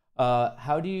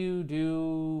 How do you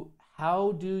do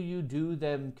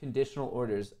them conditional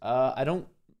orders? I don't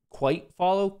quite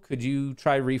follow. Could you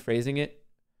try rephrasing it?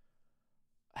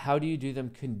 How do you do them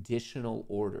conditional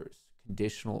orders?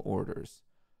 Conditional orders.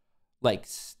 Like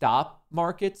stop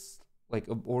markets? Like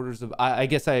orders of, I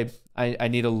guess I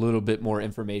need a little bit more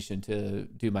information to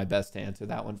do my best to answer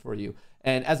that one for you.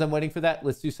 And as I'm waiting for that,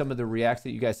 let's do some of the reacts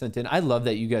that you guys sent in. I love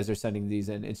that you guys are sending these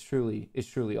in. It's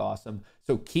truly awesome.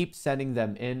 So keep sending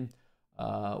them in.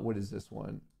 What is this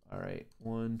one? All right,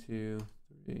 1, 2,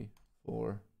 3,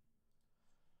 4.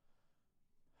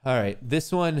 All right,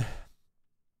 this one.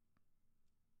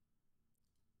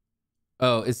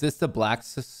 Oh, is this the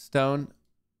Blackstone?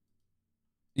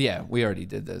 Yeah, we already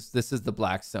did this. This is the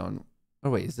Blackstone. Oh,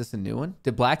 wait, is this a new one?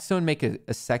 Did Blackstone make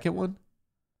a second one?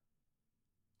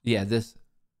 Yeah, this.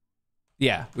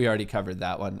 Yeah, we already covered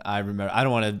that one. I remember. I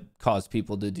don't want to cause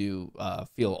people to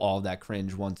feel all that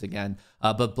cringe once again.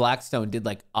 But Blackstone did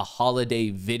like a holiday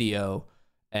video,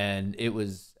 and it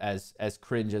was as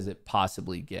cringe as it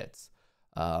possibly gets.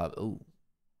 Dude,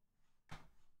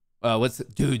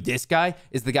 this guy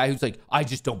is the guy who's like, I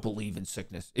just don't believe in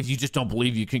sickness. If you just don't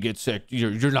believe you can get sick,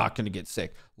 you're not going to get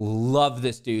sick. Love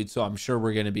this dude. So I'm sure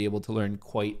we're going to be able to learn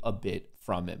quite a bit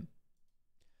from him.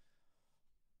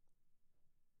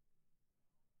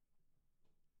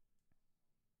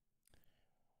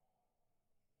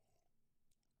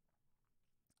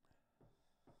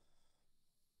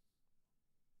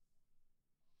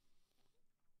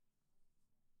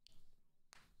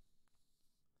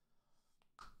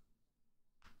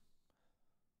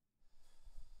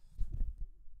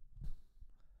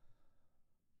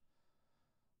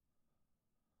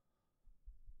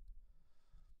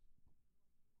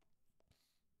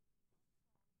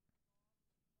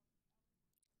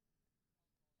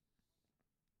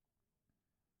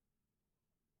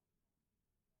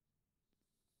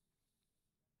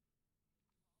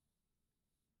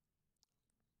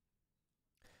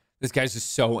 This guy's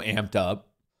just so amped up.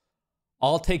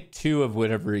 I'll take 2 of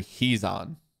whatever he's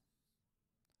on.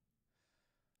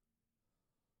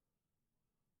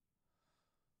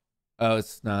 Oh,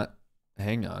 it's not.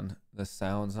 Hang on. The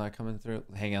sound's not coming through.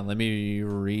 Hang on. Let me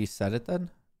reset it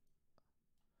then.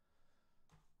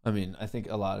 I mean, I think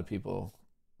a lot of people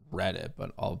read it,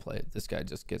 but I'll play it. This guy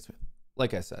just gets me.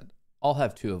 Like I said, I'll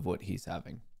have 2 of what he's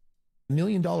having. $1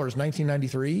 million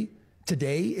 1993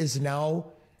 today is now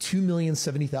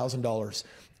 $2,070,000.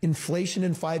 Inflation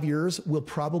in 5 years will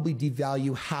probably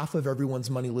devalue half of everyone's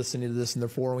money listening to this in their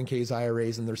 401ks,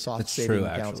 IRAs, and their soft saving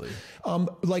accounts.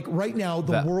 Like right now,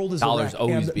 the world is a wreck,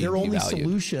 and their only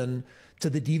solution to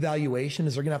the devaluation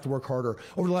is they're going to have to work harder.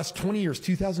 Over the last 20 years,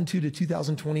 2002 to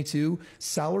 2022,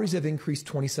 salaries have increased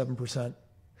 27%.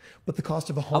 But the cost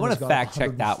of a home, I want to fact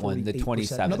check that one, the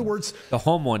 27. In other words, the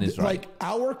home one is right. Like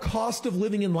our cost of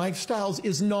living and lifestyles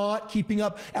is not keeping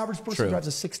up. Average person drives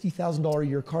a $60,000 a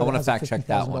year car. I want to fact check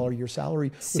that one. $50,000 a year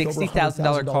salary.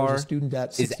 $60,000 car of student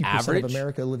debt. 60% is average. of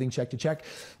America living check to check.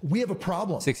 We have a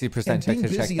problem. 60% check to check. Being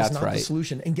busy is not right. the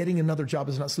solution, and getting another job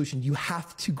is not the solution. You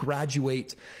have to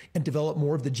graduate and develop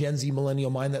more of the Gen Z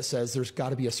millennial mind that says there's got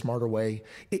to be a smarter way.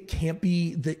 It can't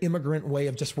be the immigrant way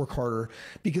of just work harder,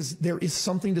 because there is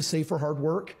something to say for hard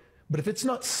work. But if it's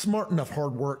not smart enough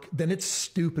hard work, then it's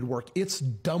stupid work. It's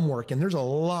dumb work. And there's a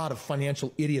lot of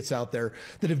financial idiots out there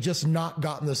that have just not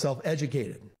gotten themselves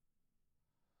educated.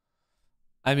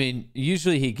 I mean,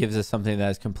 usually he gives us something that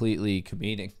is completely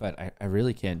comedic, but I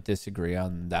really can't disagree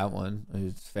on that one.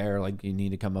 It's fair. Like, you need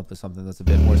to come up with something that's a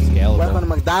bit more scalable. Welcome to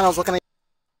McDonald's. What can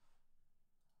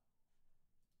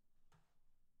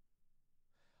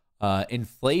I...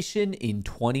 inflation in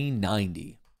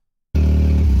 2090.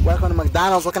 Welcome to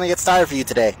McDonald's. What can I get started for you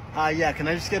today? Yeah, can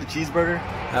I just get a cheeseburger?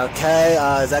 Okay,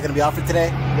 is that going to be offered today?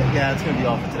 Yeah, it's going to be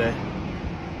offered today.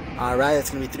 All right,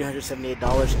 it's going to be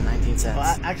 $378.19.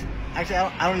 Well, actually,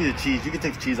 I don't need the cheese. You can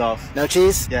take the cheese off. No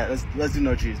cheese? Yeah, let's do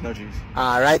no cheese. No cheese.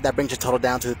 All right, that brings your total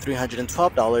down to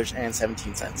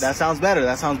 $312.17. That sounds better.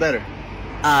 That sounds better.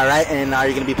 All right, and are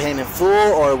you going to be paying in full,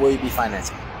 or will you be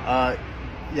financing?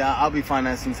 Yeah, I'll be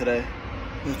financing today.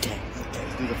 Okay.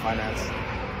 Let's do the finance.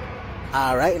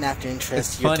 All right, and after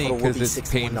interest, your total will be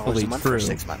 $61 a month for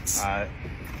 6 months. All right.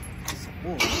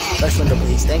 First window,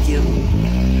 please. Thank you.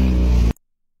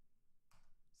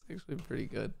 It's actually pretty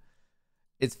good.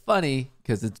 It's funny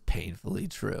because it's painfully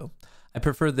true. I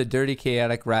prefer the dirty,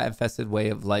 chaotic, rat-infested way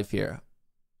of life here.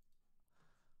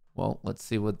 Well, let's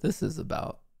see what this is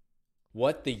about.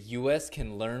 What the U.S.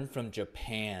 can learn from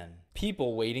Japan.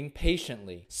 People waiting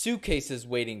patiently. Suitcases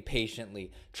waiting patiently.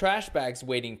 Trash bags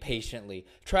waiting patiently.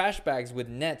 Trash bags with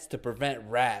nets to prevent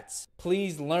rats.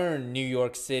 Please learn, New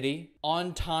York City.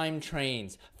 On-time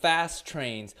trains. Fast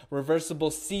trains.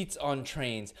 Reversible seats on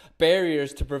trains.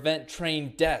 Barriers to prevent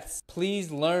train deaths. Please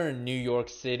learn, New York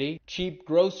City. Cheap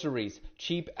groceries.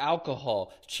 Cheap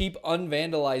alcohol. Cheap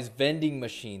unvandalized vending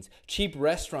machines. Cheap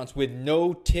restaurants with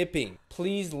no tipping.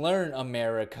 Please learn,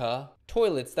 America.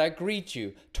 Toilets that greet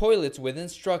you. Toilets with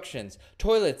instructions.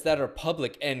 Toilets that are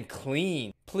public and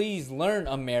clean. Please learn,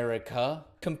 America.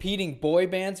 Competing boy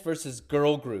bands versus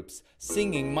girl groups.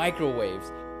 Singing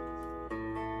microwaves.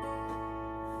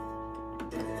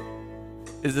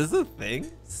 Is this a thing?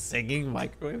 Singing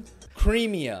microwaves?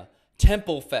 Creamia.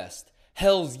 Temple Fest.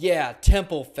 Hell's yeah,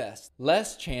 Temple Fest.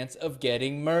 Less chance of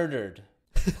getting murdered.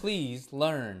 Please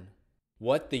learn.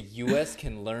 What the U.S.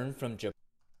 can learn from Japan.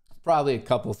 Probably a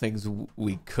couple things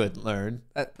we could learn.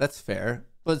 That's fair.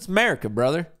 But it's America,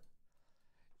 brother.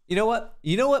 You know what?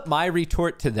 You know what my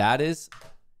retort to that is?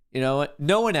 You know what?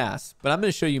 No one asked, but I'm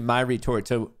going to show you my retort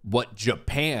to what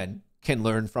Japan can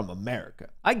learn from America.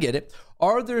 I get it.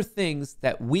 Are there things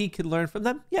that we could learn from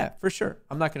them? Yeah, for sure.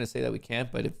 I'm not going to say that we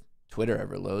can't, but if Twitter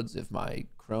ever loads, if my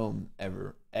Chrome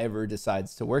ever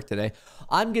decides to work today,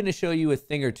 I'm going to show you a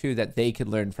thing or two that they could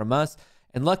learn from us.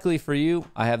 And luckily for you,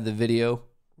 I have the video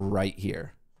right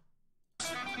here.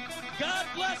 God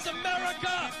bless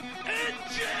America and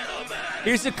gentlemen.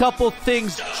 Here's a couple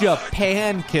things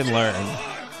Japan can learn.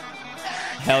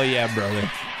 Hell yeah, brother.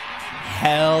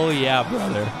 Hell yeah,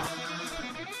 brother.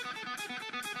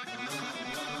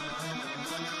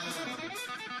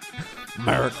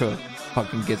 America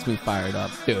fucking gets me fired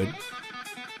up, dude.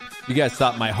 You guys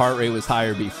thought my heart rate was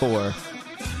higher before.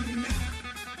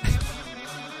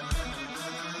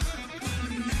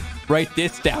 Write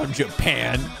this down,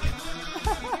 Japan.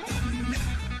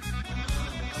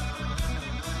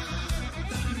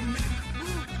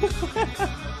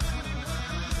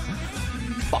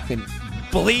 Fucking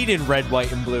bleeding red,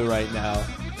 white, and blue right now.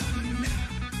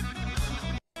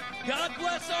 God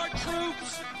bless our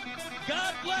troops.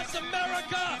 God bless bless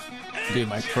America. Dude,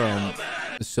 my Chrome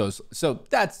is so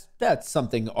that's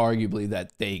something arguably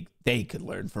that they could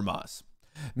learn from us.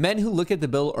 Men who look at the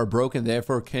bill are broke and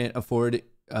therefore can't afford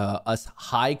us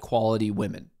high quality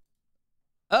women.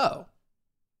 Oh.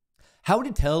 How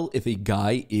to tell if a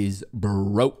guy is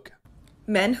broke.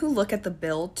 Men who look at the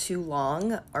bill too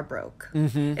long are broke.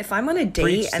 If I'm on a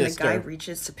date and the guy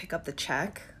reaches to pick up the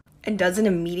check and doesn't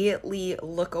immediately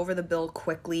look over the bill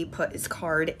quickly, put his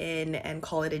card in, and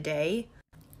call it a day,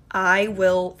 I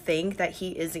will think that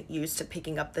he isn't used to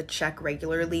picking up the check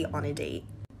regularly on a date,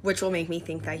 which will make me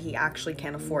think that he actually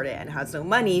can't afford it and has no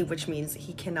money, which means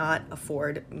he cannot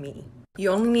afford me.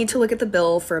 You only need to look at the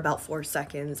bill for about 4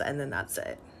 seconds, and then that's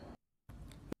it.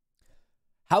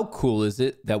 How cool is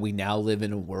it that we now live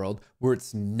in a world where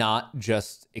it's not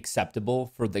just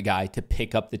acceptable for the guy to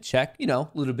pick up the check, you know,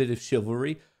 a little bit of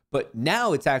chivalry, but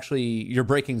now it's actually, you're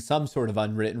breaking some sort of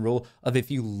unwritten rule of if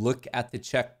you look at the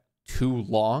check too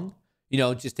long, you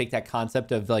know, just take that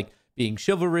concept of like being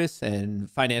chivalrous and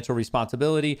financial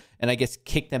responsibility, and I guess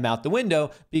kick them out the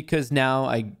window because now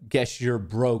I guess you're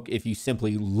broke if you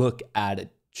simply look at a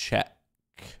check.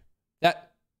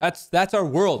 That's our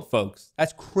world, folks.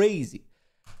 That's crazy.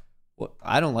 Well,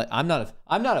 I'm not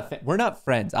a fan. We're not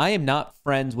friends. I am not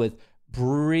friends with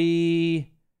Brie.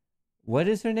 What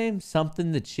is her name?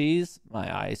 Something the cheese.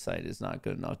 My eyesight is not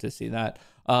good enough to see that.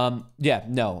 Yeah,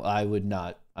 no, I would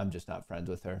not. I'm just not friends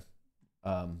with her.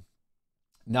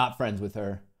 Not friends with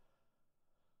her.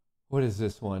 What is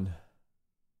this one?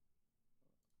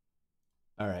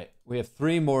 All right, we have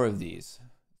 3 more of these.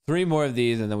 3 more of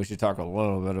these, and then we should talk a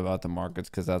little bit about the markets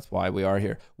because that's why we are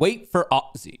here. Wait for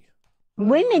Aussie.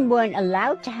 Women weren't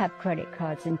allowed to have credit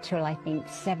cards until I think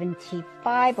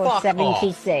 75 or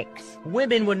 76.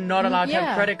 Women were not allowed to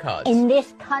have credit cards. In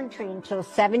this country until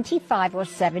 75 or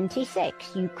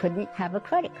 76, you couldn't have a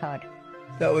credit card.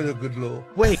 That was a good law.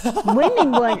 Wait.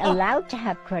 Women weren't allowed to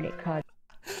have credit cards.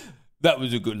 That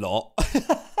was a good law.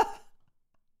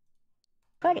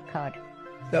 Credit card.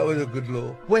 That was a good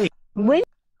law. Wait. Women.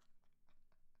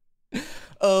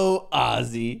 Oh,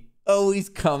 Ozzy. Oh, he's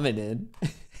coming in.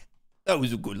 That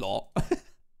was a good law.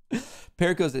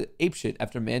 Parrot goes apeshit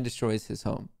after man destroys his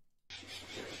home.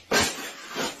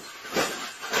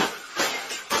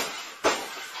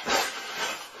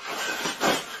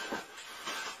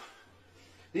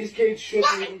 These kids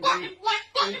shouldn't even be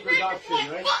in production,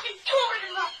 right?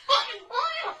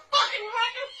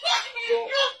 So,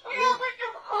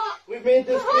 we made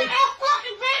this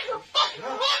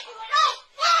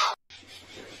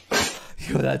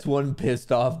Yo, that's one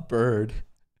pissed off bird.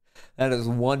 That is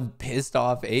one pissed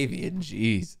off avian.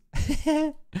 Jeez.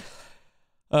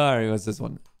 All right, what's this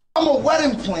one? I'm a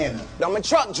wedding planner. I'm a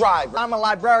truck driver. I'm a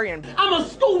librarian. I'm a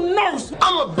school nurse.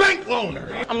 I'm a bank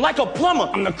loaner. I'm like a plumber.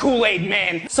 I'm the Kool-Aid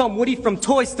man. Some Woody from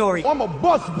Toy Story. I'm a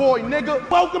bus boy, nigga.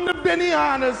 Welcome to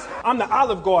Benihana's. I'm the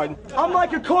Olive Garden. I'm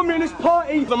like a communist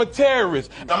party. I'm a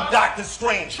terrorist. I'm Dr.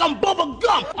 Strange. I'm Bubba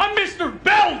Gump. I'm Mr.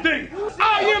 Belding.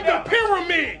 I am the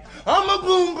pyramid. I'm a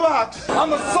boombox.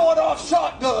 I'm a sawed-off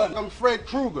shotgun. I'm Fred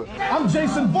Krueger. I'm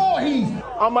Jason Voorhees.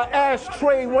 I'm an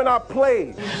ashtray when I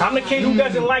play. I'm the kid who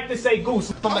doesn't like to say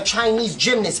goose. I'm a Chinese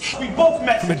gymnast. We both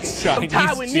Mexicans. I'm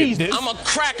Taiwanese. Gymnast. I'm a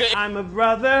cracker. I'm a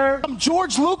brother. I'm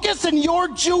George Lucas and you're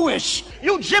Jewish.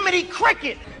 You Jiminy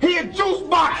Cricket. He a juice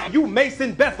box. You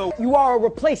Mason Bethel. You are a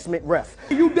replacement ref.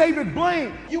 You David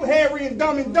Blaine. You Harry and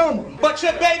Dumb and Dumber. But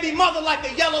your baby mother like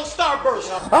the yellow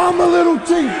starburst. I'm a little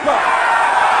teapot.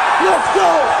 Let's go.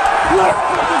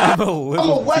 Let's go. I'm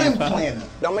a wedding planner.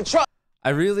 I'm a truck. I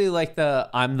really like the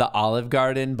I'm the Olive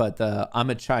Garden, but the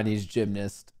I'm a Chinese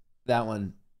gymnast. That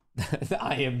one,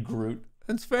 I am Groot.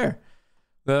 That's fair.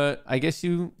 But I guess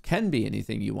you can be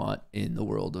anything you want in the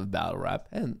world of battle rap.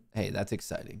 And hey, that's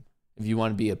exciting. If you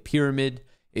want to be a pyramid,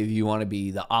 if you want to be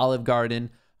the Olive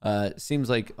Garden, seems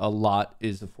like a lot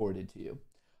is afforded to you.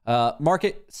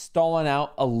 Market stalling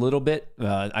out a little bit.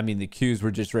 I mean, the Qs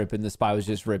were just ripping. The SPY was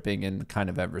just ripping and kind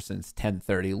of ever since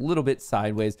 10:30, a little bit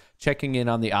sideways. Checking in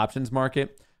on the options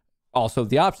market. Also,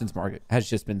 the options market has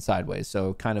just been sideways.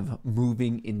 So kind of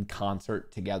moving in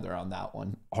concert together on that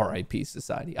one. RIP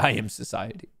society. I am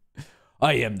society.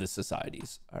 I am the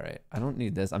societies. All right. I don't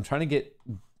need this. I'm trying to get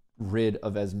rid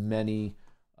of as many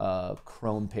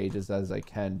Chrome pages as I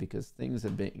can because things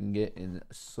have been getting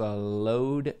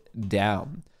slowed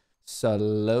down.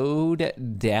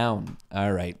 Slowed down.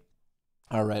 All right.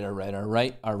 All right. All right. All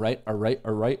right. All right. All right.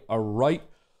 All right. All right.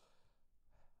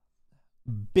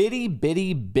 Bitty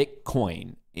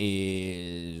Bitcoin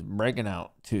is breaking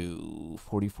out to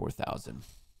 44,000.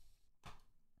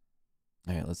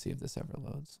 All right. Let's see if this ever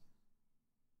loads.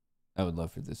 I would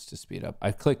love for this to speed up.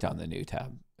 I clicked on the new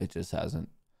tab. it just hasn't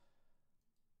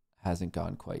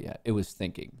gone quite yet. It was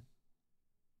thinking.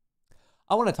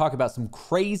 I want to talk about some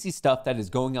crazy stuff that is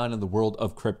going on in the world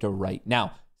of crypto right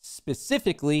now.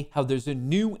 Specifically, how there's a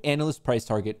new analyst price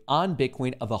target on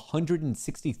Bitcoin of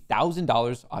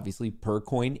 $160,000, obviously per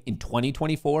coin, in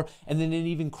 2024. And then an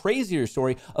even crazier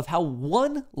story of how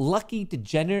one lucky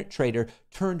degenerate trader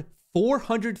turned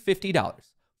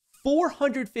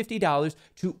 $450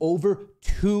 to over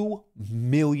 $2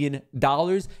 million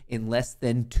in less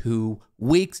than 2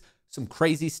 weeks. Some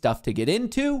crazy stuff to get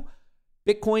into.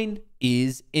 Bitcoin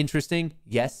is interesting,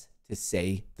 yes, to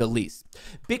say the least.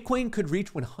 Bitcoin could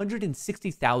reach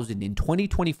 160,000 in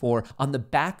 2024 on the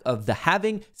back of the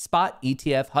halving spot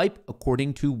ETF hype,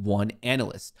 according to one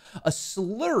analyst. A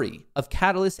slurry of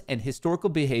catalysts and historical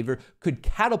behavior could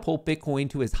catapult Bitcoin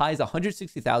to as high as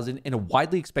 160,000 in a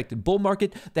widely expected bull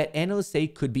market that analysts say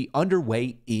could be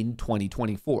underway in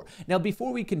 2024. Now,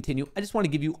 before we continue, I just want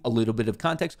to give you a little bit of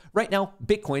context. Right now,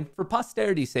 Bitcoin, for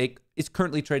posterity's sake, is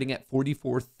currently trading at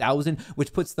 44,000,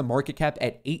 which puts the market cap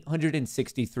at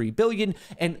 863 billion,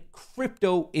 and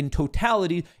crypto in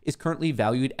totality is currently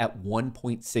valued at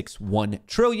 1.61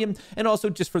 trillion. And also,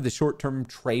 just for the short-term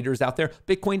traders out there,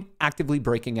 Bitcoin actively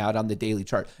breaking out on the daily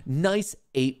chart. Nice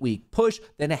 8-week push,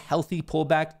 then a healthy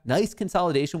pullback, nice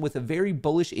consolidation with a very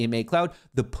bullish EMA cloud,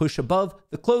 the push above,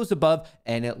 the close above,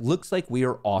 and it looks like we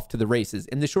are off to the races.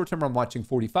 In the short term, I'm watching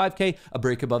 45K, a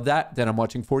break above that, then I'm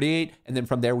watching 48, and then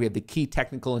from there we have the key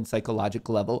technical and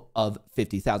psychological level of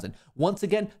 50,000. Once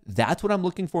again, that's what I'm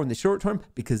looking for in the short term,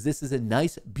 because this is a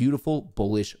nice, beautiful,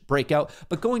 bullish breakout.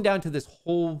 But going down to this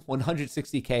whole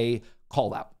 160K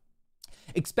call out.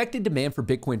 Expected demand for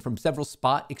Bitcoin from several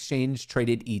spot exchange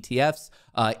traded ETFs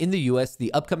in the US,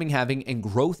 the upcoming halving, and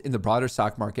growth in the broader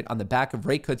stock market on the back of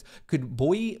rate cuts could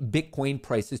buoy Bitcoin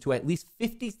prices to at least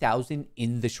 50,000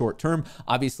 in the short term.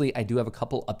 Obviously, I do have a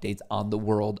couple updates on the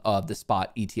world of the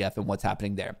spot ETF and what's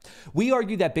happening there. We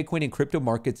argue that Bitcoin and crypto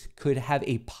markets could have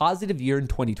a positive year in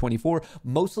 2024,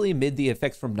 mostly amid the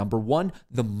effects from number one,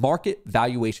 the market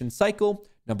valuation cycle,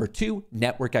 number two,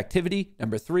 network activity.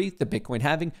 Number three, the Bitcoin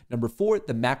halving. Number four,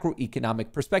 the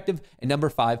macroeconomic perspective. And number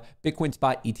five, Bitcoin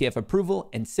spot ETF approval.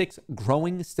 And six,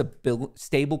 growing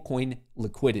stablecoin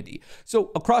liquidity.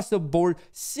 So across the board,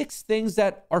 6 things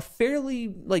that are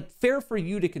fairly fair for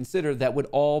you to consider that would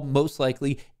all most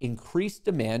likely increase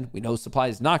demand. We know supply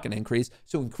is not going to increase,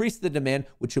 so increase the demand,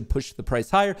 which should push the price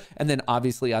higher. And then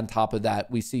obviously on top of that,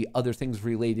 we see other things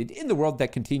related in the world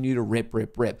that continue to rip.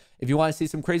 If you want to see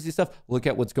some crazy stuff, look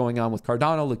at what's going on with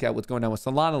Cardano, look at what's going on with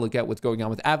Solana, look at what's going on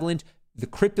with Avalanche. The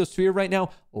crypto sphere right now,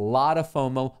 a lot of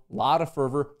FOMO, a lot of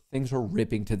fervor, things are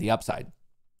ripping to the upside.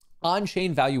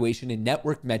 On-chain valuation and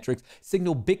network metrics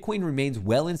signal Bitcoin remains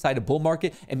well inside a bull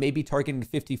market and may be targeting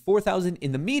 54,000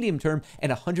 in the medium term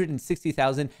and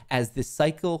 160,000 as the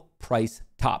cycle price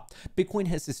top. Bitcoin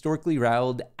has historically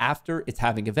rallied after its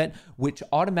halving event, which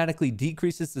automatically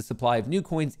decreases the supply of new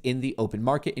coins in the open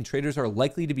market, and traders are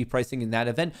likely to be pricing in that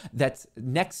event that's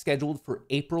next scheduled for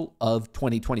April of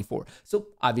 2024. So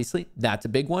obviously that's a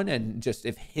big one, and just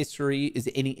if history is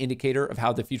any indicator of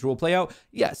how the future will play out,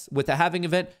 yes, with the halving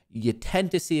event, you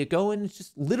tend to see it go, and it's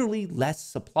just literally less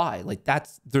supply.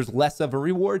 There's less of a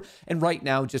reward, and right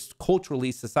now, just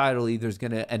culturally, societally, there's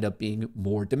going to end up being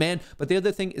more demand. But the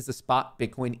other thing is the spot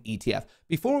Bitcoin ETF.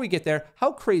 Before we get there,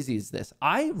 how crazy is this?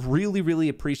 I really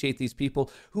appreciate these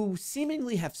people who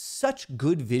seemingly have such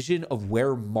good vision of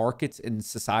where markets and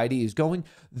society is going.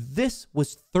 This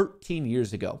was 13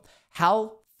 years ago.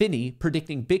 Hal Finney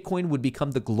predicting Bitcoin would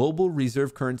become the global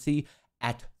reserve currency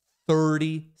at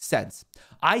 30 cents.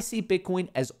 I see Bitcoin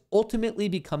as ultimately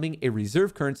becoming a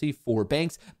reserve currency for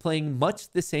banks, playing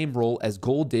much the same role as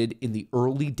gold did in the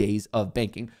early days of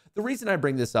banking. The reason I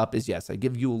bring this up is, yes, I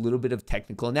give you a little bit of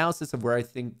technical analysis of where I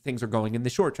think things are going in the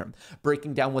short term.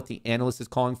 Breaking down what the analyst is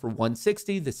calling for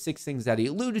 160, the 6 things that he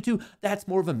alluded to, that's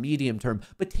more of a medium term.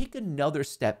 But take another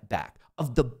step back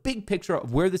of the big picture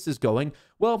of where this is going.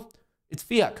 Well, it's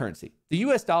fiat currency. The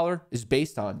US dollar is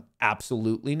based on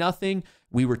absolutely nothing.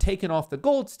 We were taken off the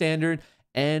gold standard,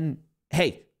 and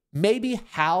hey, maybe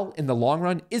Hal in the long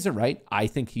run isn't right. I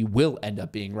think he will end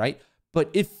up being right. But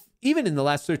if even in the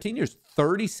last 13 years,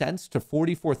 30 cents to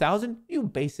 44,000, you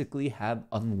basically have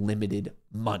unlimited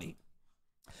money.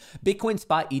 Bitcoin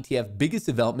spot ETF biggest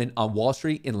development on Wall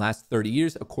Street in last 30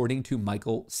 years, according to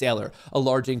Michael Saylor. A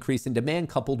large increase in demand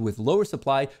coupled with lower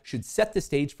supply should set the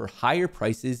stage for higher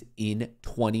prices in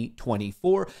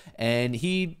 2024. And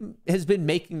he has been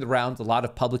making the rounds, a lot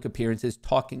of public appearances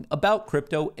talking about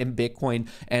crypto and Bitcoin.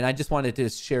 And I just wanted to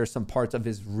share some parts of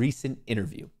his recent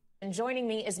interview. And joining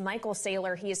me is Michael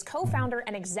Saylor. He is co-founder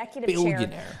and executive chair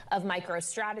of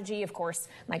MicroStrategy. Of course,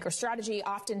 MicroStrategy,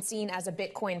 often seen as a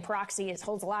Bitcoin proxy, it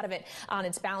holds a lot of it on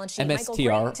its balance sheet. MSTR Michael,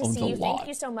 great to owns see you. a lot. Thank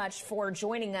you so much for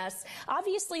joining us.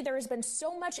 Obviously, there has been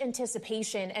so much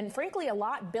anticipation and, frankly, a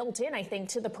lot built in, I think,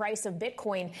 to the price of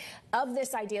Bitcoin of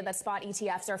this idea that spot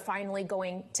ETFs are finally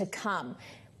going to come.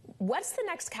 What's the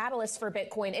next catalyst for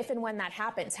Bitcoin if and when that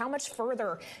happens? How much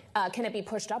further can it be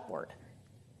pushed upward?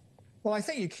 Well, I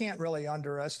think you can't really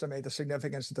underestimate the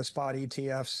significance of the spot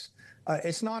ETFs.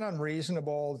 It's not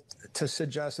unreasonable to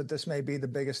suggest that this may be the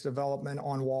biggest development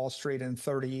on Wall Street in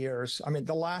 30 years. I mean,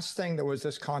 the last thing that was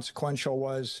this consequential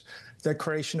was the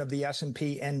creation of the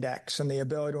S&P index and the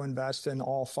ability to invest in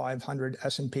all 500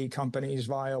 S&P companies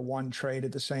via one trade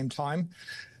at the same time.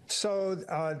 So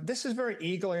this is very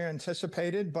eagerly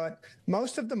anticipated, but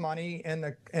most of the money in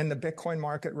the Bitcoin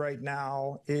market right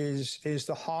now is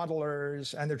the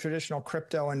hodlers and the traditional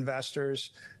crypto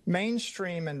investors.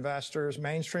 Mainstream investors,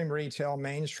 mainstream retail,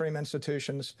 mainstream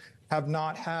institutions have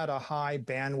not had a high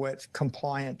bandwidth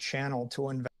compliant channel to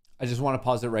invest. I just want to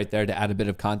pause it right there to add a bit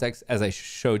of context. As I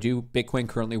showed you, Bitcoin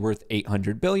currently worth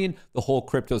 800 billion, the whole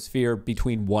crypto sphere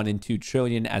between 1 and 2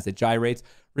 trillion as it gyrates.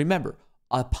 Remember,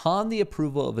 upon the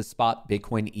approval of a spot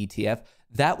Bitcoin ETF,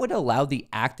 that would allow the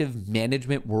active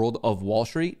management world of Wall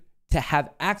Street to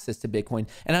have access to Bitcoin.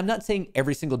 And I'm not saying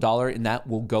every single dollar in that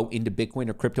will go into Bitcoin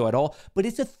or crypto at all, but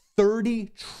it's a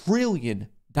 $30 trillion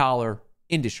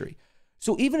industry.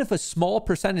 So even if a small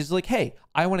percentage is like, hey,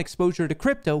 I want exposure to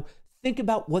crypto, think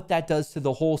about what that does to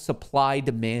the whole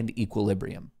supply-demand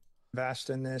equilibrium. Invest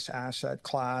in this asset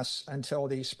class until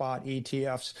these spot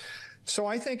ETFs. So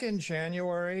I think in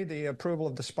January, the approval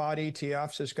of the spot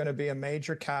ETFs is going to be a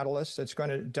major catalyst. It's going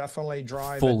to definitely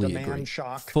drive a demand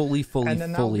shock. And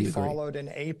then that will be followed in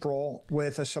April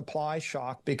with a supply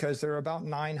shock because there are about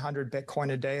 900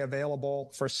 Bitcoin a day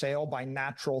available for sale by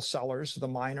natural sellers, the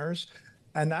miners.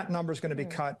 And that number is going to be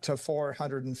cut to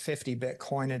 450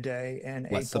 Bitcoin a day in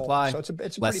April. Supply. So it's a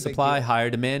less pretty supply, big deal. higher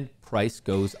demand, price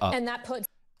goes up. And that puts...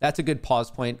 That's a good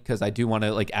pause point because I do want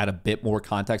to add a bit more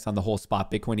context on the whole spot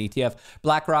Bitcoin ETF.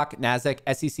 BlackRock, NASDAQ,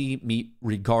 SEC meet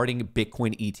regarding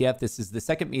Bitcoin ETF. This is the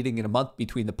second meeting in a month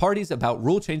between the parties about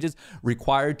rule changes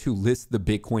required to list the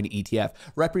Bitcoin ETF.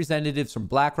 Representatives from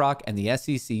BlackRock and the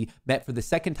SEC met for the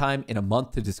second time in a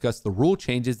month to discuss the rule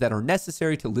changes that are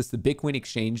necessary to list the Bitcoin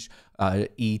exchange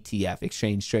ETF,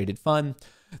 exchange traded fund.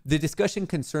 The discussion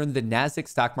concerned the NASDAQ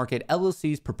Stock Market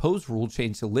LLC's proposed rule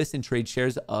change to list and trade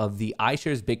shares of the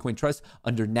iShares Bitcoin Trust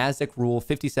under NASDAQ Rule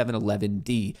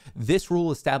 5711D. This rule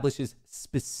establishes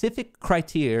specific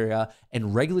criteria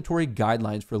and regulatory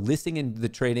guidelines for listing and the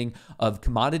trading of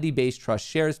commodity-based trust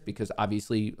shares, because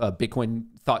obviously Bitcoin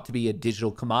thought to be a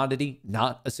digital commodity,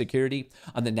 not a security,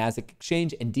 on the NASDAQ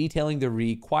exchange, and detailing the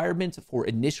requirements for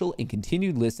initial and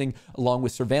continued listing, along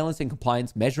with surveillance and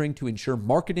compliance measuring to ensure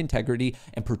market integrity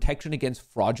and protection against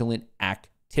fraudulent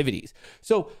activities.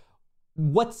 So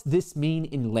what's this mean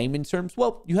in layman's terms?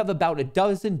 Well, you have about a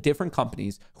dozen different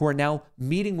companies who are now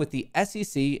meeting with the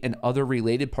SEC and other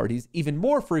related parties even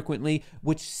more frequently,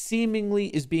 which seemingly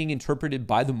is being interpreted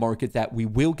by the market that we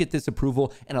will get this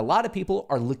approval. And a lot of people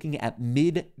are looking at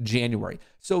mid-January.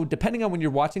 So depending on when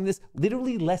you're watching this,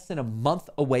 literally less than a month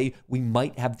away, we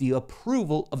might have the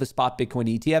approval of a spot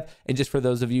Bitcoin ETF. And just for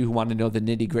those of you who want to know the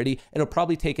nitty-gritty, it'll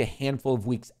probably take a handful of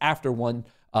weeks after one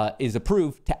is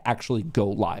approved to actually go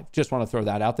live. Just want to throw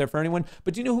that out there for anyone.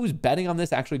 But do you know who's betting on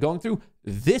this actually going through?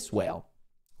 This whale,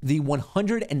 the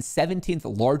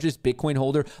 117th largest Bitcoin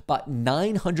holder, bought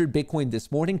 900 Bitcoin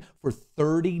this morning for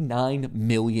 $39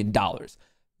 million.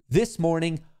 This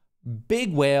morning,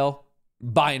 big whale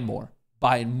buying more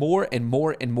and more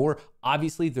and more.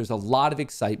 Obviously, there's a lot of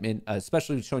excitement,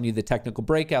 especially showing you the technical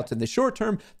breakouts in the short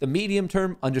term, the medium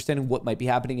term, understanding what might be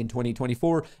happening in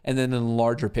 2024, and then in the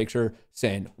larger picture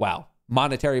saying, wow,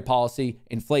 monetary policy,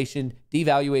 inflation,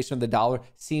 devaluation of the dollar,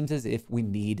 seems as if we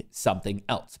need something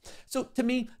else. So to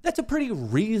me, that's a pretty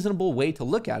reasonable way to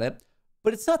look at it,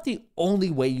 but it's not the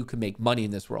only way you can make money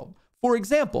in this world. For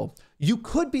example, you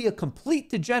could be a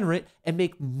complete degenerate and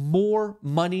make more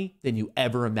money than you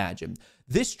ever imagined.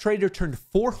 This trader turned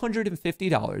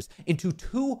 $450 into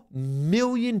 $2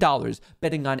 million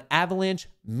betting on Avalanche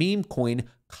meme coin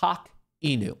Cock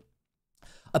Inu.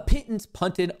 A pittance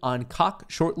punted on Cock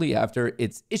shortly after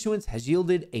its issuance has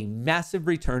yielded a massive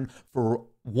return for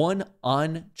one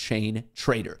on-chain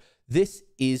trader. This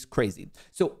is crazy.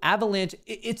 So Avalanche,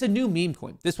 it's a new meme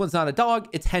coin. This one's not a dog,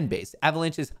 it's hen-based.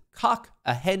 Avalanche's Cock,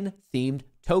 a hen-themed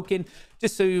token.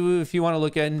 Just so if you want to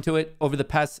look into it, over the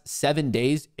past 7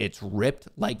 days, it's ripped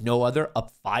like no other,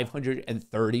 up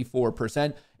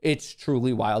 534%. It's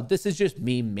truly wild. This is just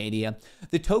meme mania.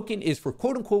 The token is for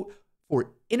quote unquote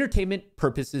for entertainment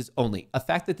purposes only, a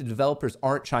fact that the developers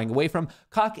aren't shying away from.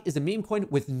 COC is a meme coin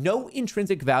with no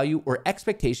intrinsic value or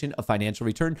expectation of financial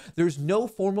return. There's no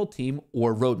formal team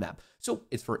or roadmap. So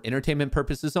it's for entertainment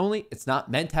purposes only. It's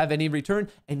not meant to have any return,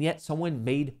 and yet someone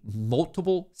made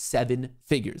multiple 7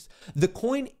 figures. The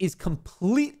coin is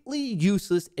completely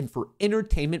useless and for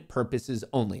entertainment purposes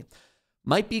only.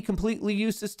 Might be completely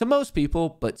useless to most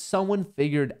people, but someone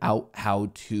figured out how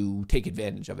to take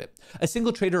advantage of it. A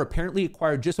single trader apparently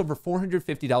acquired just over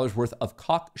 $450 worth of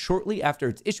COC shortly after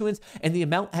its issuance, and the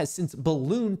amount has since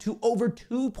ballooned to over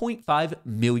 $2.5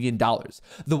 million.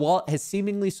 The wallet has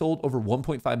seemingly sold over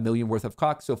 $1.5 million worth of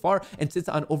COC so far and sits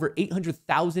on over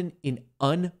 $800,000 in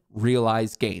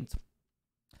unrealized gains.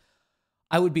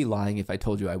 I would be lying if I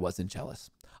told you I wasn't jealous.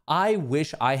 I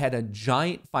wish I had a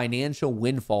giant financial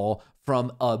windfall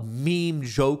from a meme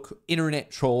joke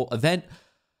internet troll event.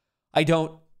 I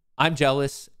don't. I'm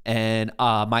jealous, and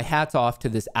my hat's off to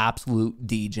this absolute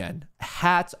degen.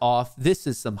 Hats off. This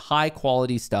is some high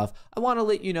quality stuff. I want to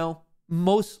let you know,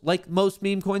 most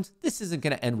meme coins, this isn't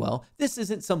going to end well. This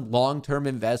isn't some long-term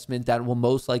investment that will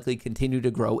most likely continue to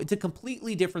grow. It's a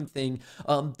completely different thing.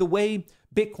 The way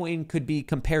Bitcoin could be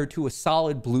compared to a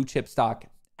solid blue chip stock,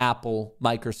 Apple,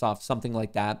 Microsoft, something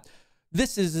like that.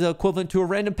 This is equivalent to a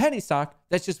random penny stock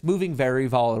that's just moving very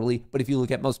volatilely. But if you look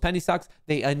at most penny stocks,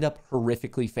 they end up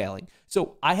horrifically failing.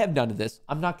 So I have none of this.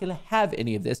 I'm not going to have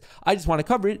any of this. I just want to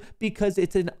cover it because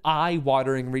it's an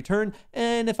eye-watering return.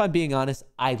 And if I'm being honest,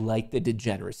 I like the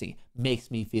degeneracy. Makes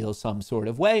me feel some sort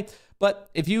of way. But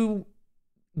if you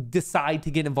decide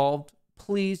to get involved,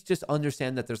 please just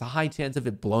understand that there's a high chance of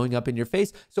it blowing up in your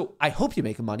face. So I hope you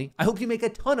make money. I hope you make a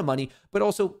ton of money. But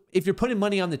also, if you're putting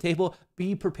money on the table,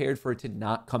 be prepared for it to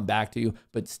not come back to you.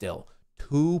 But still,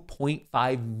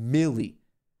 $2.5 million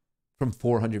from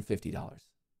 $450.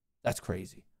 That's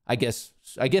crazy. I guess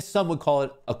some would call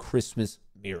it a Christmas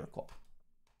miracle.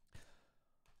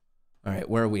 All right,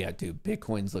 where are we at, dude?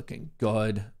 Bitcoin's looking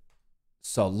good.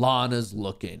 Solana's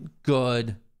looking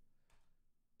good.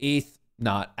 ETH,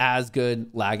 not as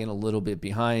good, lagging a little bit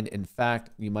behind. In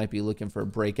fact, you might be looking for a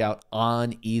breakout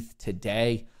on ETH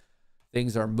today.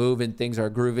 Things are moving, things are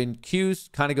grooving.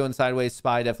 Q's kind of going sideways.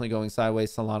 SPY definitely going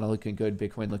sideways. Solana looking good.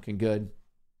 Bitcoin looking good.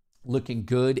 Looking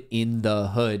good in the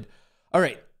hood. All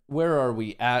right, where are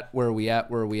we at? Where are we at?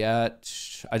 Where are we at?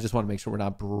 I just want to make sure we're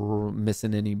not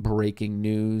missing any breaking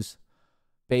news.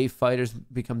 Bay Fighters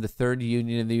become the third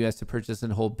union in the U.S. to purchase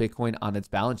and hold Bitcoin on its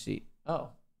balance sheet. Oh.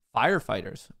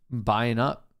 Firefighters buying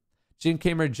up. Jim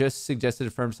Cramer just suggested a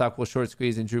firm stock will short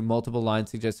squeeze and drew multiple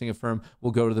lines suggesting a firm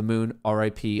will go to the moon.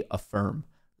 RIP a firm.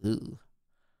 Ooh.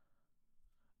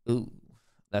 Ooh.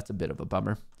 That's a bit of a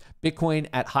bummer. Bitcoin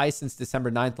at high since December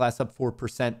 9th, last up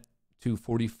 4% to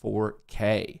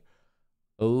 44K.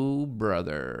 Oh,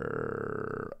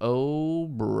 brother. Oh,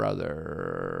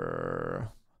 brother.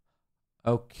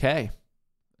 Okay.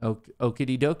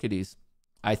 Okity dokities.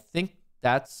 I think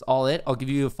that's all it. I'll give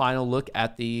you a final look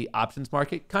at the options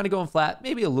market. Kind of going flat,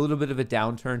 maybe a little bit of a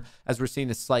downturn as we're seeing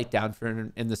a slight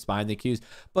downturn in the SPY and the Qs.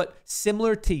 But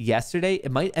similar to yesterday,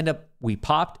 it might end up, we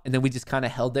popped and then we just kind of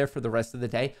held there for the rest of the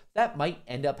day. That might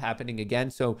end up happening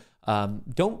again. So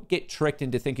don't get tricked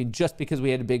into thinking just because we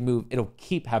had a big move, it'll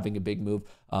keep having a big move.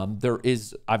 There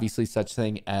is obviously such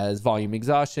thing as volume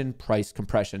exhaustion, price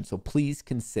compression. So please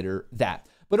consider that.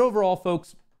 But overall,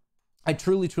 folks, I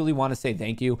truly, truly want to say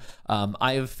thank you.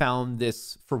 I have found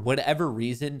this, for whatever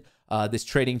reason, this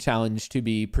trading challenge to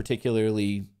be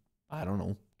particularly, I don't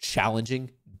know, challenging,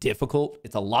 difficult.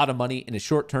 It's a lot of money in a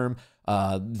short term.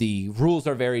 The rules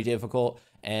are very difficult.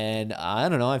 And I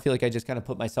don't know, I feel like I just kind of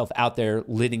put myself out there,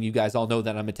 letting you guys all know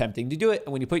that I'm attempting to do it.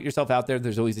 And when you put yourself out there,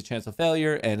 there's always a chance of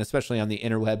failure. And especially on the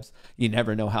interwebs, you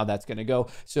never know how that's going to go.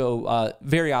 So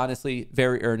very honestly,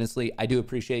 very earnestly, I do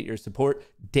appreciate your support.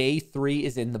 Day 3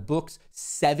 is in the books,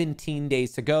 17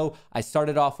 days to go. I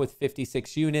started off with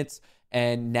 56 units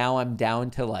and now I'm down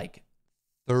to like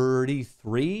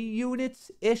 33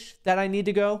 units-ish that I need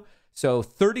to go. So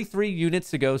 33 units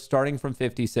to go, starting from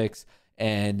 56.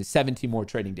 And 17 more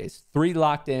trading days, 3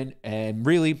 locked in. And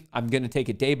really, I'm going to take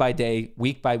it day by day,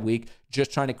 week by week,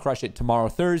 just trying to crush it tomorrow,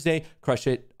 Thursday, crush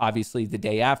it obviously the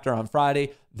day after on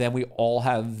Friday. Then we all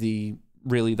have the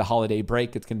holiday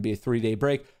break. It's going to be a 3-day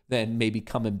break. Then maybe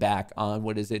coming back on,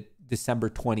 December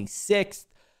 26th.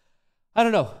 I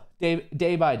don't know.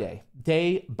 day by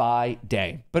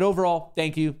day. But overall,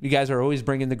 thank you. You guys are always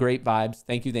bringing the great vibes.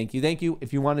 Thank you.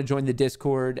 If you want to join the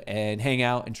Discord and hang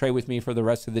out and trade with me for the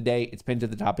rest of the day, it's pinned to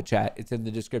the top of chat. It's in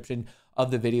the description of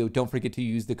the video. Don't forget to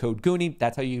use the code Goonie.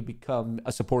 That's how you become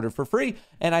a supporter for free.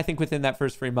 And I think within that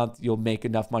first free month, you'll make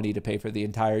enough money to pay for the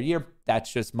entire year.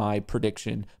 That's just my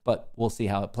prediction, but we'll see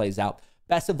how it plays out.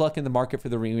 Best of luck in the market for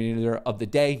the remainder of the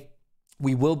day.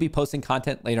 We will be posting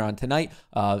content later on tonight,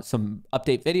 some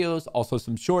update videos, also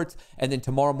some shorts. And then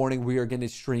tomorrow morning, we are going to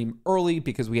stream early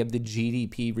because we have the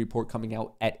GDP report coming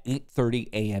out at 8:30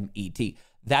 a.m. ET.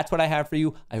 That's what I have for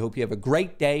you. I hope you have a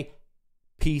great day.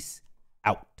 Peace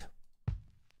out.